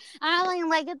weird." And I'm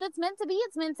like, "If it's meant to be,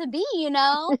 it's meant to be," you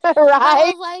know. But I Right?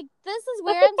 was like, "This is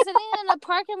weird." I'm sitting in a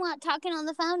parking lot talking on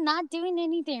the phone, not doing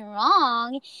anything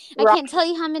wrong. I Right. can't tell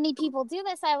you how many people do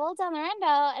this. I rolled down the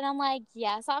window, and I'm like,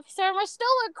 "Yes, officer, we're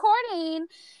still recording."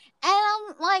 And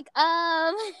I'm like,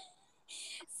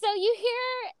 So you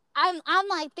hear I'm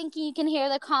like thinking you can hear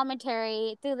the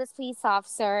commentary through this police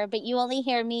officer, but you only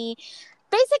hear me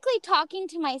basically talking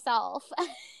to myself.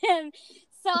 And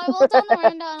so I rolled down the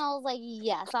window and I was like,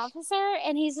 "Yes, officer."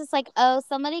 And he's just like, "Oh,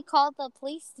 somebody called the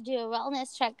police to do a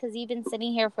wellness check because you've been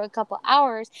sitting here for a couple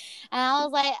hours." And I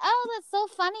was like, "Oh, that's so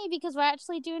funny because we're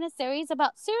actually doing a series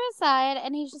about suicide."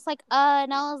 And he's just like,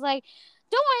 And I was like,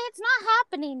 "Don't worry, it's not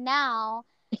happening now."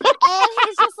 And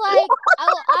he's just like,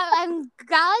 "Oh, I'm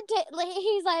glad to," like,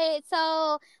 he's like,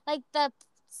 "So, like, the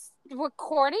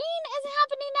recording is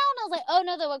happening now?" And I was like, "Oh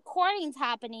no, the recording's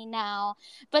happening now,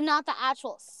 but not the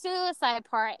actual suicide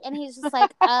part." And he's just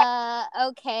like,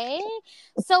 okay.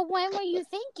 So when were you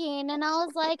thinking?" And I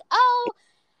was like, "Oh,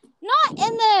 not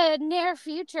in the near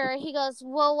future." He goes,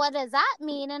 "Well, what does that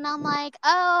mean?" And I'm like,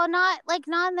 "Oh, not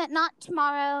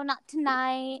tomorrow, not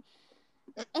tonight."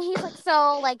 And he's like,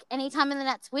 "So, like, anytime in the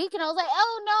next week?" And I was like,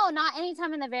 "Oh, no, not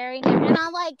anytime in the very near." And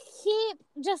I'm like, keep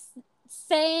just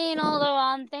saying all the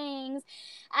wrong things.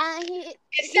 And Instead of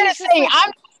he's just saying, like,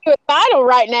 I'm suicidal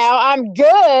right now, I'm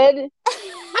good,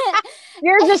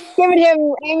 you're just giving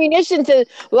him ammunition to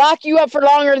lock you up for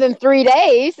longer than 3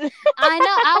 days. I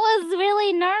know, I was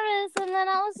really nervous, and then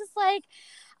I was just like,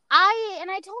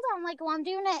 I told her, I'm like, well, I'm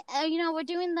doing it, we're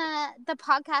doing the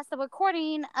podcast, the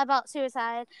recording about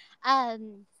suicide,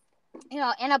 um,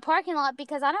 in a parking lot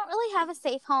because I don't really have a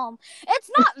safe home. It's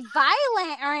not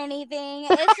violent or anything.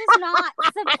 It's just not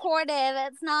supportive.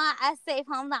 It's not a safe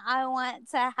home that I want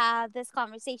to have this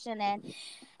conversation in.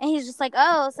 And he's just like,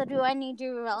 oh, so do I need to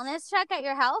do a wellness check at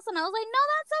your house? And I was like, no,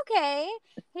 that's okay.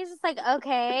 He's just like,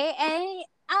 okay. And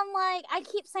I'm like, I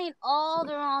keep saying all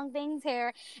the wrong things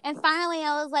here. And finally,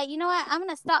 I was like, you know what? I'm going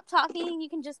to stop talking. You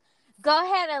can just go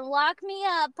ahead and lock me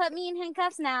up, put me in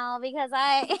handcuffs now because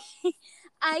I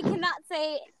cannot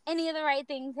say any of the right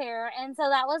things here. And so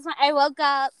that was I woke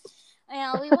up.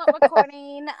 We went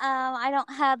recording. I don't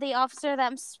have the officer that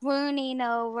I'm swooning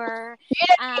over.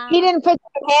 He didn't put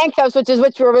you in handcuffs, which is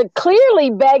what you were clearly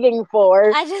begging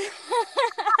for. I just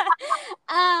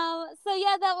so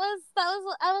yeah,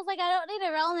 I was like, I don't need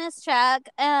a wellness check.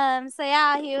 So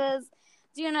yeah, he was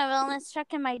doing a wellness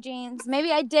check in my dreams.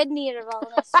 Maybe I did need a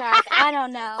wellness check. I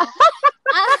don't know.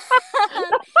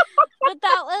 But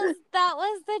that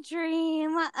was the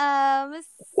dream.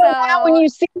 So now when you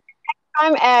see him next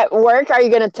time at work, are you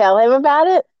going to tell him about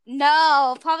it?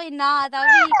 No, probably not. That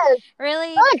would be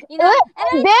really, Look, and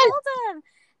I told him.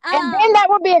 And then that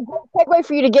would be a great segue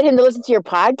for you to get him to listen to your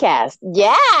podcast.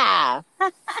 Yeah.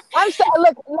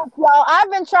 Look, y'all,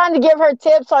 I've been trying to give her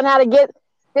tips on how to get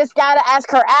this guy to ask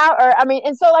her out.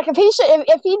 And so like if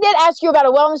he did ask you about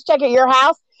a wellness check at your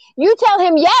house, you tell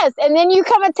him yes, and then you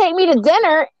come and take me to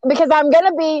dinner because I'm going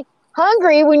to be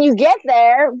hungry when you get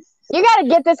there. You got to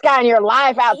get this guy in your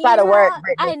life outside of work,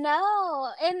 Brittany. I know.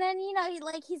 And then,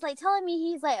 he's like telling me,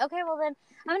 he's like, okay, well then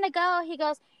I'm going to go. He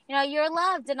goes, you're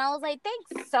loved. And I was like,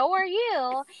 thanks, so are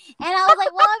you. And I was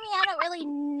like, well, I mean, I don't really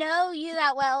know you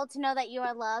that well to know that you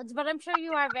are loved, but I'm sure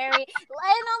you are very, and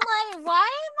I'm like, why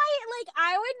am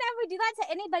I would never do that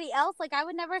to anybody else. Like, I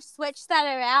would never switch that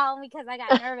around because I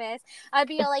got nervous. I'd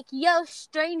be like, yo,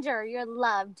 stranger, you're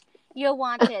loved. You're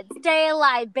wanted. Stay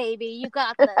alive, baby. You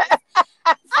got this.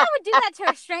 I would do that to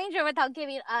a stranger without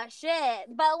giving a shit.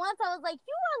 But once I was like,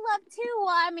 you are loved too. Well,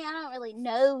 I mean, I don't really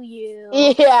know you.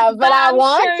 Yeah, but I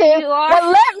want sure to. You are. But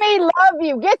let me love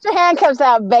you. Get your handcuffs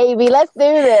out, baby. Let's do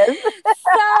this. So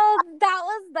that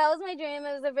was my dream.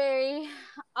 It was a very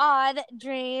odd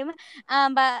dream.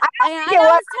 But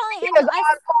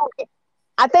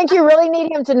I think you really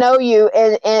need him to know you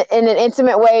in an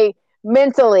intimate way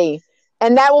mentally.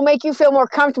 And that will make you feel more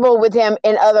comfortable with him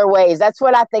in other ways. That's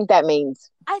what I think that means.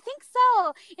 I think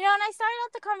so. And I started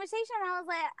out the conversation, I was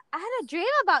like, I had a dream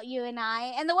about you and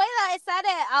I. And the way that I said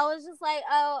it, I was just like,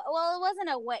 oh, well, it wasn't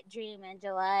a wet dream,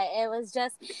 Angela. It was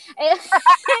just, we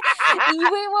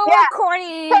were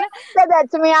recording. She said that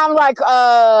to me. I'm like,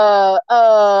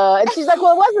 and she's like,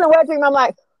 well, it wasn't a wet dream. I'm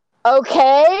like,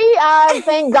 okay,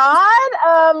 thank God.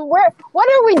 What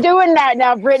are we doing right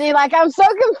now, Brittany? Like, I'm so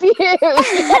confused.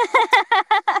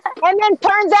 And then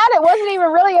turns out it wasn't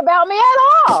even really about me at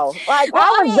all. Like,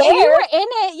 I was there. You were in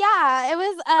it, yeah. It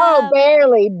was.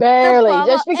 Barely.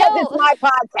 Just because it's my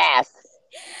podcast.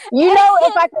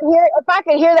 If I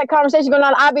could hear that conversation going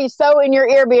on, I'd be so in your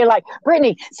ear being like,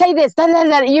 Brittany, say this,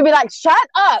 you'd be like, shut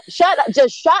up,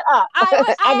 just shut up.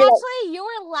 You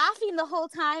were laughing the whole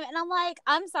time, and I'm like,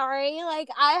 I'm sorry, like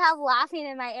I have laughing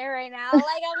in my ear right now, like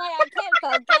I'm like, I can't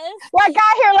focus. Like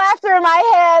I hear laughter in my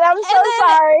head. I'm so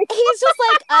sorry. He's just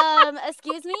like,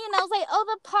 excuse me, and I was like, oh,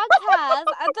 the podcast,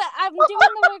 I'm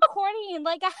doing the recording,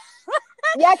 like.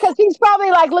 Yeah, because he's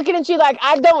probably like looking at you like,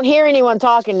 I don't hear anyone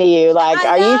talking to you. Like,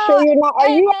 are you sure you're not? Are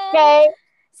you okay?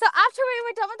 So after we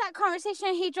were done with that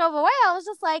conversation, he drove away. I was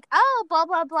just like, oh, blah,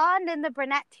 blah, blah. And then the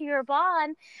Brunette to Your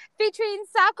Blonde featuring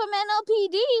Sacramento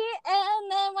PD.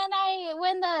 And then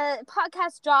when the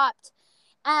podcast dropped,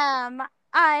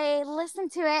 I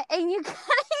listened to it, and you couldn't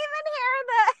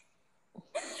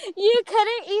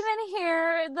even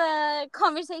hear the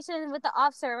conversation with the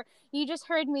officer. You just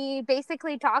heard me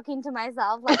basically talking to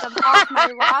myself like I'm off my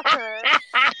rocker.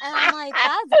 And I'm like,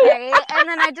 that's great. And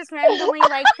then I just randomly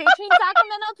featuring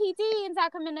Sacramento PD, and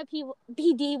Sacramento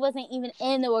PD wasn't even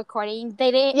in the recording.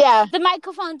 They didn't. Yeah. The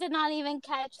microphone did not even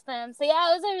catch them. So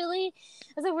yeah, it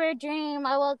was a weird dream.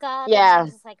 I woke up. Yeah. And I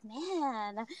was just like,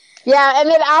 man. Yeah, and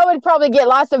then I would probably get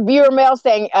lots of viewer mail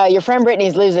saying, your friend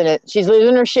Brittany's losing it. She's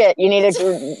losing her shit. You need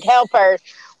to help her.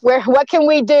 What can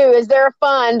we do? Is there a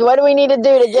fund? What do we need to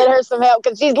do to get her some help?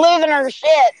 Because she's losing her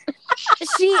shit.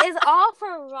 She is off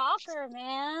her rocker,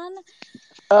 man.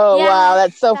 Oh wow, Yeah,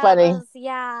 that's so that funny. was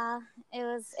yeah. It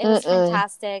was Mm-mm.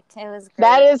 fantastic. It was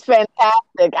That great. is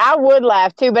fantastic. I would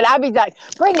laugh too, but I'd be like,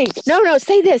 Brittany, no,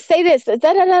 say this, da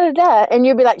da da da da, and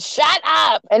you'd be like, shut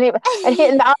up, and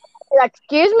hitting the be like,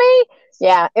 excuse me,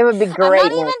 yeah, it would be I'm not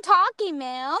greatness, even talking,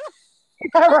 ma'am.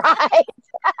 right?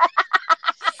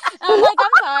 I'm like,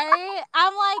 I'm sorry.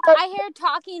 I'm like, I hear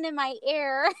talking in my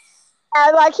ear.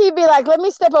 And like he'd be like, let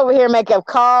me step over here and make a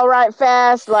call right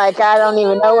fast. Like I Can don't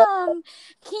even you know what.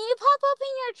 can you pop up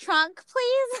in your trunk,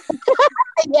 please?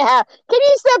 Yeah, can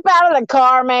you step out of the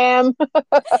car, ma'am?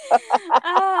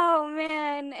 Oh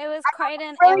man, it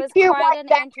Really was cute quite white an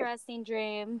jacket. interesting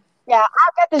dream. Yeah,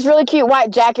 I've got this really cute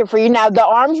white jacket for you. Now the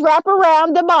arms wrap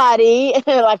around the body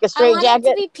like a I straight want it to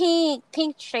jacket. be pink,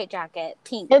 pink straight jacket,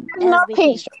 pink. This is It has not to be pink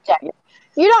pink. straight jacket.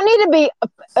 You don't need to be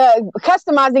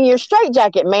customizing your straight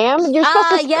jacket, ma'am. You're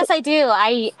supposed to. Yes, I do.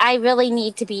 I really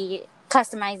need to be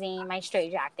customizing my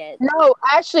straight jacket. No,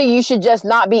 actually, you should just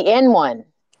not be in one.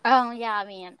 Oh yeah, I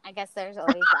mean, I guess there's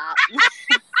always that.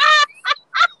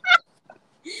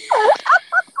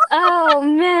 Oh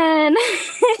man.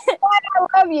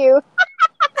 I love you.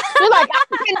 You're like,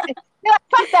 you're like,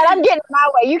 fuck that. I'm getting my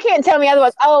way. You can't tell me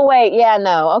otherwise. Oh wait, yeah,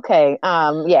 no, okay,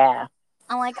 yeah.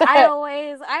 I'm like, I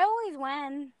always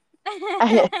win.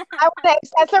 I want to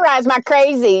accessorize my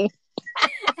crazy.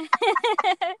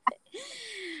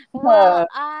 Well,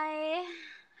 I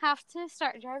have to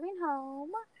start driving home.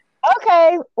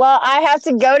 Okay, well, I have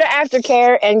to go to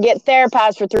aftercare and get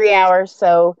therapized for 3 hours.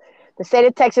 So the state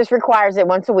of Texas requires it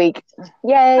once a week.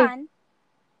 Yay. Fun.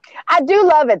 I do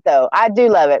love it though. I do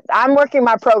love it. I'm working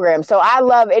my program, so I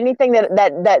love anything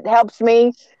that helps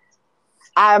me.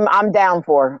 I'm down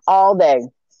for all day.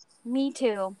 Me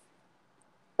too.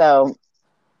 So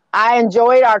I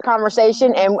enjoyed our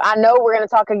conversation, and I know we're going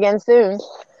to talk again soon.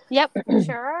 Yep,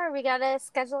 sure. We gotta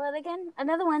schedule it again.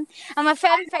 Another one. I'm a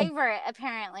fan favorite,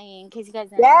 apparently, in case you guys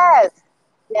didn't know.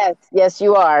 Yes, yes,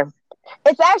 you are.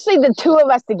 It's actually the two of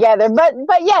us together, but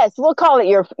yes, we'll call it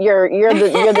you're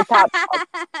the top dog.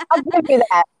 I'll give you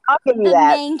that. I'll give you The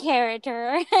that. main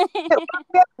character.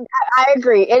 I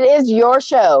agree. It is your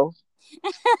show.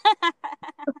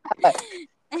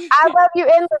 I love you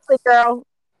endlessly, girl,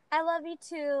 I love you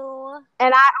too.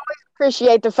 and I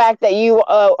appreciate the fact that you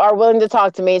are willing to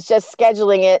talk to me. It's just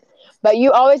scheduling it, but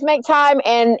you always make time,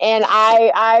 and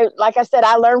I like I said,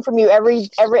 I learn from you every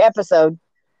episode.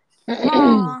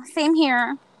 Aw, same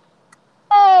here.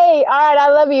 Hey, all right, I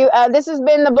love you. This has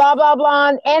been the Blah Blah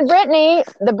Blonde and Brittany,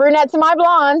 the brunette to my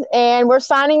blonde, and we're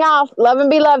signing off. Love and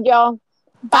be loved, y'all.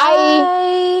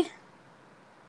 Bye. Bye.